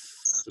saw with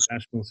the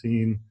national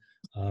scene,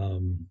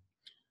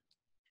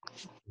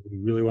 we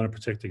really want to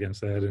protect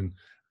against that. And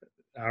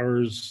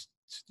ours,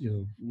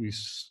 I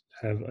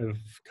have a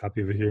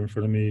copy of it here in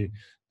front of me.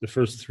 The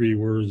first 4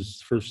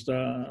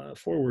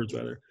 words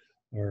rather,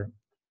 are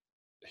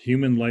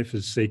human life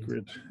is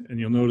sacred. And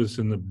you'll notice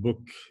in the book,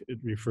 it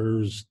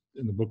refers,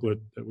 in the booklet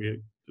that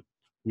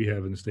we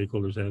have and the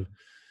stakeholders have,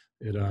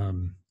 it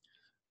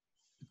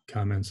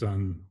comments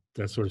on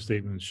that sort of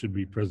statement should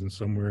be present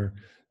somewhere.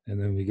 And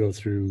then we go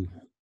through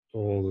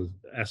all the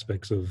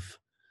aspects of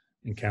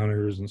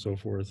encounters and so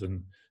forth.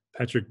 And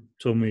Patrick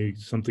told me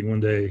something one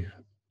day,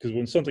 because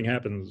when something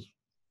happens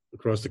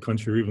across the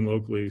country or even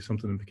locally,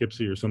 something in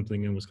Poughkeepsie or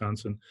something in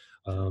Wisconsin,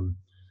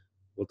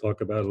 we'll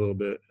talk about it a little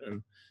bit.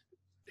 And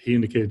he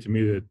indicated to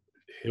me that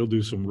he'll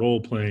do some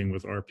role playing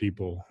with our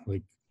people,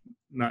 like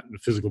not in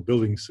physical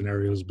building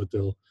scenarios, but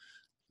they'll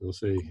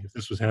say, if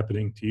this was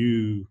happening to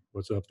you,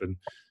 what's up? And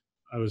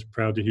I was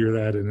proud to hear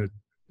that. And it,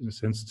 in a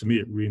sense, to me,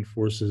 it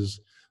reinforces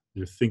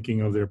they're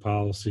thinking of their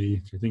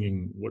policy. They're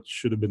thinking what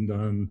should have been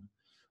done.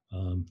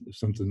 If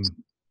something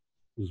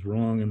was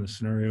wrong in the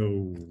scenario,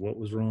 what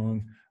was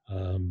wrong?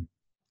 And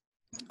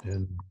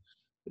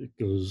it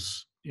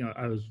goes,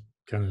 I was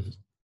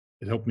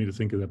it helped me to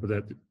think of that,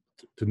 but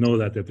to know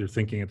that they're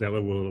thinking at that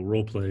level of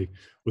role play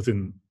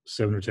within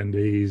 7 or 10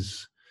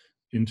 days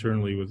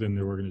internally within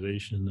their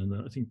organization. And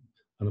I think,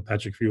 I don't know,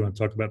 Patrick, if you want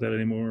to talk about that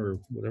anymore or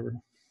whatever.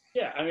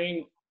 Yeah, I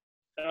mean,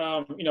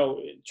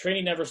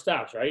 training never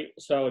stops, right?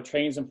 So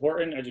training's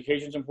important,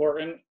 education's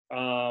important.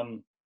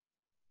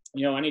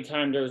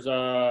 Anytime there's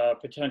a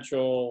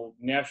potential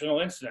national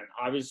incident,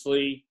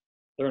 obviously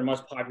they're in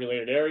much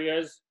populated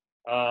areas.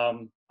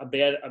 An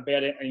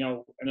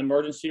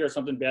emergency or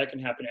something bad can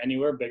happen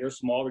anywhere, big or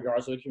small,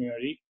 regardless of the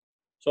community.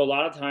 So a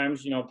lot of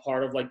times,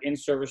 part of like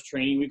in-service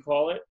training, we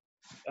call it.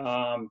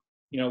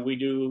 We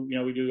do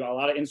a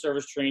lot of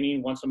in-service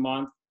training once a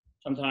month.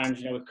 Sometimes,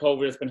 you know, with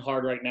COVID, it's been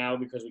hard right now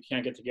because we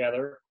can't get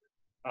together.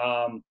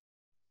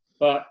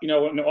 But, you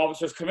know, when the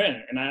officers come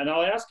in, and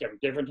I'll ask them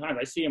different times,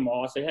 I see them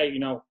all, I say, hey, you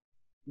know,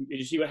 did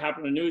you see what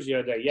happened in the news the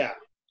other day? Yeah.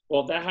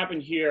 Well, if that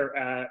happened here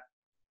at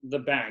the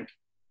bank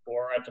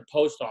or at the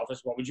post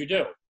office, what would you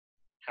do?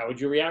 How would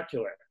you react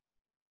to it?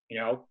 You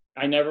know,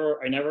 I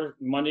never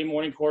Monday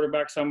morning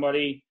quarterback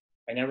somebody.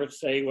 I never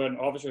say what an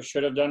officer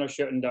should have done or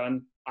shouldn't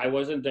done. I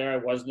wasn't there. I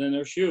wasn't in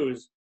their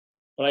shoes.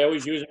 But I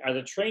always use it as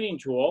a training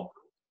tool,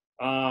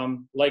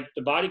 like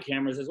the body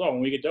cameras as well.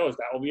 When we get those,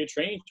 that will be a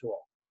training tool.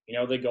 You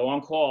know, they go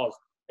on calls.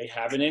 They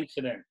have an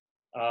incident.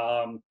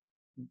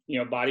 You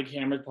know, body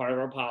cameras, part of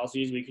our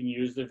policies, we can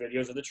use the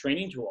videos of the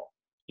training tool.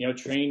 You know,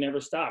 training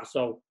never stops.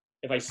 So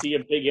if I see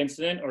a big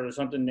incident or there's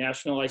something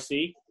national I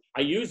see,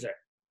 I use it.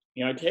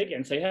 You know, I take it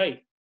and say,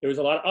 hey, there was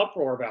a lot of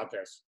uproar about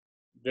this.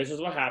 This is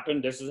what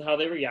happened. This is how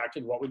they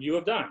reacted. What would you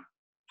have done?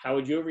 How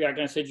would you have reacted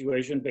in a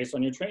situation based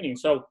on your training?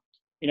 So,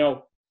 you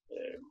know,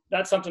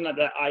 that's something that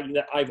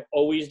I've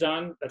always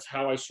done. That's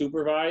how I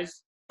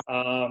supervise.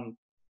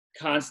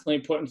 Constantly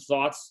putting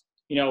thoughts.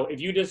 You know, if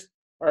you just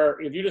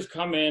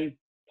come in,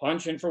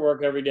 punch in for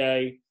work every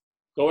day,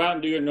 go out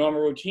and do your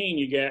normal routine,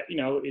 you get, you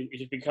know, it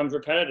just becomes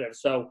repetitive.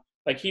 So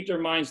I keep their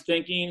minds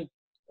thinking,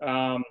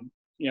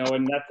 you know,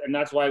 and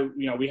that's why,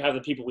 you know, we have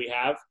the people we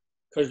have,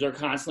 because they're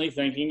constantly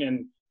thinking,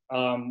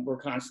 and we're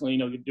constantly, you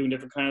know, doing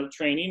different kind of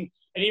training.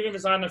 And even if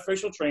it's not an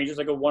official training, just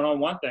like a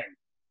one-on-one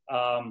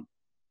thing,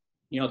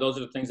 you know, those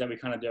are the things that we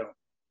kind of do,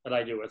 that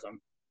I do with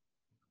them.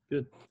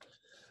 Good.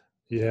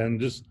 Yeah, and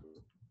just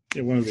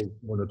one of the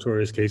more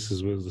notorious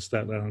cases was the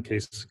Staten Island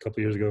case a couple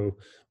of years ago,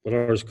 but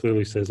ours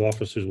clearly says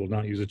officers will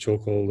not use a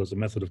chokehold as a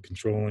method of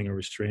controlling or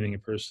restraining a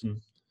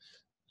person.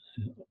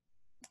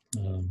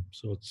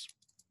 So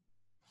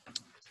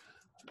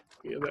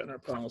we have that in our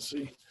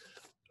policy.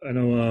 I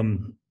know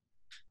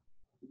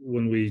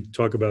when we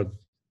talk about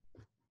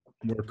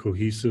more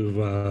cohesive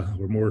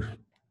or more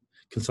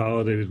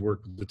consolidated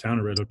work with the town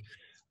of Red Hook,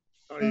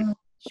 I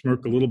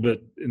smirk a little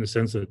bit in the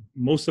sense that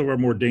most of our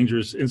more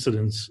dangerous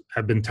incidents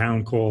have been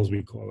town calls,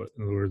 we call it.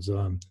 In other words,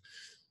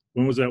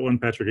 when was that one,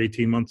 Patrick?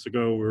 18 months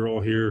ago, we were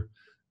all here.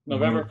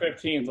 November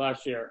 15th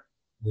last year.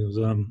 It was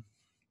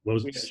what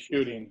was we it? had a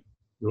shooting.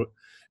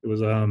 It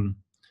was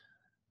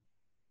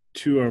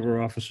two of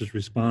our officers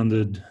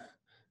responded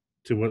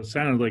to what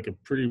sounded like a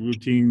pretty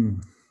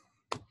routine,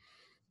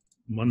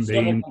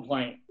 mundane,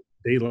 complaint,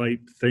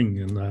 daylight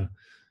thing, and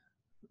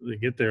they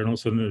get there and all of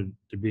a sudden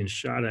they're being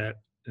shot at.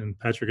 And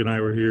Patrick and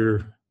I were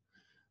here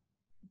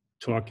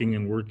talking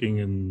and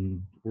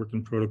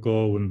working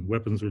protocol when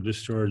weapons were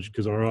discharged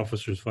because our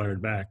officers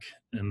fired back.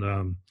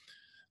 And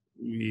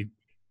we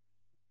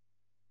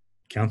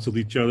counseled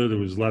each other. There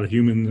was a lot of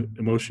human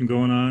emotion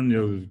going on. You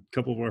know, a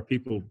couple of our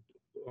people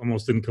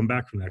almost didn't come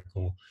back from that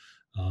call.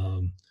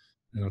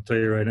 And I'll tell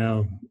you right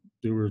now,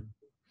 there were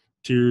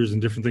tears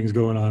and different things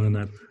going on in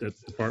that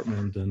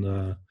department,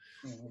 and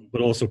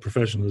but also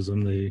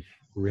professionalism. They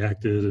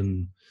reacted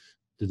and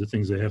did the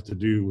things they have to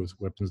do with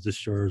weapons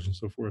discharge and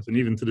so forth. And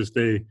even to this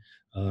day,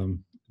 it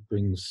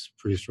brings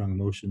pretty strong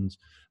emotions.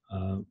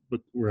 But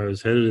where I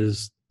was headed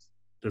is,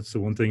 that's the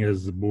one thing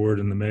as the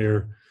board and the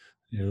mayor,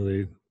 you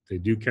know, they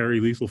do carry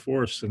lethal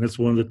force. And that's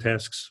one of the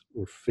tasks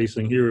we're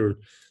facing here.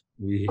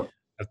 We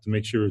have to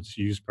make sure it's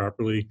used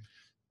properly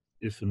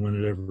if and when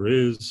it ever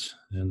is,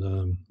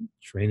 and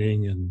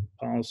training and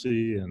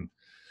policy and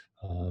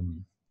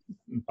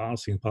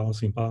policy.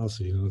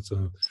 You know, it's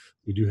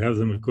we do have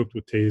them equipped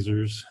with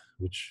tasers,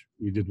 which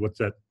we did. What's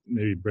that?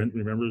 Maybe Brent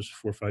remembers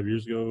 4 or 5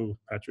 years ago,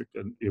 Patrick.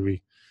 And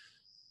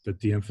that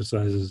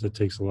de-emphasizes that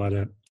takes a lot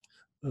of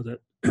that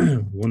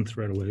one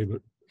threat away,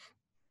 but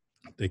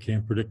they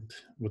can't predict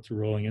what they're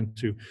rolling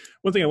into.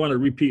 One thing I want to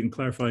repeat and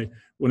clarify: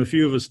 when a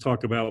few of us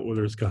talk about,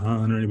 whether it's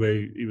Kahan or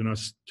anybody, even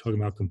us talking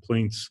about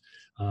complaints,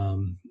 I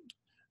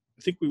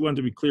think we wanted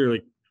to be clear.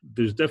 Like,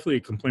 there's definitely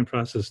a complaint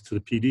process to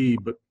the PD,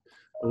 but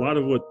a lot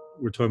of what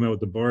we're talking about with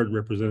the BARD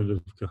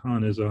representative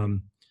Kahan is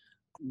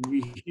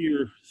we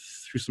hear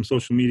through some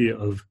social media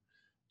of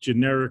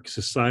generic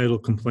societal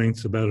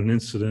complaints about an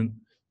incident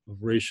of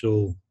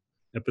racial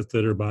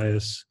epithet or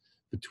bias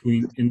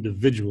between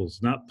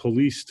individuals, not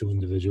police to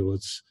individual.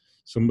 It's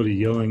somebody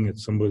yelling at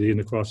somebody in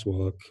the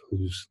crosswalk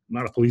who's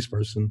not a police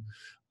person,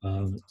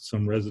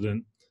 some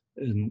resident.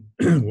 And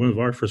one of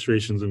our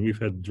frustrations, and we've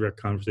had direct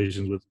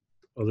conversations with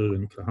other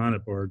than Kahan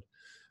at BARD,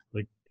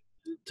 like,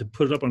 to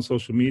put it up on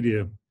social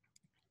media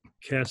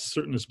cast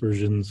certain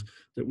aspersions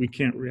that we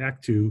can't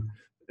react to.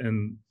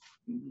 And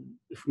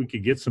if we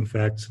could get some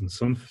facts in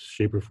some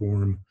shape or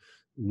form,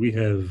 we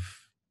have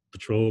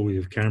patrol, we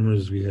have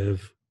cameras, we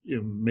have, you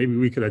know, maybe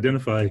we could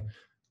identify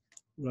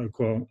what I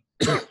call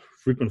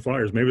frequent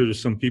flyers. Maybe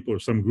there's some people or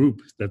some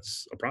group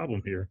that's a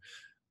problem here.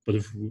 But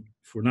if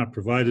we're not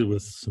provided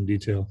with some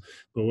detail,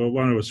 but what I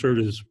want to assert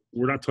is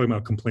we're not talking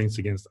about complaints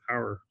against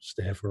our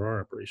staff or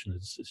our operation.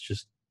 It's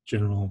just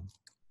general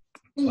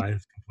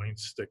bias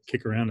complaints that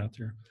kick around out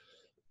there.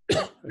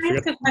 Can I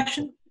ask a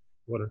question?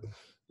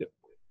 Yep.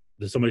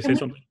 Did somebody say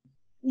something?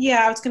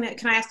 Yeah, can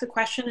I ask a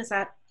question? Is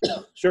that?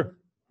 Sure.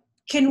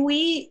 can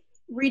we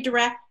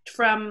redirect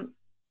from,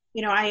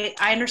 you know, I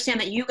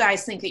understand that you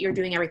guys think that you're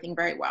doing everything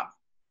very well,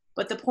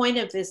 but the point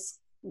of this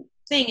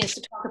thing is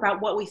to talk about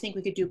what we think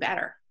we could do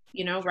better,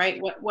 you know,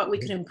 right? What we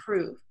could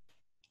improve.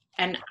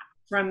 And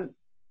from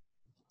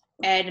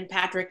Ed and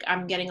Patrick,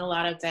 I'm getting a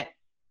lot of that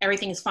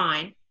everything is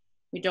fine.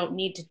 We don't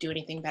need to do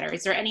anything better.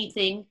 Is there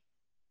anything,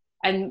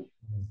 and,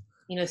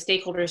 you know,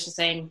 stakeholders are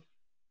saying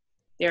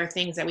there are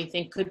things that we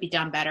think could be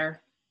done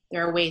better.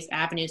 There are ways,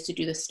 avenues to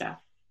do this stuff.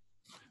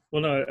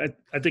 Well, no,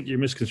 I think you're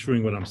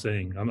misconstruing what I'm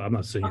saying. I'm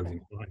not saying Okay.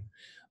 anything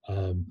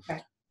fine.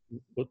 Okay.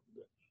 But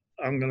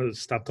I'm going to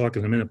stop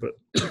talking in a minute, but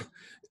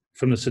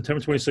from the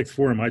September 26th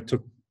forum, I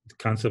took the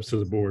concepts to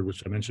the board,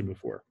 which I mentioned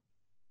before.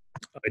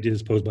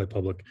 Ideas posed by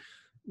public.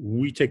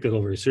 We take that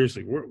all very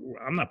seriously.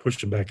 I'm not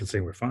pushing back and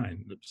saying we're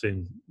fine. I'm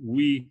saying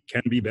we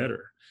can be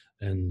better,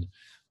 and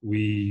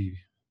we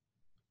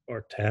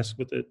are tasked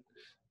with it.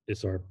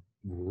 It's our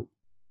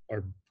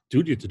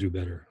duty to do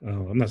better.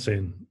 I'm not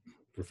saying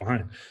we're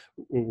fine.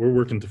 What we're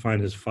working to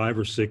find is 5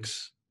 or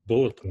 6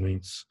 bullet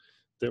points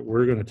that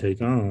we're going to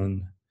take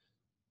on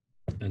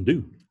and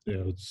do. You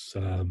know, it's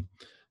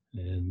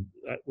and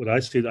what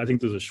I see, I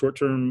think there's a short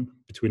term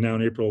between now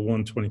and April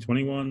 1,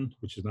 2021,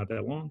 which is not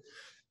that long,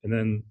 and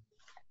then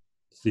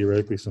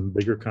theoretically some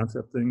bigger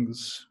concept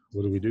things.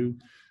 What do we do?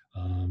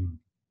 And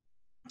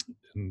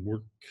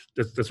work.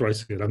 That's why I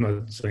say it. I'm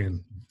not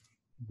saying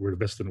we're the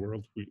best in the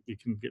world. We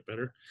can get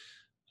better.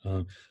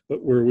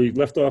 But where we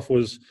left off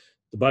was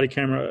the body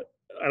camera.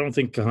 I don't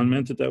think Kahan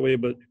meant it that way,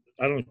 but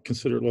I don't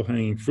consider it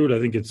low-hanging fruit. I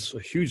think it's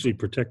hugely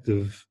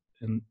protective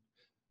and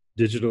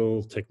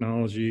digital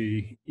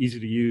technology, easy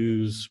to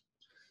use,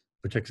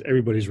 protects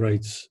everybody's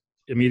rights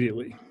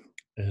immediately.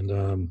 And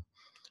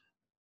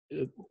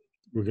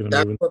we're going to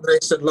That's move what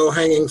makes it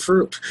low-hanging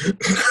fruit.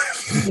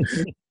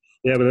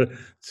 Yeah, but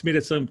to me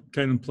that some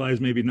kind of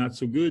implies maybe not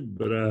so good,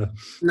 but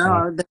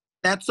No,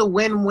 that's a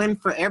win-win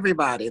for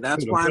everybody.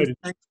 That's why I'm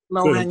saying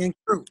low-hanging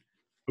fruit.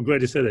 I'm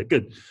glad you said that.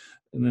 Good.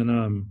 And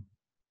then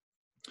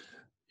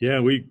yeah,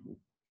 we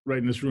right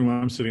in this room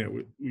I'm sitting at,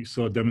 we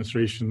saw a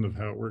demonstration of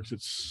how it works.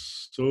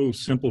 It's so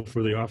simple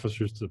for the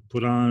officers to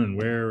put on and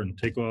wear and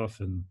take off,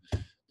 and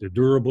they're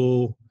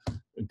durable.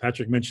 And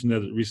Patrick mentioned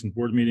that at a recent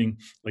board meeting,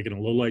 like in a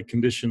low light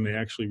condition, they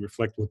actually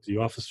reflect what the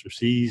officer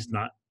sees,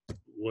 not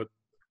what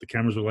the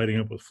cameras are lighting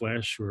up with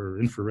flash or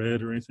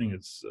infrared or anything.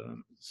 It's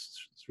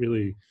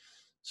really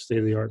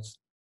state-of-the-art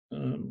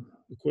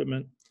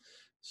equipment.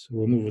 So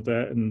we'll move with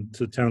that. And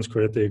to the town's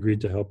credit, they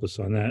agreed to help us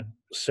on that,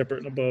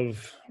 separate and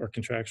above our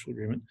contractual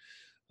agreement.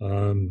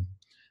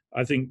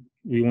 I think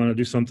we want to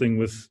do something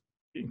with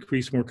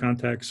increase more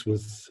contacts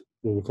with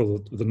what we'll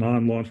call the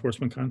non-law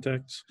enforcement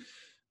contacts.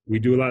 We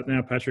do a lot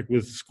now, Patrick,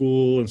 with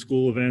school and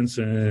school events,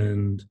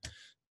 and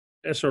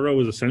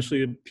SRO is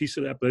essentially a piece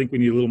of that, but I think we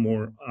need a little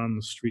more on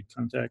the street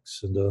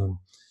contacts, and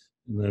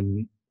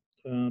then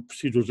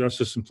procedural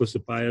justice,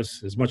 implicit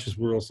bias. As much as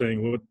we're all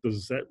saying, well, what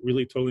does that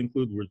really totally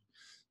include?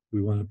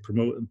 We want to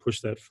promote and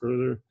push that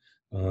further.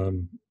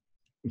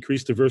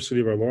 Increase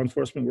diversity of our law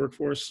enforcement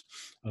workforce.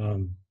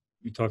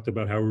 We talked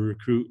about how we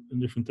recruit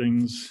and different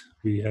things.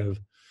 We have,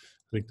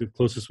 I think the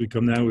closest we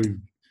come now, we've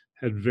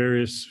had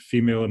various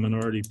female and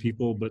minority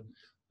people, but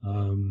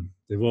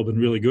they've all been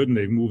really good and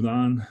they've moved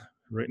on.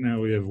 Right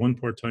now we have one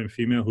part-time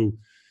female who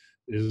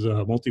is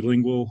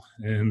multilingual,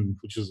 and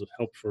which is a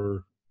help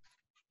for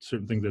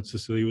certain things that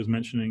Cecilia was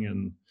mentioning,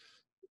 and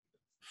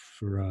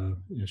for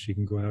you know, she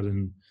can go out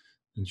and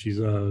she's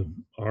a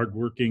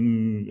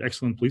hardworking,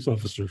 excellent police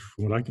officer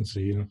from what I can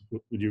see. You know,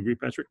 would you agree,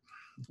 Patrick?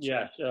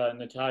 Yeah,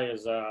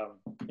 Natalia's.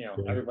 You know,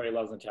 everybody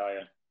loves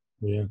Natalia.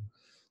 Yeah.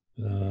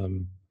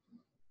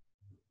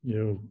 You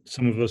know,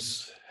 some of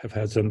us have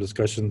had some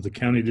discussions. The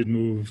county did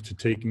move to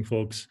taking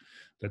folks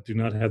that do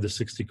not have the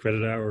 60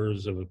 credit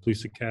hours of a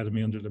police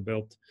academy under the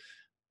belt.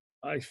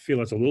 I feel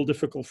that's a little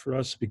difficult for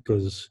us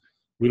because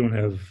we don't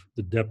have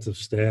the depth of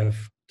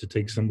staff to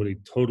take somebody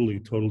totally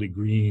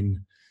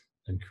green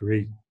and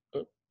create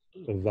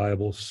a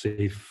viable,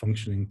 safe,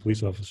 functioning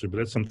police officer. But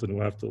that's something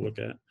we'll have to look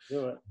at.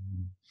 Do it.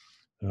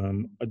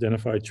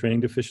 Identify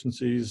training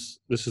deficiencies.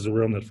 This is a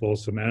realm that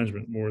falls to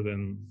management more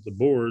than the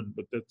board,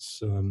 but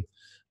that's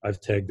I've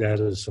tagged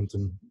that as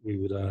something we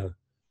would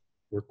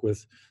work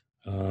with.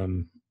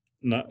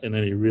 Not in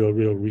any real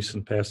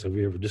recent past have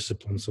we ever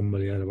disciplined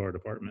somebody out of our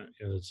department.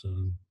 Yeah, it's,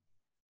 and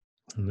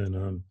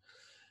then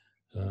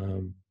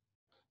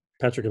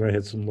Patrick and I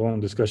had some long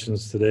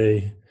discussions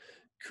today.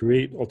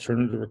 Create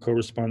alternative or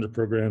co-responder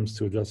programs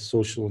to address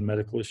social and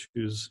medical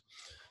issues.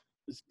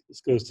 This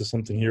goes to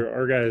something here.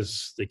 Our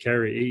guys, they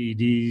carry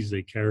AEDs,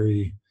 they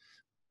carry,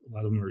 a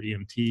lot of them are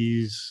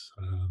EMTs.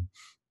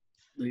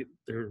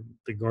 They're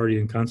the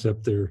guardian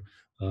concept.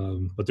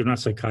 But they're not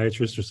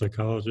psychiatrists or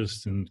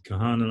psychologists. And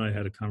Kahan and I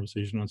had a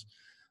conversation once.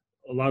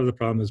 A lot of the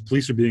problem is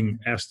police are being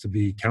asked to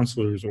be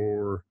counselors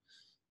or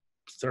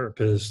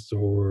therapists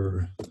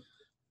or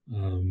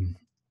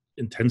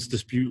intense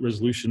dispute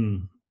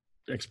resolution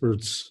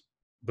experts,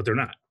 but they're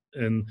not.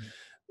 And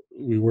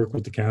we work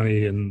with the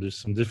county, and there's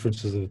some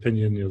differences of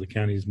opinion. The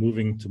county is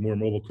moving to more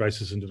mobile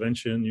crisis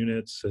intervention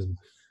units, and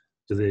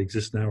do they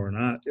exist now or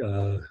not?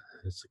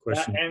 It's a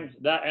question.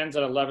 That ends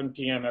at 11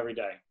 p.m. every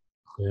day.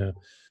 Yeah, and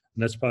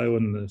that's probably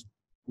when the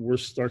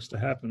worst starts to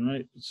happen,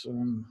 right?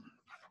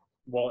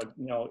 Well,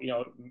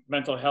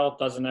 mental health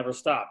doesn't ever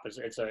stop.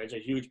 It's a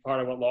huge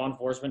part of what law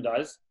enforcement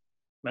does.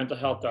 Mental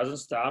health doesn't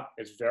stop.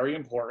 It's very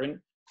important.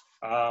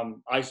 We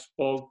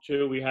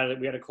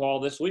had a call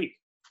this week.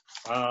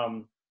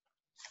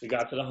 We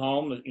got to the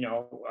home, I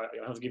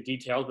don't have to give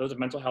details, but it was a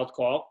mental health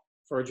call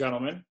for a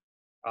gentleman.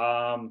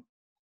 And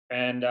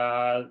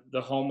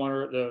the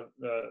homeowner,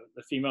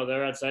 the female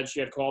there had said she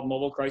had called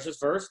mobile crisis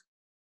first.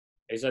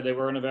 They said they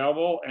weren't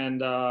available and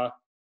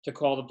to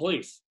call the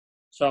police.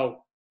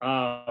 So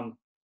I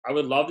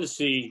would love to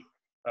see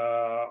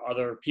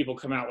other people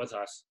come out with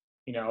us.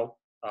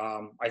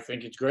 I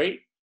think it's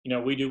great.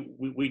 We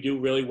do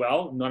really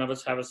well. None of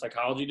us have a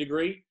psychology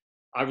degree.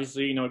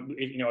 Obviously,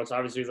 it's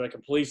obviously like a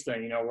police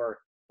thing. We're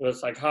a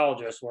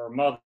psychologist, we're a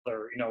mother,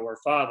 we're a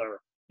father,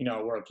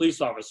 we're a police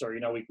officer.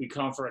 We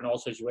comfort in all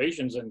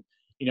situations, and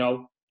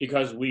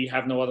because we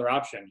have no other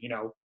option.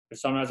 If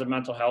someone has a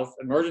mental health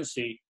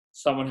emergency,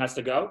 someone has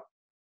to go.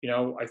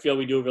 I feel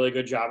we do a really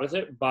good job with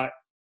it. But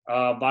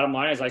bottom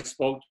line is, I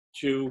spoke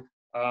to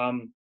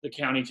the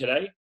county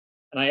today,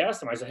 and I asked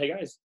them. I said, "Hey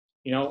guys,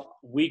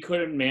 we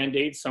couldn't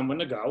mandate someone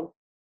to go.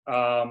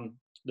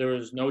 There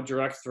was no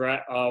direct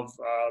threat of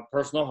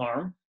personal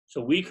harm, so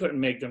we couldn't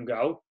make them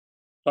go.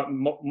 But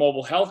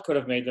mobile health could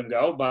have made them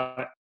go.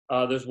 But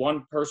there's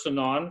one person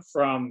on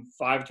from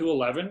 5 to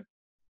 11,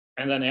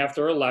 and then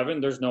after 11,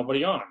 there's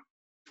nobody on.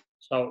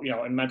 So,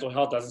 and mental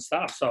health doesn't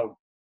stop. So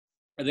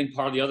I think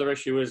part of the other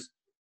issue is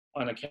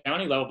on a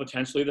county level,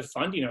 potentially the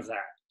funding of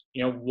that.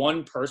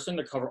 One person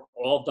to cover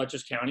all of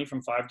Dutchess County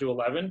from 5 to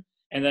 11,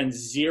 and then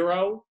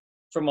 0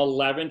 from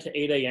 11 to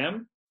 8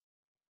 a.m.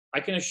 I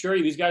can assure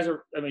you, these guys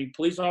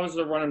police officers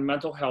are running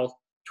mental health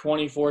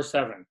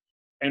 24/7,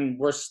 and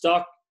we're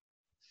stuck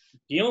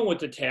dealing with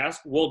the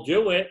task. We'll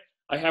do it.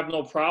 I have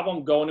no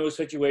problem going to a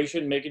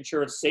situation, making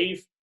sure it's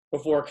safe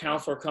before a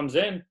counselor comes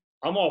in.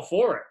 I'm all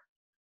for it.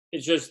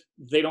 It's just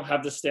they don't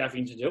have the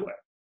staffing to do it.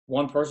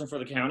 One person for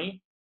the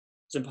county,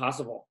 it's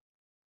impossible.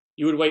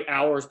 You would wait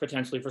hours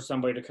potentially for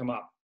somebody to come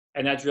up,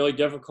 and that's really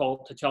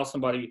difficult to tell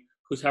somebody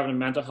who's having a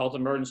mental health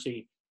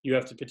emergency. You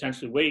have to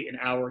potentially wait an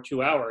hour,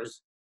 2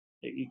 hours.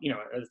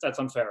 That's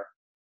unfair.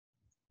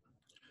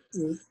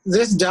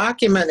 This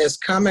document is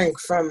coming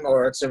from,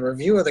 or it's a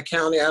review of the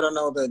county. I don't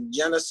know the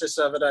genesis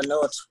of it. I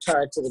know it's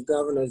tied to the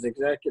governor's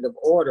executive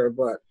order,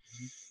 but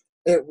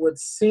it would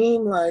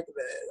seem like,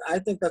 I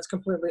think that's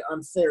completely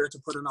unfair to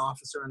put an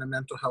officer in a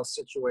mental health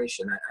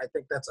situation. I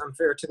think that's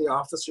unfair to the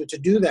officer to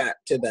do that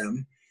to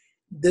them.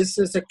 This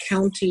is a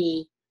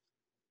county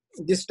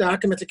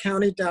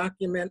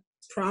document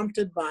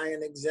prompted by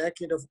an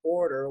executive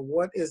order.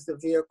 What is the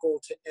vehicle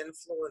to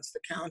influence the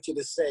county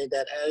to say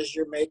that as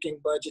you're making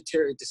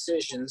budgetary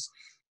decisions,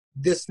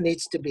 this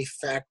needs to be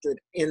factored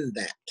in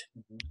that?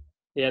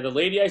 Yeah, the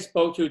lady I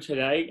spoke to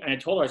today, and I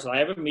told her, I said, I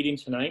have a meeting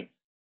tonight.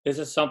 This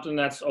is something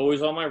that's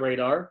always on my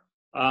radar.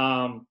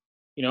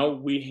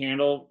 We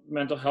handle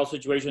mental health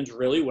situations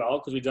really well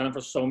because we've done it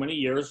for so many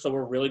years. So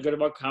we're really good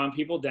about calming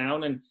people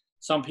down, and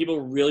some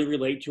people really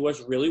relate to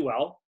us really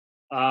well.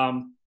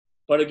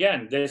 But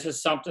again, this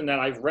is something that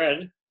I've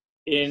read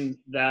in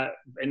that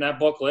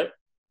booklet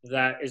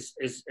that is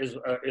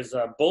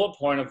a bullet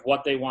point of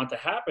what they want to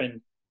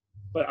happen.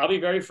 But I'll be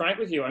very frank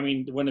with you.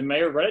 When the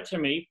mayor read it to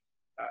me,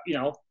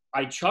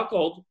 I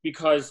chuckled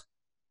because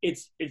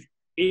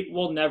it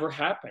will never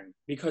happen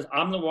because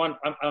I'm the one.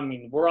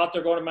 We're out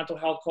there going to mental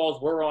health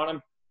calls. We're on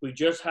them. We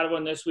just had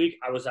one this week.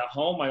 I was at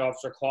home. My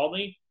officer called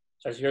me,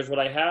 says, "Here's what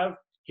I have.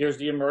 Here's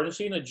the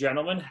emergency." And the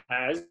gentleman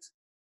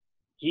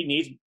he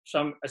needs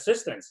some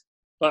assistance.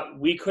 But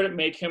we couldn't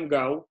make him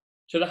go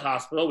to the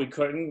hospital. We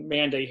couldn't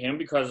mandate him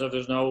because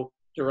there's no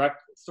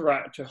direct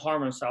threat to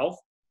harm himself.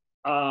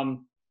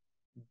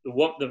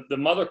 The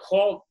mother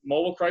called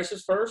mobile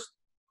crisis first.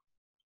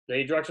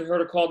 They directed her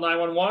to call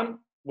 911,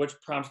 which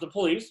prompts the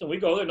police, and we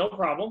go there, no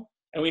problem,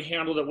 and we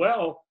handled it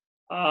well.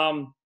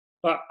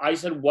 But I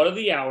said, what are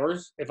the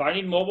hours? If I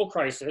need mobile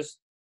crisis,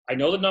 I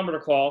know the number to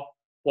call.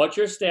 What's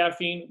your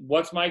staffing?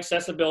 What's my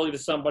accessibility to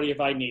somebody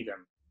if I need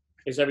them?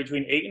 They said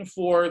between 8 and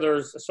 4,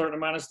 there's a certain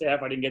amount of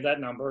staff. I didn't get that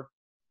number.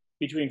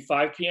 Between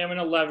 5 p.m. and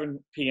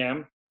 11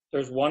 p.m.,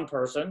 there's one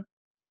person.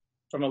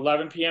 From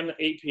 11 p.m. to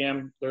 8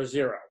 p.m., there's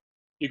 0.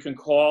 You can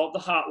call the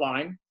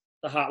hotline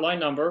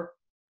number.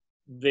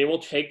 They will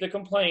take the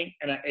complaint,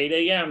 and at 8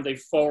 a.m., they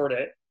forward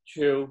it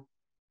to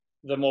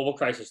the mobile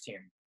crisis team.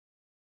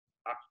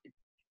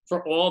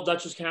 For all of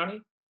Dutchess County,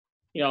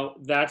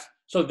 that's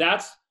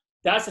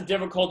the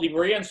difficulty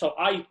we're in. So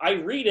I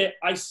read it,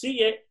 I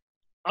see it,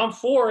 I'm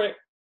for it,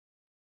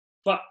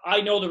 but I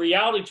know the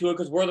reality to it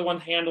because we're the one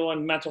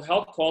handling mental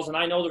health calls, and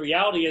I know the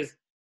reality is,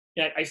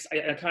 I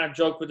kind of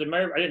joked with the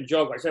mayor. I didn't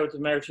joke. I said with the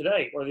mayor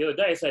today or the other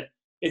day. I said,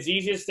 it's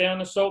easy to stay on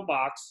the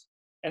soapbox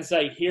and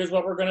say, here's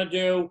what we're going to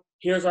do.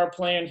 Here's our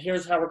plan.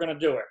 Here's how we're going to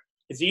do it.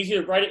 It's easy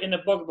to write it in the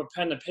book with a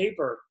pen and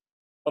paper.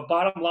 But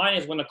bottom line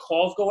is when the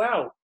calls go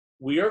out,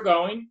 we are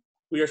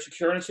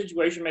securing the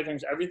situation, making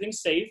everything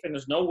safe, and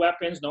there's no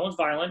weapons, no one's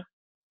violent.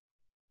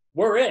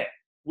 We're it.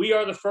 We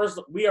are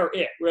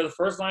it. We're the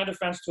first line of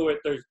defense to it.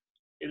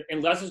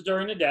 Unless it's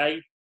during the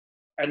day,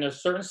 and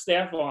there's certain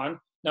staff on.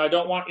 Now, I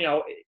don't want,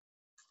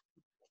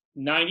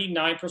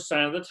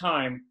 99% of the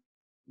time,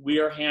 we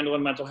are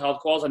handling mental health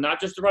calls, and not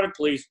just the Reddit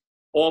police,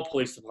 all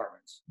police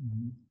departments.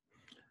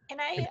 Can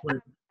I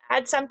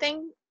add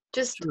something?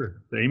 Just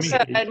Sure. Amy? so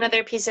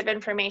another piece of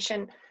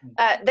information.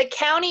 The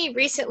county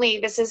recently,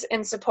 this is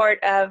in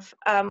support of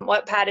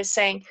what Pat is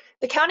saying,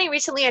 the county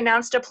recently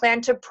announced a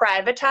plan to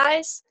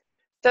privatize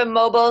the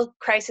Mobile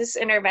Crisis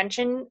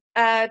Intervention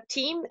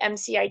Team,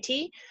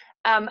 MCIT.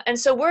 And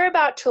so we're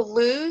about to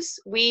lose,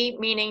 we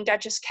meaning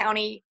Dutchess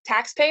County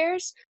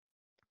taxpayers,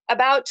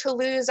 about to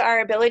lose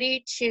our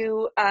ability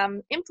to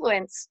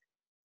influence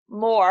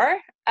more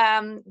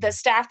the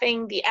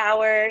staffing, the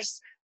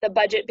hours, the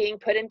budget being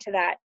put into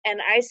that. And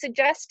I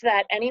suggest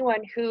that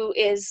anyone who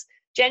is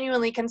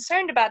genuinely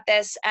concerned about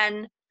this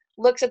and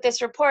looks at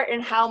this report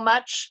and how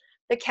much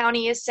the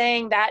county is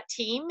saying that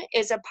team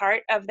is a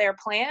part of their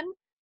plan,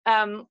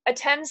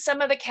 attend some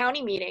of the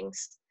county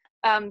meetings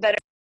that are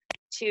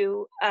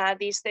to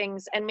these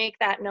things and make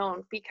that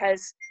known,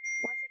 because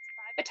once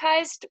it's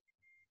privatized,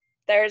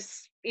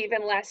 there's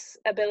even less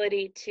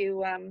ability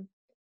to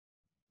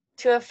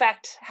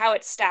affect how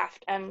it's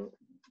staffed. And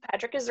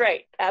Patrick is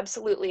right.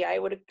 Absolutely. I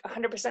would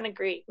 100%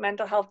 agree.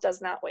 Mental health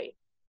does not wait.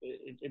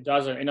 It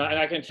doesn't. And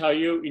I can tell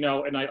you,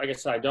 and like I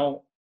said, I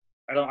don't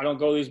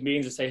go to these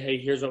meetings and say, hey,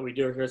 here's what we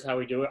do, here's how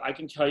we do it. I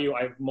can tell you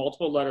I have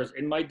multiple letters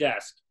in my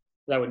desk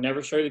that I would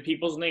never show you the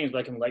people's names,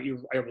 but I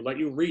would let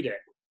you read it.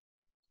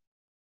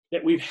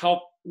 That we've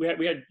helped. We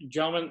had a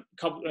gentleman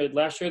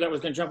last year that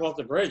was going to jump off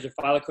the bridge. The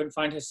father couldn't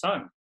find his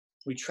son.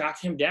 We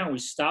tracked him down. We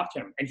stopped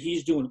him, and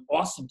he's doing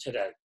awesome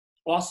today.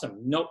 Awesome.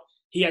 No,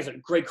 he has a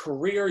great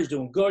career. He's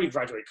doing good. He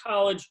graduated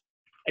college,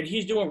 and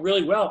he's doing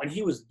really well. And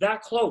he was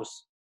that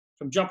close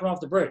from jumping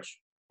off the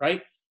bridge,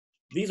 right?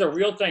 These are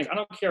real things. I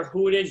don't care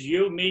who it is,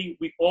 you, me.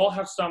 We all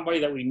have somebody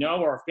that we know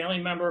or a family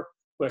member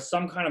who has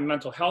some kind of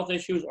mental health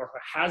issues or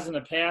has in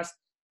the past.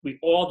 We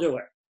all do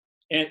it,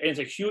 and it's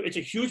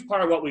a huge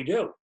part of what we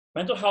do.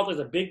 Mental health is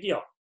a big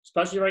deal,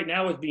 especially right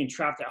now with being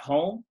trapped at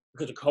home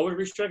because of COVID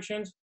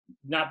restrictions,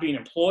 not being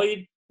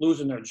employed,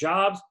 losing their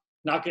jobs,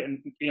 not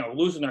getting,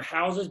 losing their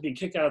houses, being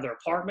kicked out of their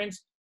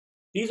apartments.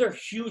 These are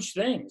huge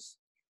things.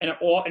 And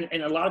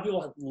a lot of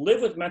people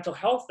live with mental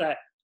health that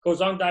goes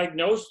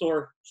undiagnosed,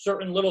 or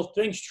certain little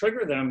things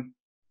trigger them.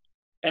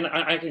 And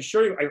I can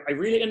assure you, I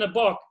read it in the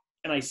book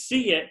and I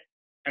see it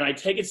and I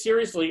take it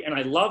seriously and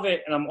I love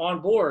it and I'm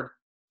on board.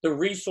 The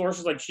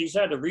resources, like she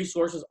said, the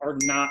resources are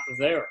not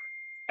there.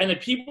 And the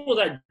people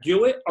that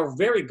do it are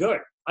very good.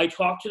 I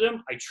talk to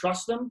them. I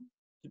trust them.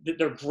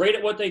 They're great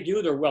at what they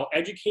do. They're well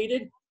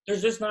educated.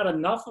 There's just not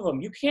enough of them.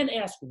 You can't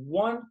ask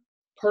one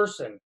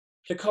person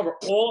to cover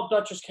all of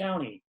Dutchess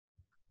County.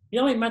 You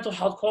know how many mental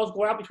health calls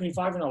go out between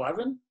 5 and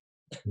 11?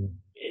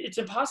 It's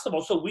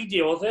impossible. So we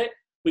deal with it.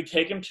 We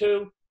take them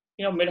to,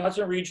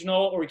 Mid-Hudson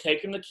Regional, or we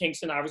take them to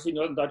Kingston. Obviously,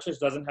 Northern Dutchess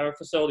doesn't have a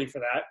facility for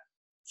that.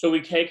 So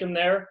we take them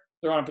there.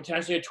 They're on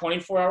potentially a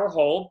 24-hour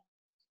hold.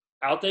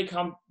 Out they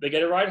come, they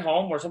get a ride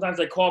home, or sometimes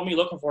they call me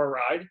looking for a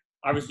ride.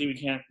 Obviously,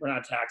 we're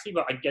not a taxi,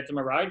 but I get them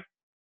a ride.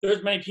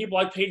 There's many people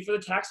I paid for the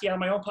taxi out of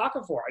my own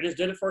pocket for. I just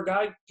did it for a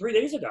guy 3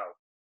 days ago.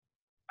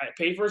 I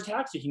paid for his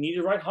taxi. He needed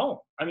a ride home.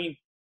 I mean,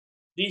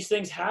 these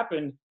things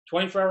happen.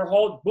 24-hour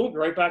hold, boom,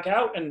 right back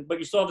out, but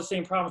you still have the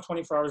same problem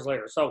 24 hours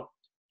later. So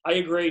I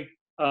agree.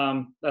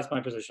 That's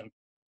my position.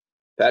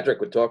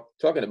 Patrick, we're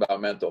talking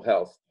about mental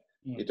health.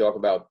 You talk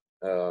about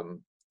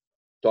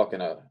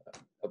talking a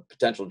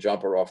potential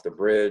jumper off the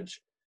bridge.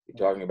 You're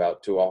talking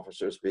about 2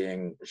 officers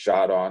being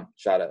shot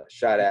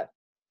at.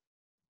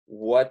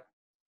 What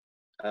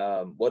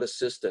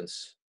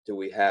assistance do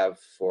we have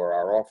for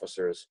our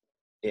officers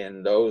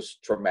in those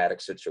traumatic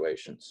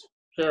situations?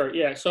 Sure.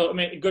 Yeah. So,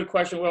 good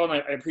question, Will, and I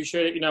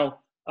appreciate it.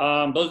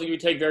 Those things we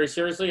take very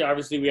seriously.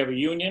 Obviously, we have a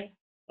union.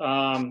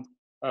 The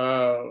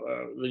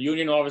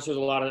union officers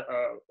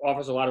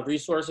offers a lot of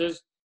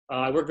resources.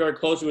 I work very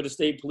closely with the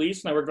state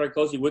police, and I work very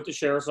closely with the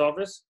sheriff's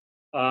office.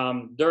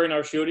 During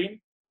our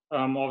shooting,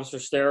 Officer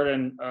Starrett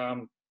and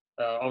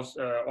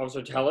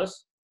Officer Tellis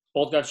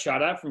both got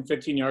shot at from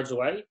 15 yards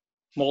away,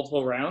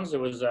 multiple rounds. It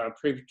was a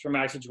pretty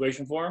traumatic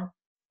situation for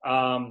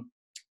them.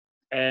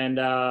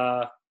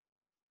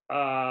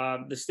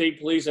 The state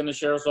police and the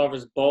sheriff's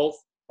office both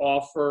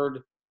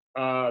offered,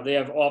 they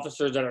have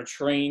officers that are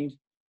trained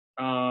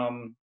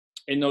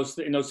in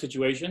those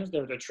situations.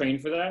 They're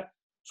trained for that.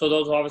 So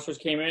those officers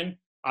came in.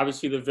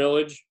 Obviously, the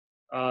village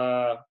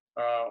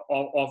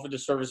offered the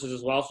services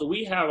as well. So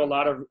we have a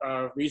lot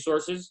of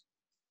resources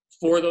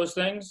for those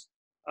things.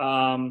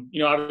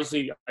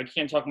 Obviously, I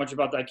can't talk much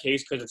about that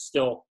case because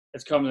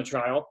it's coming to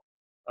trial.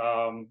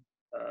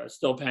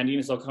 Still pending.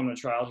 It's still coming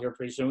to trial here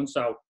pretty soon.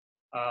 So,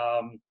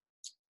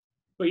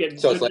 but yeah.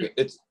 So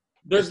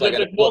there's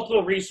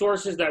multiple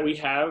resources that we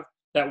have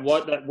that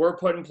were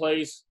put in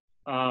place,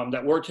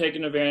 that were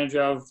taken advantage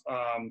of.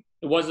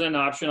 It wasn't an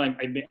option.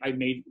 I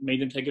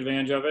made them take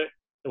advantage of it.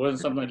 It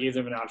wasn't something I gave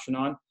them an option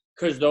on,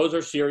 because those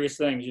are serious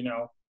things, you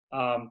know.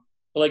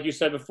 But like you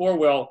said before,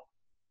 Will,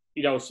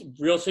 you know,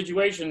 real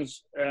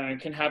situations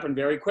can happen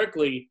very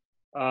quickly.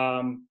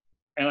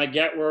 And I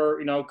get where,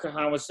 you know,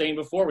 Kahan was saying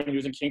before, when he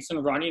was in Kingston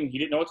running, he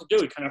didn't know what to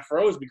do. He kind of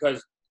froze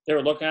because they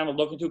were looking at him,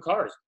 looking through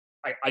cars.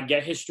 I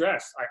get his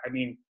stress. I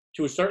mean,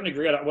 to a certain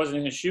degree, I wasn't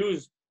in his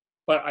shoes,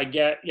 but I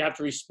get, you have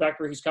to respect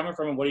where he's coming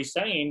from and what he's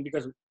saying,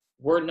 because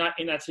we're not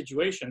in that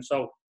situation.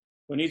 So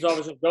when these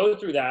officers go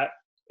through that,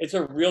 it's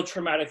a real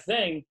traumatic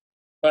thing.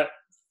 But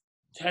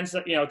 10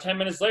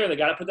 minutes later, they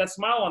got to put that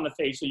smile on the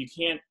face, so you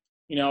can't,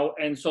 you know.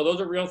 And so those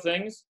are real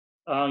things.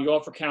 You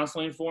offer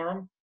counseling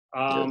for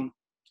them,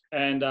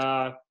 and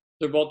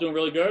they're both doing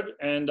really good.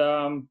 And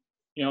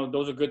you know,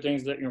 those are good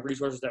things that, you know,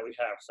 resources that we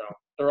have. So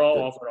they're all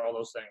offered all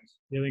those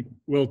things. Yeah, I think,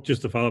 well,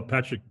 just to follow up,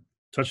 Patrick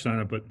touched on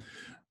it, but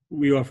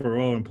we offer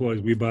all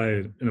employees, we buy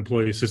an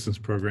employee assistance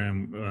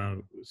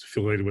program. It's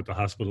affiliated with the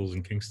hospitals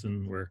in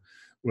Kingston, where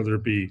whether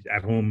it be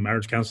at home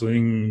marriage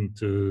counseling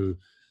to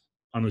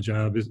on the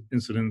job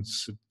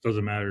incidents, it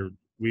doesn't matter.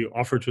 We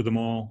offer to them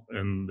all,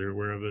 and they're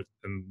aware of it.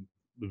 And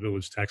the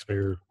village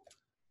taxpayer,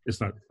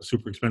 it's not a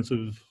super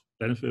expensive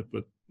benefit,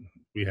 but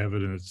we have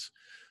it, and it's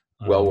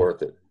well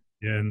worth it.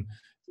 And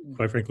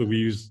quite frankly, we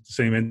use the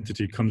same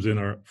entity comes in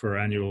for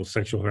our annual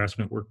sexual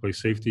harassment workplace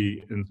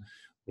safety, and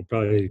we'll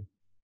probably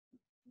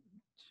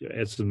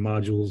add some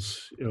modules,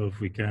 you know, if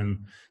we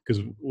can,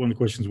 because one of the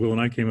questions Will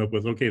and I came up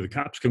with, okay, the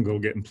cops can go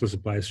get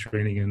implicit bias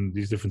training and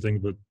these different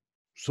things, but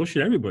so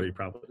should everybody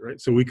probably,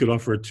 right? So we could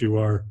offer it to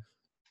our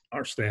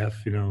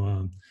staff, you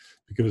know,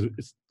 because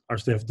our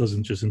staff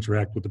doesn't just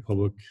interact with the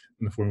public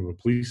in the form of a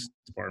police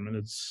department,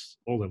 it's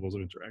all levels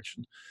of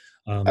interaction.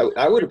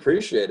 I would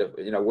appreciate it.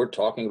 You know, we're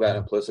talking about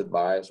implicit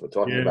bias. We're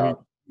talking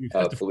about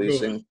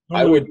policing.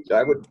 I would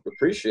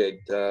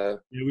appreciate a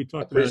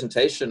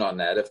presentation on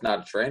that, if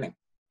not training.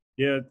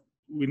 Yeah,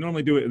 we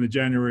normally do it in the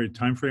January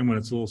timeframe when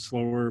it's a little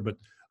slower, but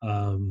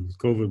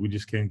COVID, we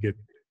just can't get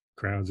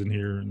crowds in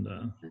here.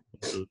 And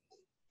so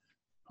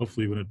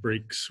hopefully when it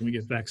breaks, we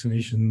get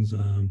vaccinations.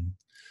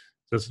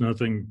 That's another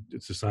thing.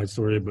 It's a side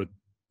story, but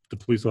the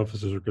police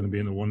officers are going to be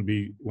in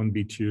the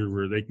 1B tier,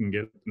 where they can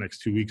get the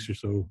next 2 weeks or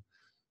so.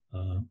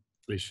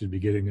 They should be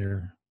getting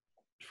their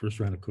first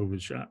round of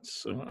COVID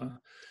shots. So,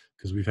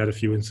 because we've had a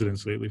few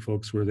incidents lately,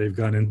 folks, where they've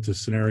gone into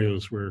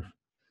scenarios where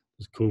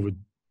there's COVID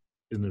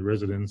in the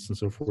residence and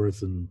so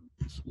forth. And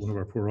one of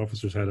our poor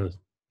officers had to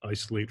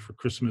isolate for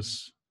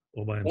Christmas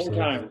all by himself.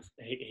 4 times.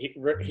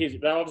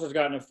 That officer's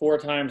gotten it 4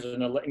 times.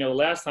 And the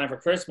last time for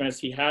Christmas,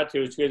 he had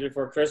to, 2 days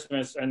before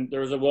Christmas, and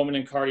there was a woman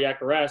in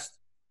cardiac arrest.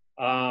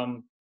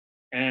 And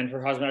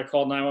her husband had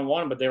called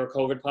 911, but they were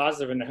COVID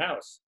positive in the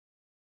house.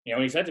 You know,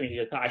 and he said to me, he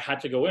goes, I had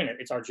to go in.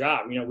 It's our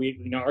job. You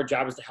know, our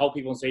job is to help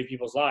people and save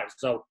people's lives.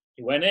 So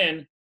he went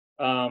in,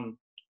 you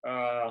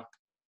know,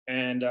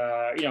 and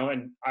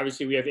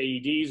obviously we have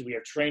AEDs, we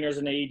have trainers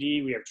in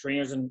AED, we have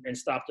trainers in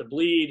Stop the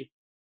Bleed.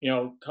 You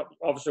know,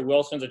 Officer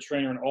Wilson's a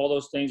trainer in all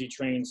those things. He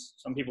trains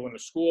some people in the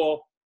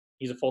school.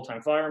 He's a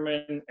full-time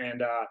fireman,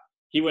 and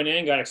he went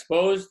in, got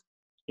exposed.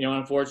 You know,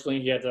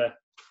 unfortunately, he had to,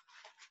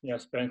 you know,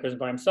 spend Christmas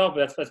by himself.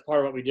 But that's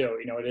part of what we do.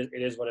 You know, it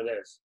is what it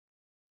is.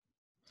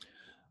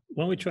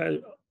 Why don't we try?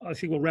 I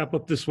think we'll wrap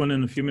up this one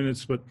in a few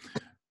minutes. But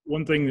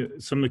one thing,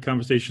 some of the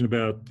conversation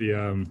about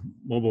the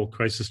mobile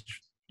crisis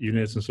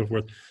units and so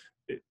forth,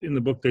 in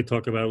the book they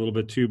talk about it a little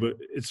bit too. But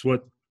it's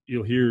what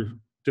you'll hear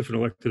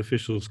different elected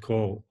officials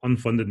call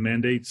unfunded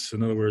mandates.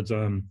 In other words,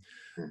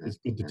 it's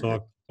good to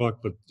talk,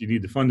 but you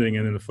need the funding.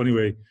 And in a funny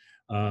way,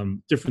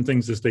 different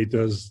things the state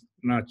does,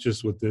 not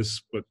just with this,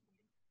 but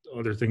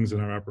other things in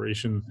our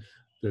operation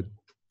that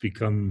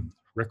become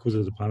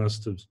requisite upon us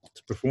to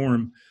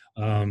perform.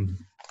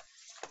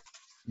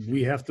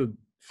 We have to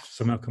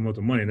somehow come up with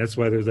the money. And that's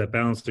why there's that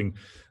balancing,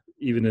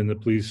 even in the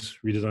police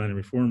redesign and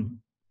reform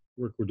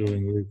work we're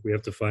doing. We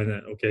have to find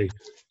that, okay,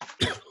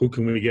 who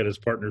can we get as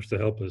partners to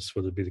help us,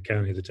 whether it be the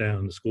county, the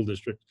town, the school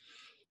district,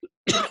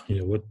 you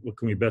know, what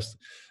can we best,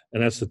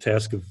 and that's the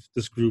task of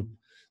this group.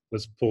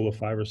 Let's pull the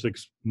 5 or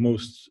 6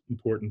 most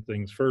important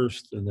things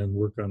first and then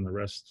work on the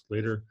rest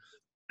later.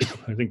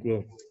 I think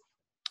we'll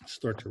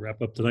start to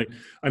wrap up tonight.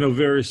 I know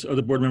various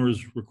other board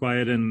members were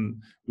quiet,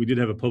 and we did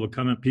have a public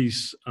comment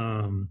piece.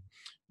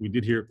 We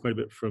did hear quite a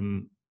bit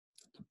from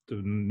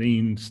the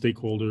named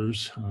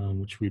stakeholders,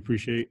 which we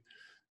appreciate.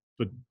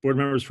 But board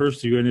members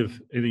first, do you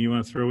have anything you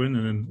want to throw in,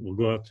 and then we'll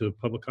go out to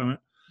public comment?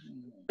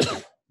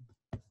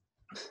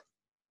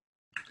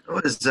 I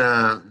was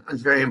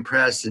very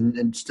impressed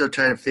and still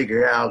trying to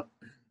figure out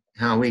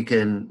how we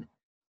can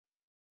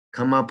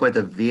come up with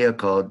a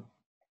vehicle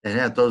and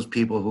have those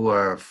people who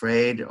are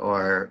afraid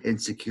or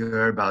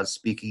insecure about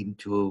speaking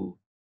to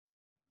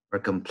or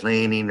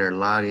complaining or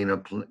logging a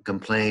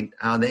complaint,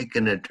 how they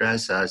can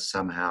address us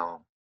somehow.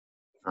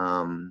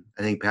 I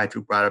think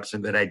Patrick brought up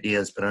some good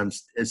ideas, but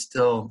it's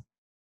still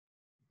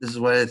this is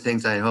one of the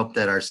things I hope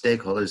that our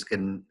stakeholders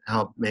can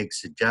help make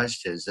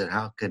suggestions that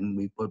how can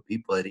we put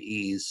people at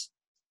ease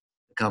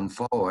to come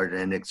forward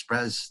and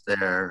express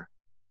their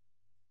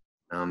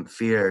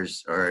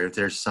fears, or if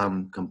there's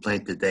some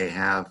complaint that they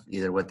have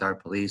either with our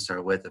police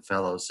or with a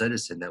fellow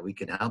citizen that we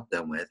can help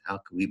them with. How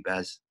can we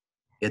best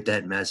get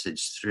that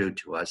message through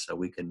to us so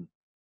we can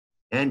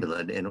handle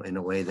it in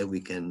a way that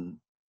we can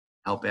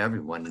help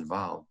everyone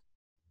involved.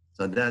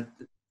 So that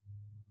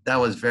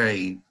was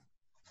very,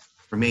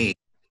 for me,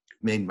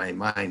 made my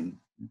mind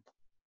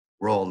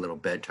roll a little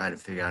bit trying to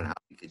figure out how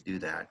we could do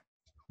that.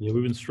 Yeah,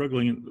 we've been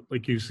struggling,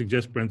 like you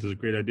suggest, Brent, is a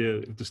great idea.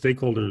 If the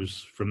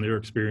stakeholders from their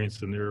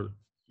experience and their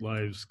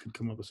lives could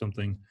come up with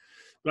something.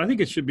 But I think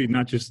it should be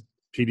not just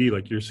PD,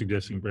 like you're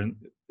suggesting, Brent,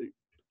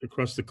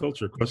 across the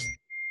culture, across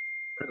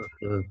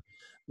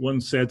one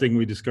sad thing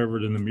we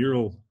discovered in the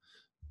mural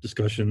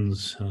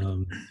discussions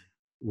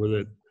were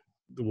that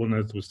the one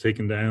that was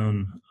taken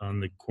down on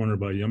the corner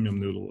by Yum Yum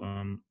Noodle,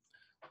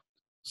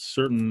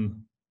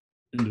 certain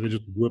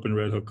individuals who grew up in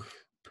Red Hook,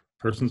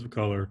 persons of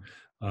color,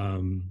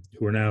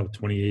 who are now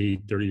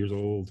 28, 30 years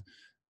old,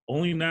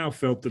 only now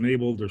felt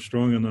enabled or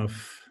strong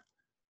enough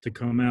to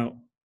come out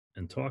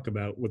and talk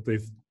about what they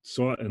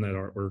saw in that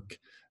artwork.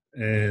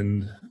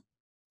 And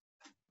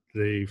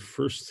they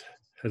first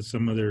had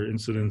some of their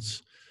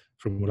incidents,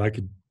 from what I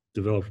could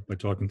develop by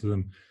talking to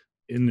them,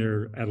 in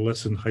their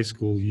adolescent high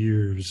school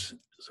years.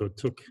 So it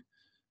took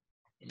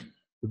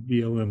the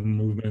BLM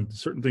movement,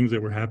 certain things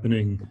that were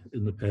happening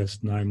in the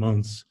past 9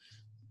 months,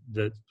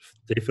 that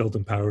they felt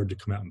empowered to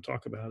come out and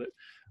talk about it.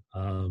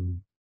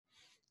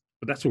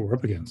 But that's what we're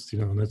up against,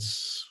 and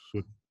that's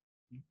what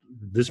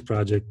this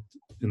project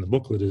in the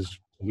booklet is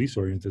police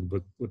oriented,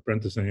 but what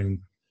Brent is saying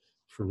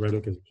for Red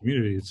Hook as a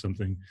community, it's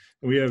something.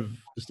 And we have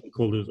the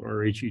stakeholders,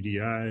 our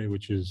HEDI,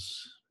 which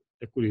is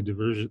equity,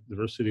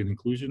 diversity, and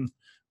inclusion.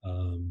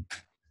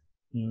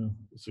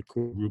 It's a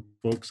cool group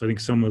of folks. I think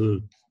some of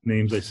the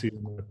names I see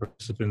in the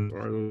participants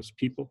are those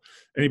people.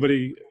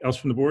 Anybody else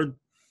from the board?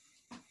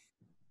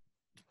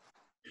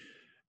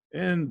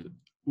 And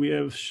we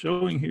have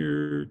showing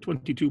here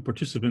 22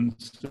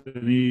 participants.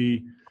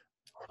 Any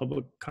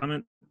public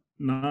comment,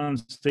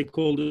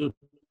 non-stakeholder?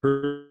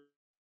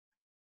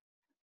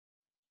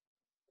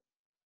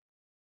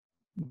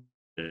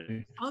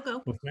 I'll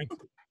go. Well, thank you.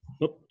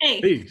 Oh,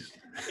 Hey. Please.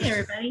 Hey,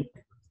 everybody.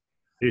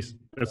 Yes,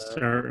 that's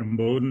Sarah and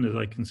Bowden, as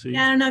I can see.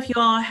 Yeah, I don't know if you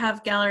all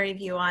have gallery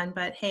view on,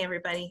 but hey,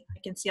 everybody, I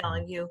can see all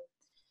of you.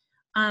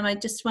 I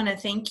just want to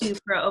thank you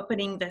for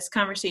opening this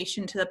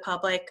conversation to the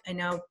public. I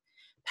know,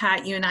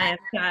 Pat, you and I have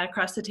sat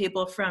across the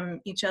table from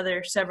each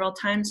other several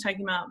times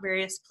talking about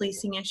various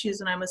policing issues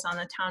when I was on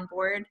the town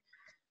board.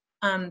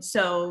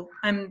 So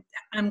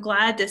I'm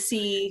glad to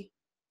see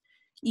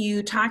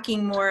you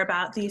talking more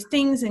about these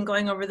things and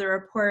going over the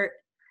report.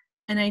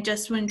 And I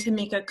just wanted to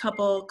make a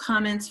couple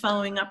comments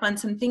following up on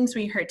some things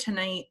we heard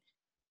tonight.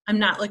 I'm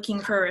not looking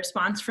for a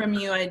response from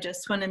you. I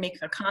just want to make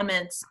the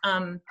comments.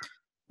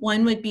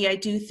 One would be, I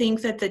do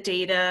think that the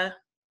data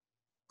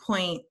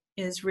point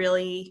is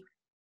really,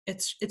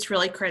 it's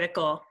really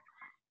critical.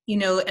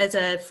 As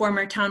a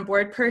former town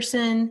board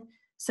person,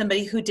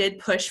 somebody who did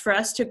push for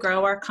us to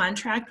grow our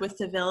contract with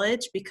the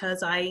village,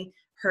 because I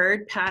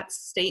heard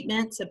Pat's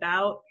statements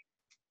about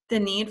the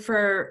need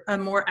for a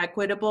more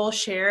equitable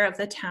share of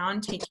the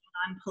town taking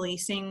on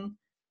policing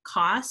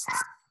costs.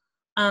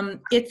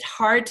 It's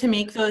hard to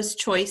make those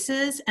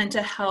choices and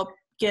to help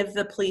give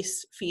the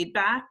police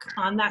feedback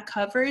on that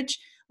coverage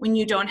when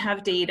you don't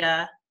have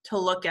data to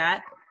look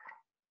at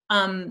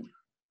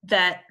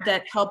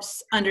that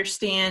helps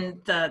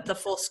understand the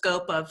full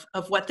scope of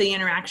what the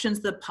interactions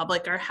the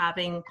public are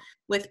having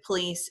with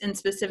police. And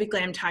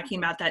specifically, I'm talking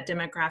about that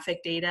demographic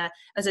data.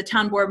 As a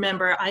town board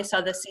member, I saw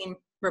the same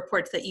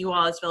reports that you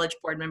all as village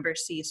board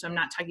members see. So I'm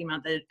not talking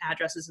about the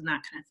addresses and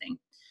that kind of thing.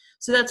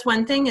 So that's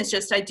one thing, is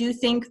just, I do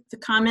think the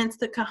comments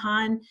that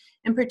Kahan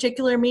in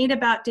particular made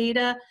about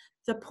data,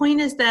 the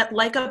point is that,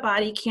 like a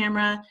body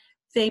camera,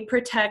 they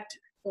they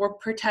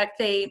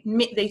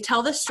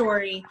tell the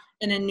story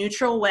in a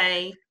neutral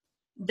way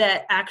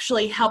that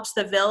actually helps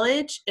the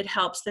village, it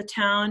helps the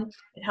town,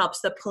 it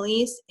helps the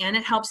police, and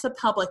it helps the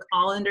public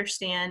all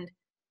understand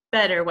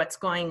better what's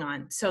going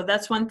on. So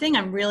that's one thing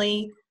I'm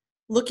really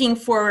looking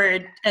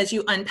forward, as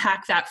you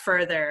unpack that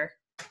further,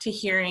 to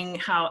hearing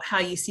how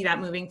you see that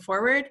moving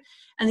forward.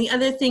 And the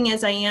other thing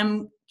is, I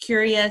am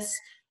curious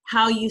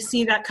how you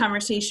see that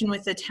conversation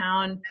with the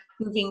town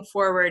moving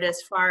forward,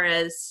 as far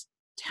as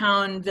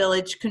town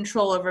village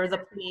control over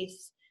the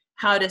police,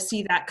 how to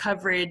see that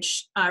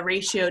coverage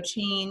ratio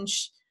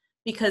change.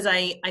 Because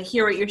I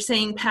hear what you're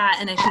saying, Pat,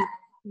 and I think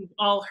we've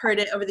all heard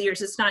it over the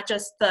years. It's not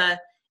just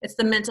it's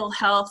the mental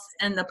health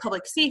and the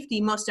public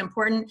safety, most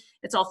important.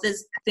 It's all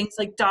things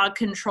like dog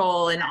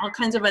control and all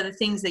kinds of other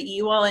things that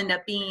you all end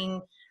up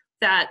being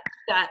that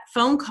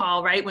phone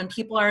call, right? When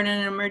people are in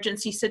an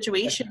emergency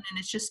situation, and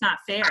it's just not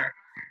fair,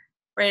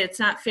 right? It's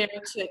not fair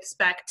to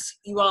expect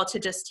you all to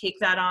just take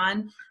that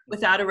on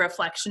without a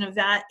reflection of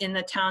that in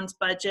the town's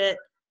budget,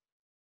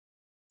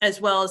 as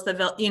well as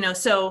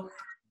so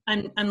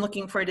I'm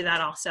looking forward to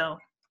that also.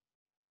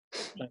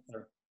 Thanks,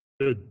 sir.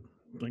 Good,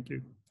 thank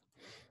you.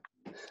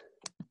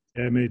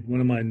 Yeah, I made one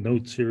of my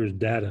notes here is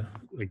data,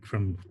 like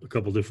from a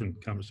couple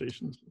different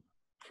conversations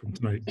from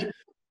tonight.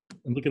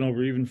 I'm looking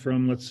over even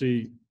from, let's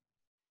see,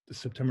 the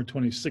September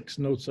 26th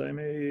notes I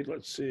made.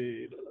 Let's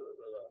see.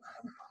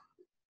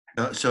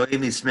 So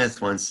Amy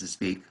Smith wants to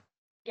speak.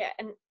 Yeah,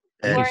 and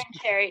And- Lauren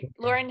Cherry.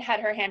 Lauren had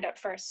her hand up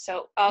first,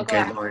 so I'll go Okay,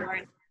 after Lauren.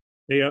 Lauren.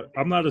 Hey,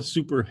 I'm not a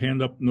super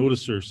hand up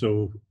noticer,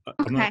 so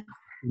I'm not Okay.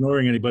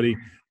 ignoring anybody.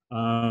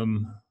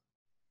 I'm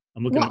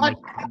looking Well, at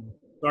my,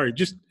 sorry,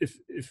 just if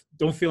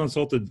don't feel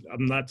insulted,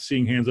 I'm not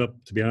seeing hands up,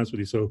 to be honest with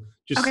you. So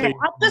just Okay, say,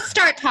 I'll just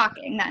start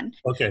talking then.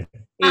 okay.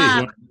 Hey,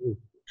 Um,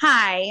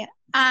 Hi.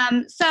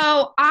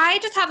 So I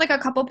just have like a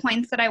couple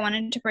points that I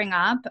wanted to bring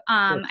up.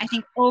 I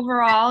think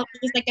overall,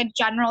 just like a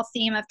general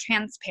theme of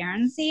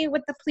transparency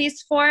with the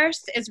police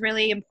force is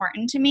really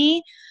important to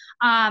me.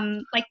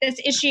 Like this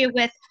issue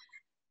with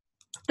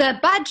the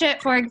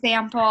budget, for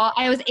example,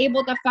 I was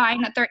able to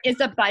find that there is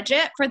a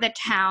budget for the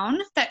town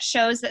that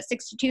shows that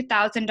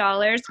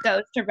 $62,000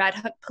 goes to Red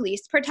Hook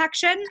police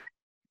protection.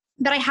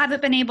 But I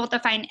haven't been able to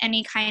find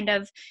any kind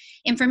of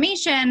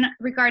information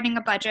regarding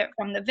a budget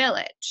from the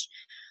village.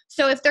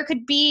 So if there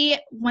could be,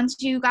 once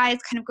you guys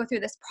kind of go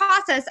through this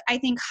process, I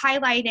think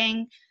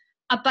highlighting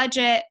a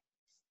budget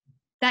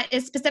that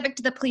is specific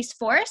to the police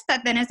force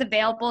that then is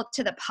available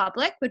to the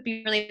public would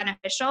be really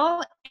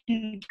beneficial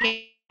in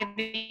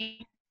giving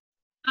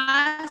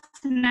us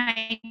an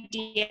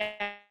idea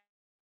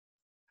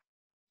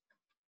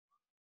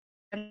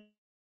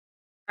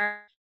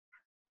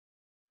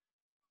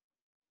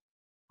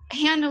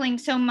handling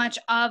so much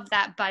of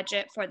that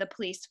budget for the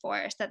police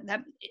force that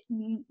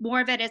more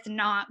of it is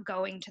not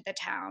going to the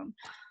town.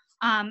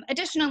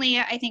 Additionally,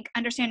 I think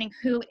understanding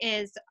who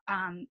is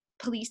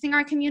policing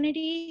our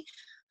community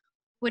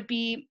would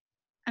be,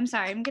 I'm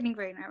sorry, I'm getting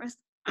very nervous.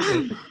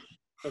 Okay.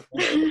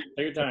 Take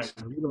your time.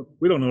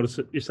 we don't notice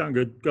it. You sound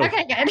good. Go.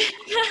 Okay, good.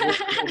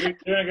 You're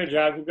doing a good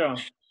job. Keep going.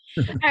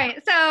 All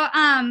right, so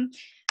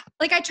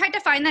like I tried to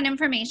find that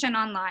information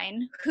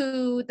online,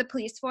 who the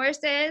police force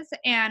is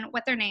and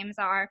what their names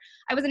are.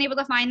 I wasn't able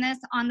to find this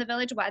on the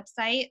village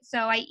website, so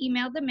I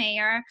emailed the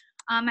mayor.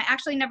 I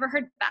actually never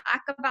heard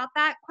back about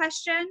that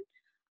question.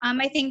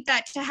 I think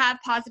that to have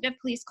positive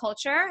police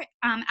culture,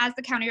 as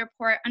the county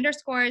report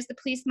underscores, the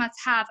police must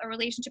have a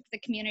relationship with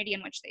the community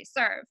in which they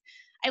serve.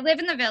 I live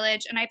in the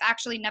village, and I've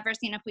actually never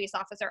seen a police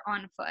officer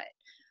on foot.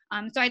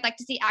 So I'd like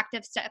to see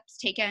active steps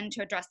taken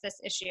to address this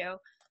issue.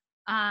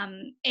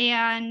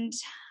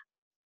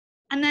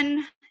 And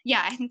then,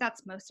 yeah, I think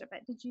that's most of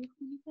it. Did you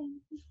have anything?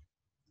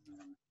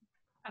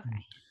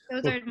 Okay,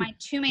 those are my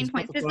two main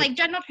points. Just like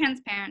general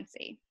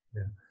transparency.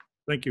 Yeah,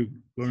 thank you,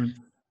 Lauren.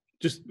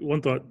 Just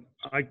one thought.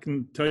 I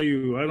can tell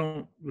you, I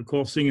don't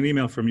recall seeing an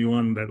email from you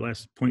on that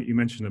last point you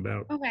mentioned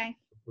about Okay.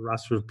 the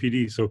roster of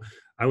PD. So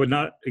I would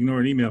not ignore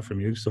an email from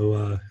you.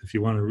 So if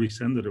you want to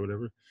resend it or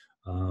whatever.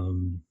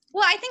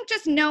 Well, I think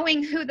just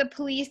knowing who the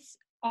police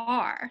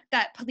are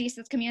that police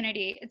this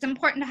community, it's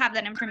important to have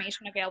that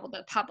information available to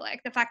the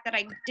public. The fact that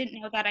I didn't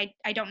know that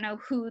I don't know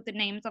who the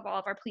names of all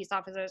of our police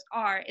officers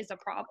are is a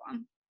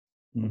problem.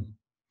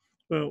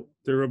 Well,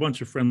 there are a bunch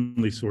of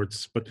friendly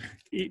sorts, but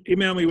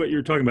email me what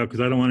you're talking about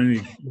because I don't want any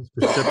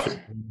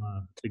misperception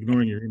from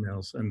ignoring your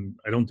emails, and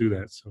I don't do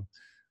that. So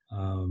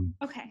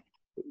Okay.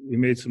 we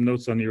made some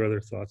notes on your other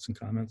thoughts and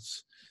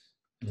comments,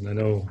 and I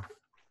know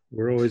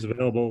we're always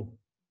available.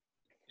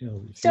 You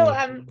know, So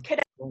could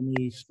I, call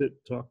me, spit,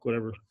 talk,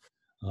 whatever.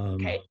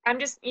 okay,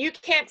 you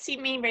can't see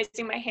me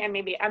raising my hand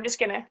maybe. I'm just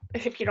gonna,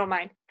 if you don't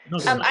mind. No,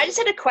 I just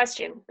had a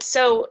question.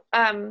 So,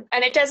 and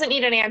it doesn't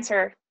need an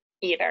answer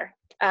either.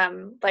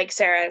 Like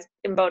Sarah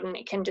in Bowdoin,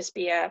 it can just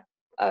be a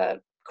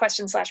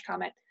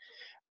question/comment.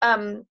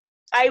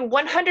 I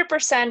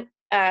 100%,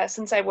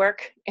 since I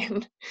work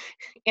in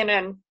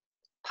a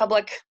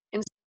public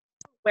institution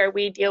where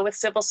we deal with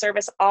civil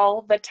service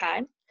all the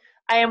time,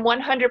 I am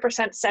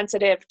 100%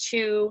 sensitive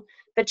to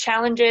the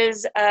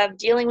challenges of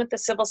dealing with the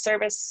civil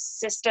service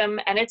system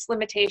and its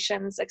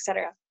limitations,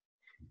 etc.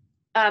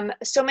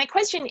 So my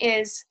question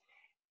is,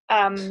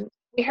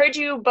 we heard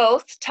you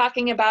both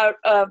talking about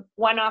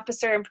one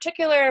officer in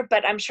particular,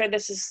 but I'm sure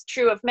this is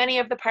true of many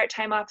of the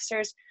part-time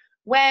officers.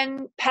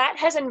 When Pat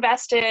has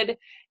invested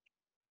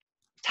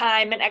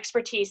time and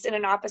expertise in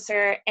an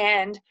officer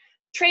and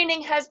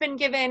training has been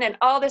given and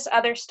all this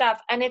other stuff,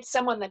 and it's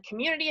someone the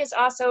community is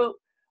also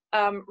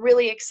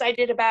really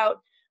excited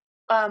about,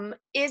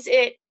 is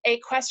it a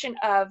question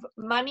of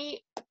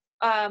money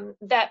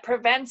that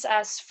prevents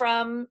us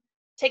from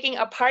taking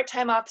a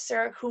part-time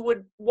officer who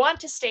would want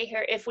to stay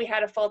here if we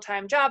had a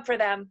full-time job for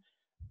them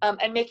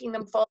and making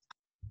them full,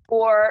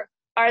 or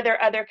are there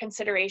other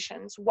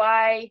considerations?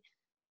 Why,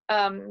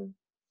 and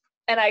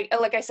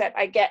like I said,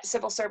 I get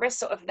civil service,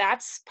 so if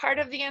that's part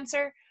of the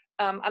answer,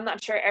 I'm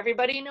not sure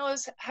everybody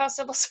knows how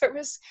civil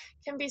service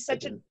can be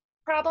such a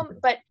problem,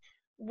 but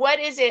what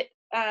is it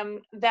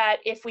that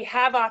if we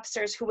have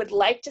officers who would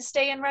like to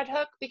stay in Red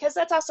Hook, because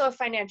that's also a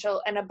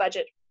financial and a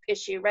budget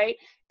issue, right?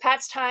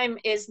 Pat's time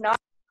is not,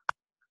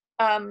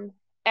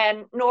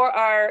 and nor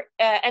are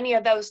any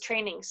of those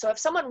trainings. So if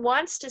someone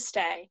wants to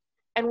stay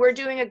and we're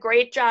doing a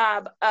great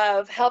job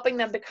of helping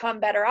them become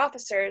better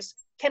officers,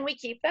 can we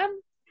keep them?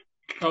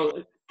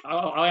 Oh,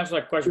 I'll answer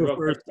that question real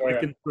quick for I you.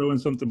 can throw in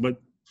something, but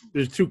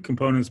there's two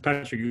components.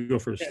 Patrick, you go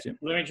first. Yeah,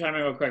 let me chime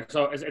in real quick.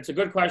 So it's a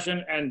good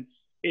question, and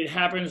it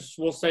happens,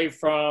 we'll say,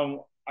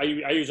 from, I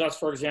use us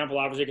for example,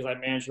 obviously, because I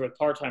manage with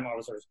part-time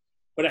officers,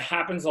 but it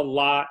happens a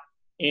lot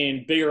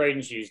in bigger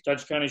agencies,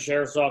 Dutch County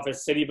Sheriff's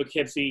Office, City of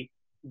Poughkeepsie.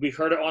 We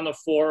heard it on the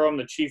forum.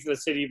 The chief of the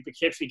City of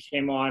Poughkeepsie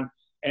came on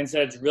and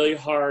said it's really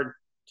hard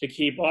to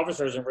keep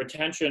officers, and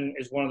retention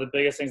is one of the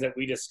biggest things that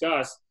we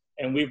discuss,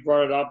 and we've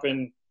brought it up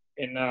in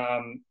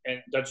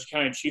Dutchess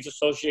County Chiefs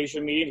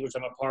Association meetings, which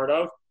I'm a part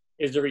of,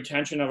 is the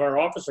retention of our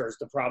officers.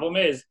 The problem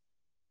is,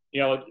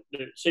 you know,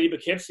 the City of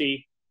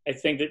Poughkeepsie, I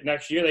think that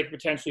next year they could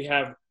potentially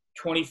have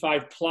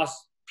 25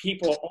 plus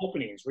people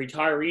openings,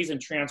 retirees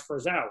and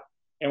transfers out.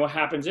 And what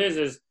happens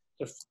is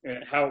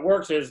how it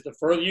works is the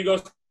further you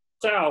go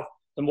south,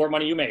 the more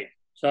money you make.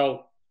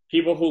 So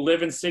people who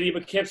live in City of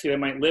Poughkeepsie, they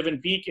might live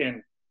in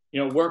Beacon,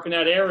 you know, work in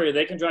that area,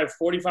 they can drive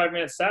 45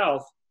 minutes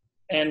south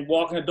and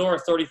walk in the door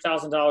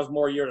 $30,000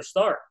 more a year to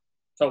start.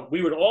 So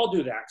we would all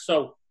do that.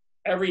 So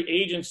every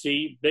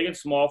agency, big and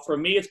small, for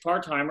me, it's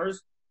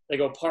part-timers. They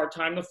go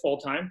part-time to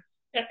full-time.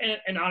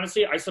 And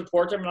honestly, I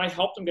support them and I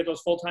help them get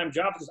those full-time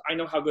jobs because I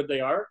know how good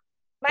they are.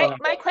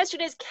 My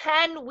question is,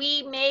 can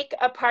we make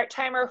a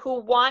part-timer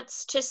who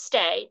wants to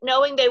stay,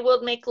 knowing they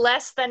will make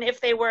less than if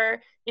they were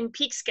in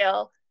peak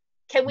skill,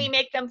 can we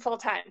make them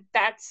full-time?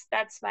 That's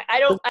my, I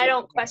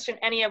don't question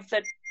any of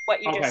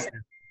what you just said.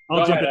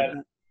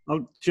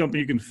 I'll jump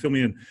in, you can fill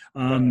me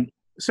in.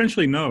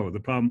 Essentially, no. The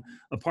problem,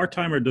 a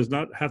part-timer does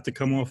not have to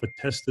come off a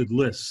tested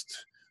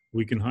list.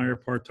 We can hire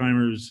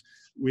part-timers.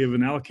 We have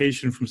an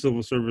allocation from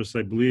civil service.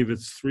 I believe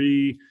it's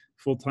 3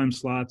 full-time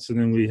slots, and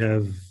then we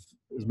have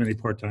as many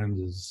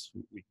part-times as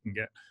we can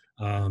get.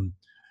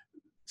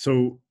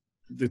 So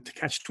the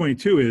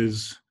catch-22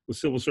 is with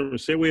civil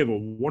service, say we have a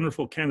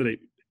wonderful candidate,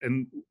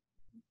 and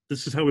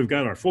this is how we've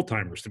got our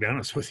full-timers, to be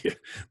honest with you,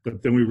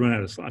 but then we run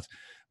out of slots.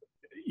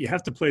 You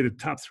have to play the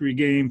top 3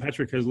 game.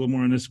 Patrick has a little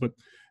more on this, but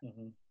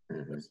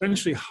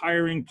essentially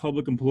hiring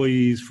public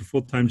employees for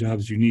full-time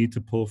jobs, you need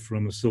to pull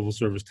from a civil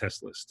service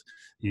test list.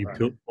 You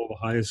pull the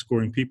highest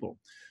scoring people.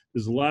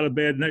 There's a lot of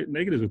bad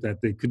negatives with that.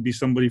 They could be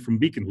somebody from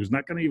Beacon who's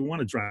not going to even want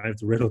to drive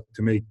to Red Hook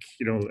to make,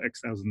 you know, X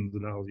thousands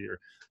of dollars a year.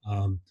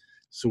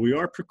 So we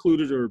are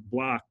precluded or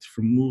blocked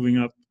from moving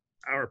up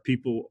our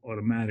people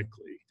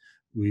automatically.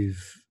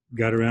 We've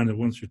got around it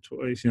once or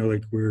twice, you know,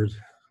 like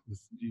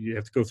you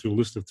have to go through a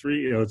list of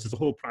 3. You know, it's the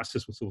whole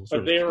process with civil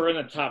service. But they were in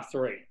the top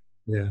 3.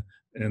 Yeah,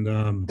 and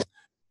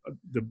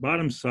the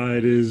bottom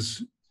side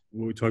is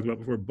what we talked about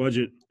before,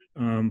 budget.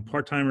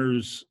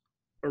 Part-timers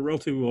are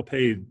relatively well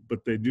paid, but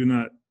they do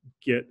not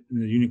get in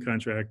the union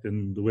contract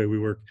and the way we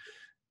work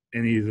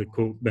any of the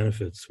quote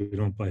benefits. We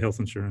don't buy health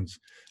insurance.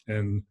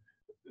 And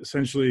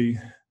essentially,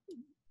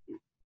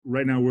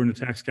 right now we're in a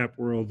tax cap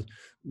world.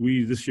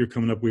 This year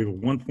coming up, we have a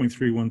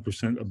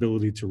 1.31%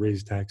 ability to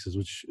raise taxes,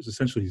 which is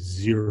essentially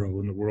 0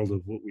 in the world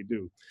of what we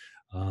do.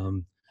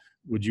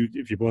 Would you,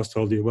 if your boss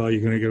told you, well,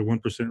 you're going to get a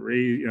 1%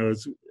 raise, you know,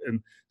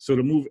 and so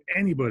to move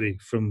anybody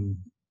from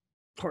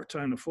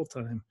part-time to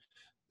full-time,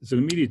 it's an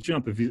immediate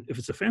jump. If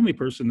it's a family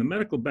person, the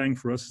medical bang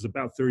for us is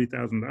about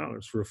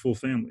 $30,000 for a full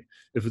family.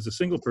 If it's a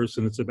single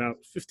person, it's about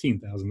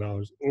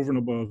 $15,000 over and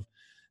above.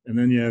 And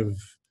then you have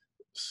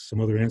some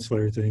other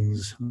ancillary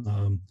things.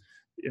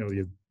 You know, you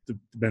have the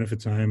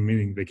benefit time,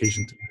 meaning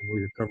vacation time, where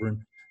you're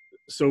covering.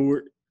 So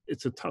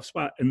it's a tough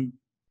spot. And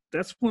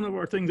that's one of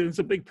our things. And it's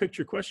a big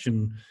picture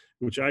question,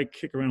 which I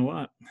kick around a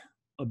lot.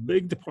 A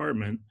big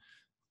department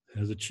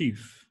has a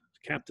chief,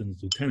 captains,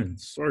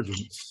 lieutenants,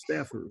 sergeants,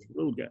 staffers,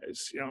 road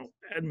guys, you know,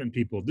 admin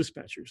people,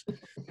 dispatchers.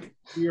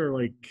 We are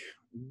like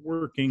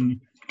working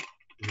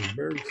with a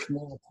very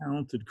small,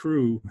 talented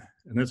crew.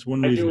 And that's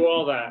one reason. I do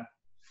all that.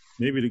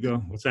 Maybe to go,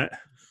 what's that?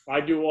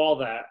 I do all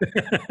that.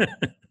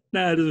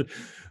 Nah, a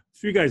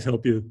few guys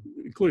help you,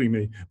 including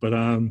me. But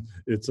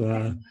it's,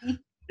 you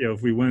know,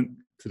 if we went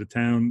to the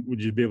town,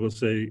 would you be able to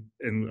say,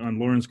 and on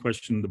Lauren's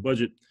question, the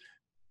budget,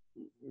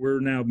 we're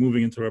now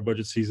moving into our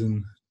budget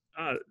season.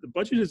 The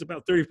budget is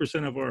about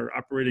 30% of our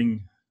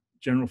operating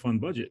general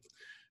fund budget.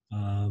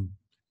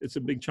 It's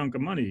a big chunk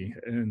of money.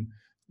 And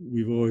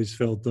we've always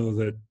felt, though,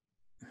 that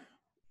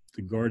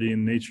the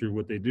guardian nature of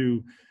what they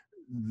do,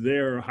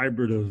 they're a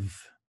hybrid of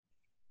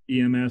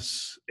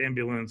EMS,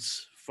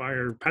 ambulance,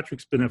 fire.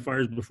 Patrick's been at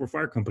fires before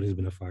fire companies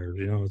been at fires.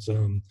 You know,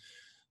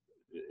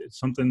 it's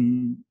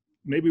something,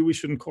 maybe we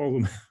shouldn't call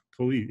them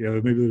police. Yeah,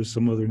 maybe there's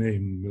some other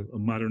name, a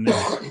modern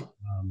name.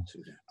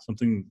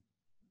 Something,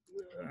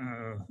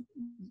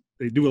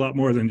 they do a lot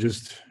more than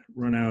just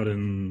run out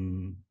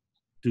and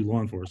do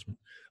law enforcement.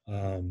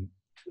 And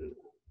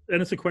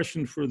it's a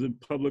question for the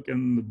public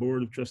and the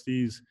board of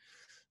trustees,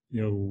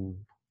 you know,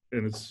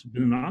 and it's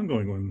been an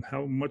ongoing one.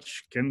 How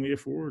much can we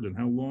afford and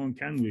how long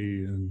can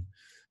we, and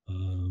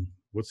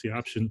what's the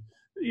option?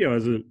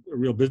 as a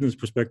real business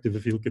perspective,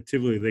 if you look at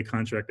Tivoli, they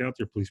contract out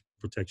their police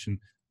protection.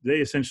 They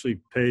essentially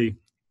pay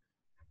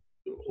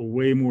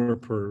way more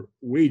per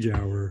wage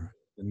hour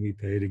than we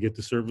pay to get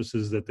the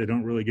services that they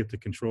don't really get to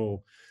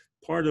control.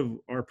 Part of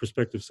our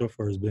perspective so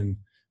far has been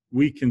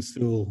we can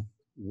still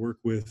work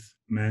with,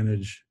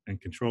 manage,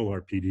 and control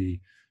our PD.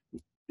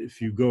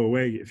 If you go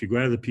out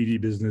of the PD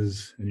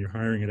business and you're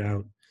hiring it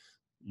out,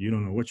 you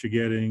don't know what you're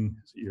getting.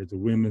 You're at the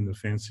whim and the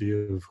fancy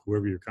of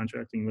whoever you're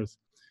contracting with.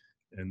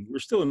 And we're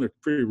still in a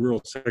pretty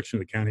rural section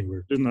of the county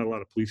where there's not a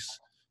lot of police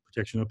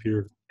protection up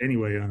here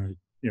anyway,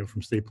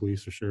 from state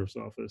police or sheriff's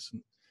office.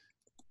 And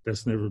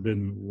that's never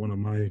been one of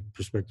my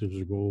perspectives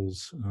or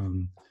goals.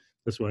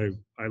 That's why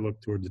I look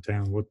toward the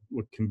town.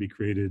 What can be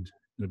created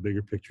in a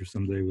bigger picture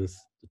someday with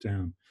the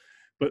town?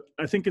 But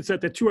I think it's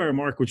at that 2-hour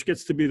mark, which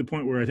gets to be the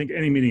point where I think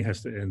any meeting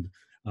has to end.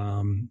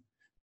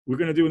 We're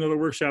going to do another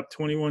workshop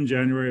 21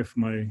 January if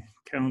my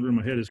calendar in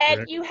my head is correct.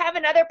 And you have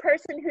another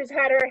person who's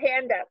had her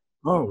hand up.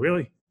 Oh,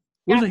 really?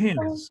 Where's the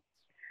hands?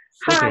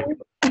 Hi.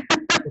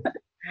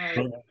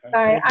 Okay.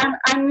 Sorry,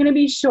 I'm going to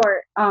be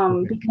short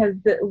because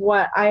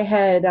what I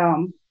had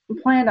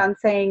planned on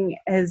saying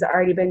has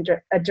already been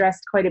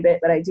addressed quite a bit,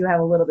 but I do have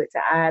a little bit to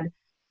add.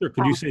 Sure.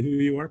 Could you say who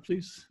you are,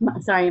 please?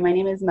 Sorry, my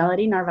name is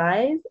Melody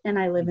Narvaez, and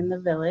I live in the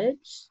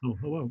village. Oh,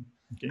 hello.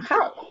 Okay.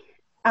 Hi.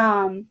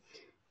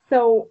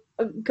 So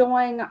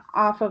going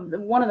off of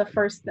one of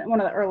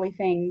the early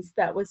things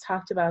that was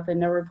talked about, the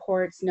no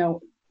reports,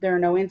 there are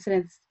no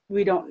incidents.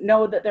 We don't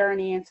know that there are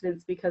any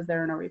incidents because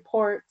there are no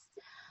reports.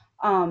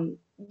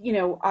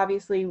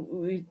 Obviously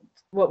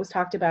what was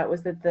talked about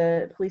was that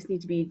the police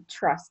need to be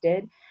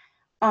trusted.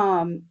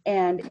 And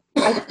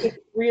I think it's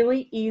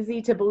really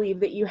easy to believe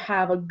that you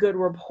have a good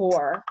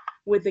rapport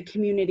with the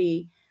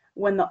community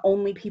when the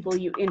only people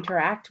you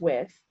interact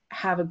with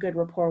have a good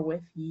rapport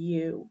with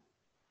you.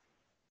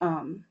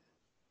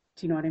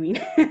 Do you know what I mean?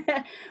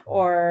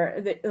 Or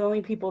the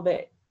only people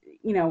that,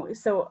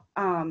 so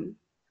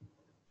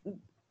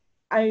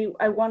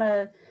I want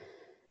to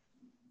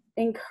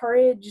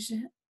encourage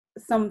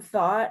some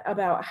thought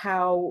about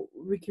how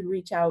we could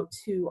reach out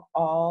to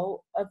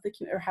all of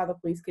or how the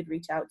police could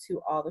reach out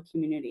to all the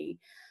community,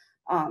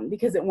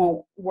 because it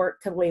won't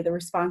work to lay the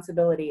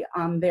responsibility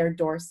on their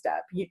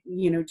doorstep,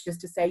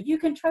 just to say, you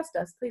can trust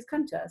us, please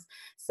come to us.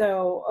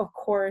 So of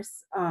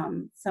course,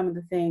 some of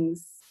the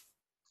things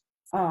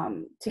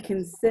to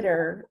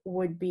consider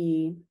would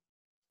be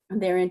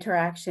their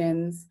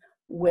interactions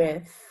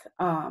with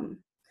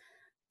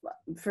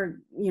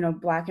for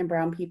Black and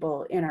brown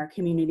people in our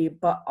community,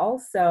 but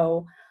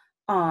also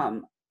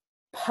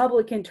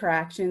public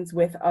interactions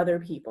with other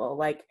people.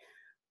 Like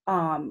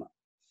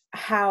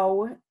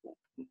how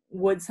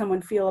would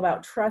someone feel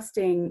about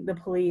trusting the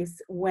police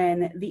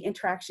when the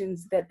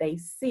interactions that they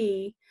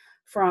see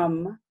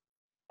from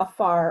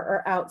afar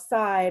or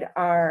outside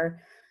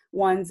are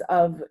ones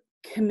of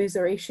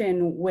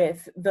commiseration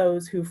with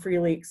those who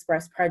freely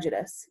express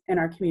prejudice in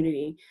our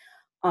community,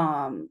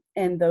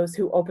 and those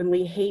who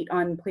openly hate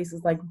on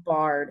places like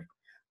Bard.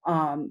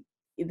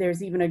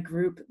 There's even a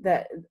group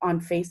that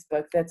on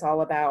Facebook that's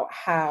all about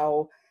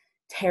how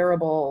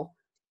terrible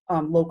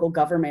local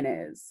government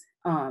is,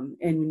 and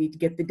we need to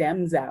get the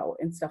Dems out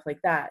and stuff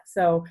like that.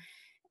 So,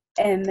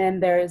 and then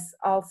there's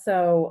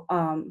also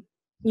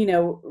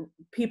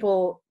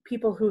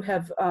people who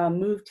have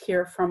moved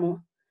here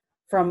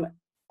from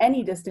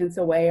any distance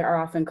away are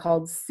often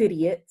called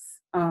cityots.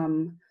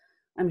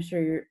 I'm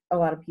sure a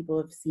lot of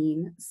people have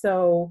seen.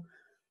 So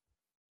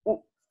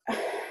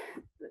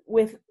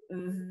with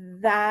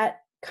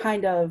that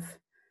kind of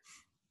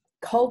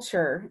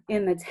culture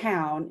in the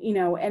town,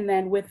 and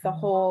then with the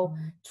whole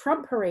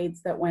Trump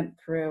parades that went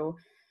through,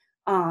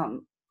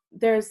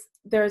 there's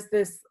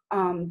this,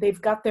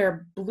 they've got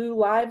their Blue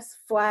Lives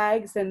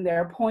flags and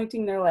they're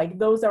pointing, they're like,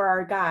 those are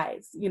our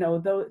guys,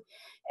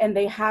 and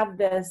they have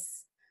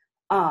this,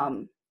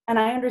 and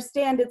I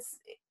understand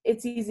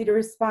it's easy to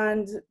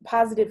respond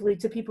positively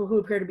to people who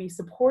appear to be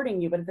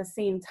supporting you, but at the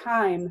same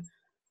time,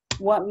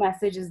 what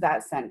message is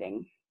that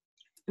sending?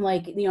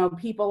 Like,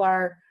 people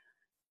are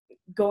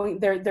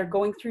they're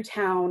going through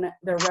town,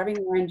 they're revving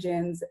their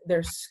engines,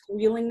 they're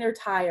squealing their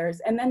tires,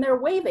 and then they're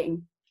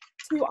waving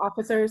to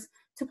officers,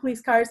 to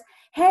police cars,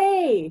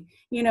 hey,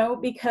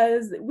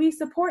 because we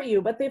support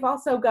you, but they've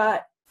also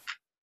got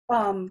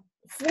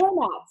floor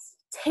mats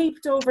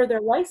taped over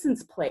their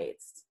license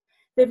plates.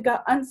 They've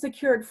got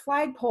unsecured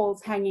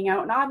flagpoles hanging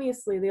out, and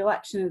obviously the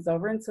election is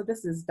over, and so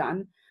this is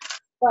done.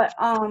 But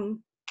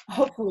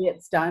hopefully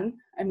it's done.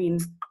 I mean,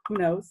 who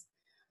knows?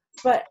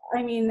 But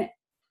I mean,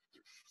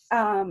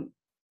 and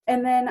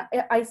then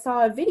I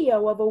saw a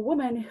video of a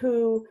woman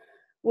who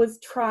was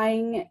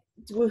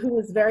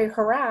very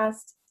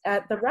harassed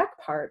at the rec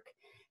park,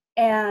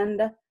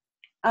 and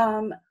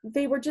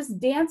they were just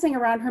dancing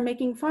around her,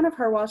 making fun of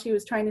her while she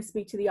was trying to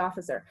speak to the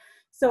officer.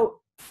 So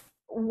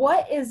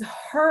what is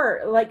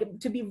her, like,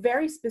 to be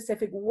very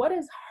specific, what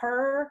is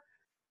her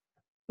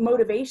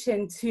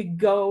motivation to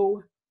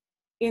go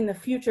in the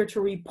future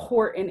to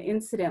report an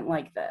incident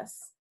like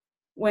this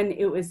when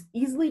it was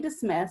easily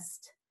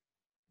dismissed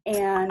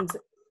and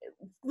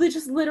they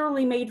just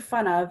literally made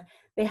fun of.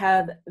 They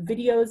have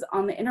videos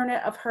on the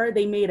internet of her.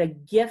 They made a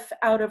GIF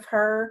out of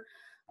her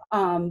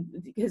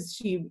because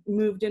she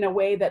moved in a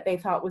way that they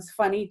thought was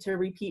funny to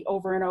repeat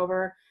over and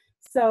over.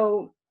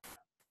 So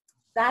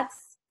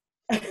that's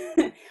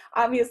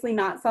obviously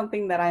not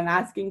something that I'm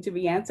asking to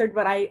be answered,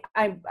 but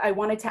I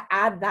wanted to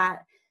add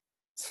that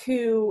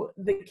to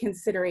the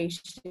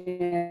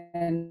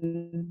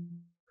consideration.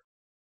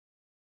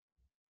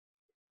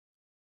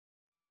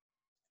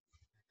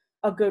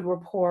 A good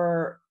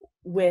rapport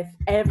with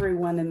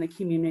everyone in the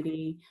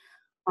community.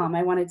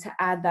 I wanted to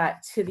add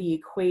that to the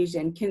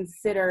equation.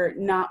 Consider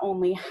not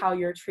only how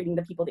you're treating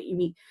the people that you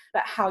meet,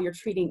 but how you're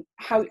treating,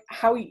 how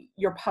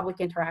your public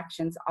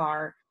interactions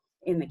are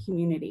in the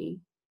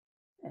community.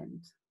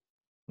 And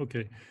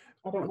Okay.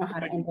 I don't know how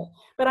to end it,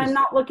 but I'm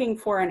not looking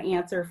for an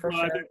answer for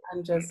sure.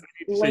 I'm just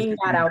laying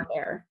that out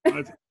there.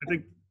 I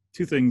think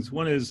two things.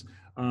 One is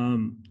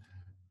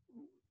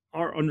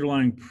our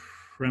underlying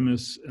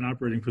premise and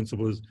operating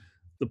principle is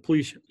the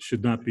police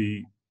should not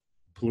be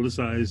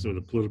politicized or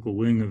the political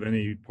wing of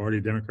any party,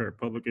 Democrat,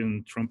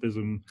 Republican,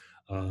 Trumpism.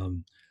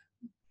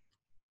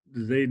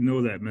 They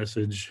know that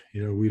message.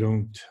 You know, we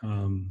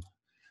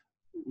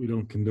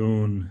don't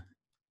condone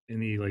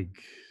any like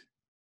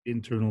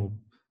internal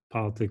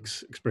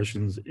politics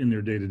expressions in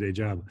their day-to-day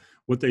job.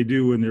 What they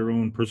do in their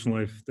own personal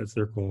life, that's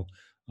their call.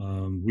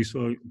 We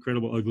saw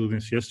incredible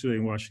ugliness yesterday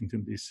in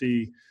Washington,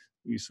 D.C.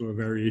 We saw a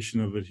variation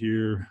of it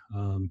here.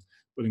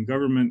 But in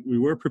government, we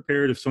were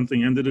prepared if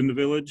something ended in the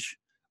village.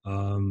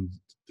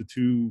 The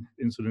two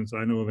incidents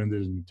I know of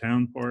ended in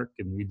Town Park,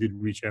 and we did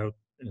reach out,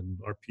 and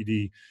our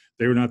PD,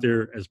 they were not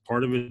there as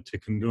part of it to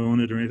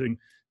condone it or anything.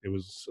 It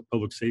was a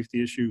public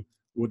safety issue.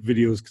 What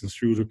videos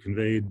construed or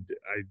conveyed,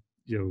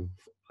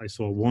 I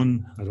saw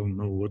one. I don't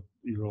know what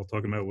you're all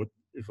talking about, what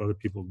if other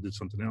people did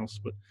something else,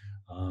 but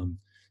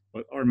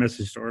our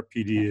message to our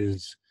PD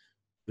is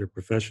they're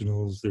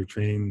professionals, they're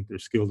trained, they're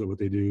skilled at what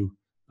they do.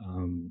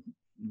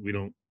 We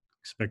don't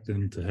expect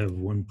them to have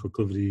one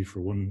proclivity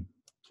for one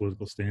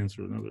political stance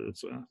or another.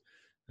 It's and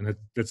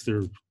that's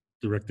their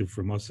directive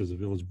from us as a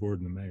village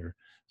board and the mayor.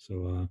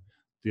 So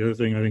the other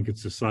thing, I think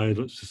it's a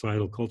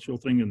societal cultural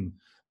thing, and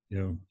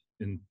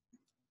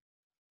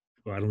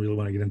well, I don't really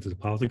want to get into the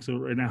politics of it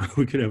right now.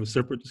 We could have a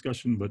separate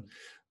discussion, but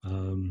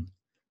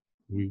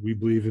we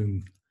believe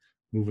in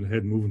moving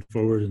ahead, moving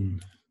forward,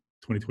 and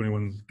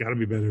 2021's got to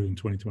be better than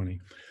 2020.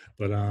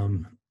 But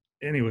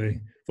anyway,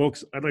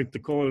 folks, I'd like to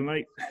call it a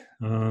night.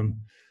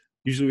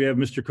 Usually we have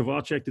Mr.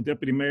 Kovalchek, the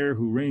deputy mayor,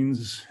 who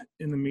reigns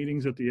in the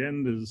meetings at the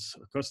end as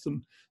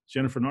accustomed.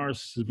 Jennifer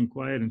Norris has been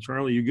quiet. And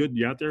Charlie, you good?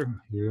 You out there?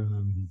 You're,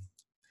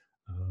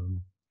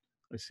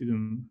 I see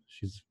them.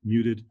 She's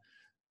muted.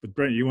 But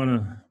Brent, you want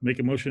to make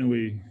a motion and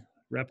we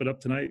wrap it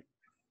up tonight?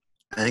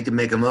 I can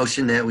make a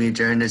motion that we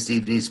adjourn this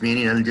evening's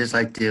meeting. I'd just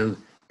like to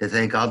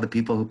thank all the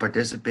people who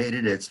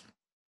participated. It's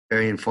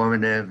very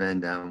informative,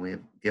 and we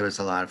give us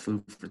a lot of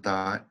food for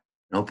thought.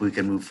 I hope we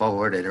can move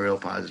forward in a real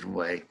positive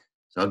way.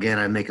 So again,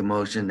 I make a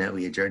motion that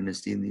we adjourn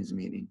this evening's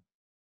meeting.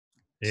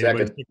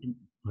 Second.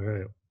 All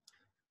right.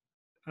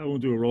 I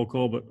won't do a roll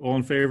call, but all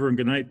in favor and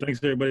good night. Thanks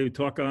everybody.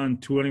 Talk on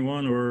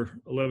 21 or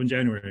 11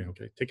 January.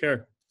 Okay. Take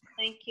care.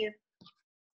 Thank you.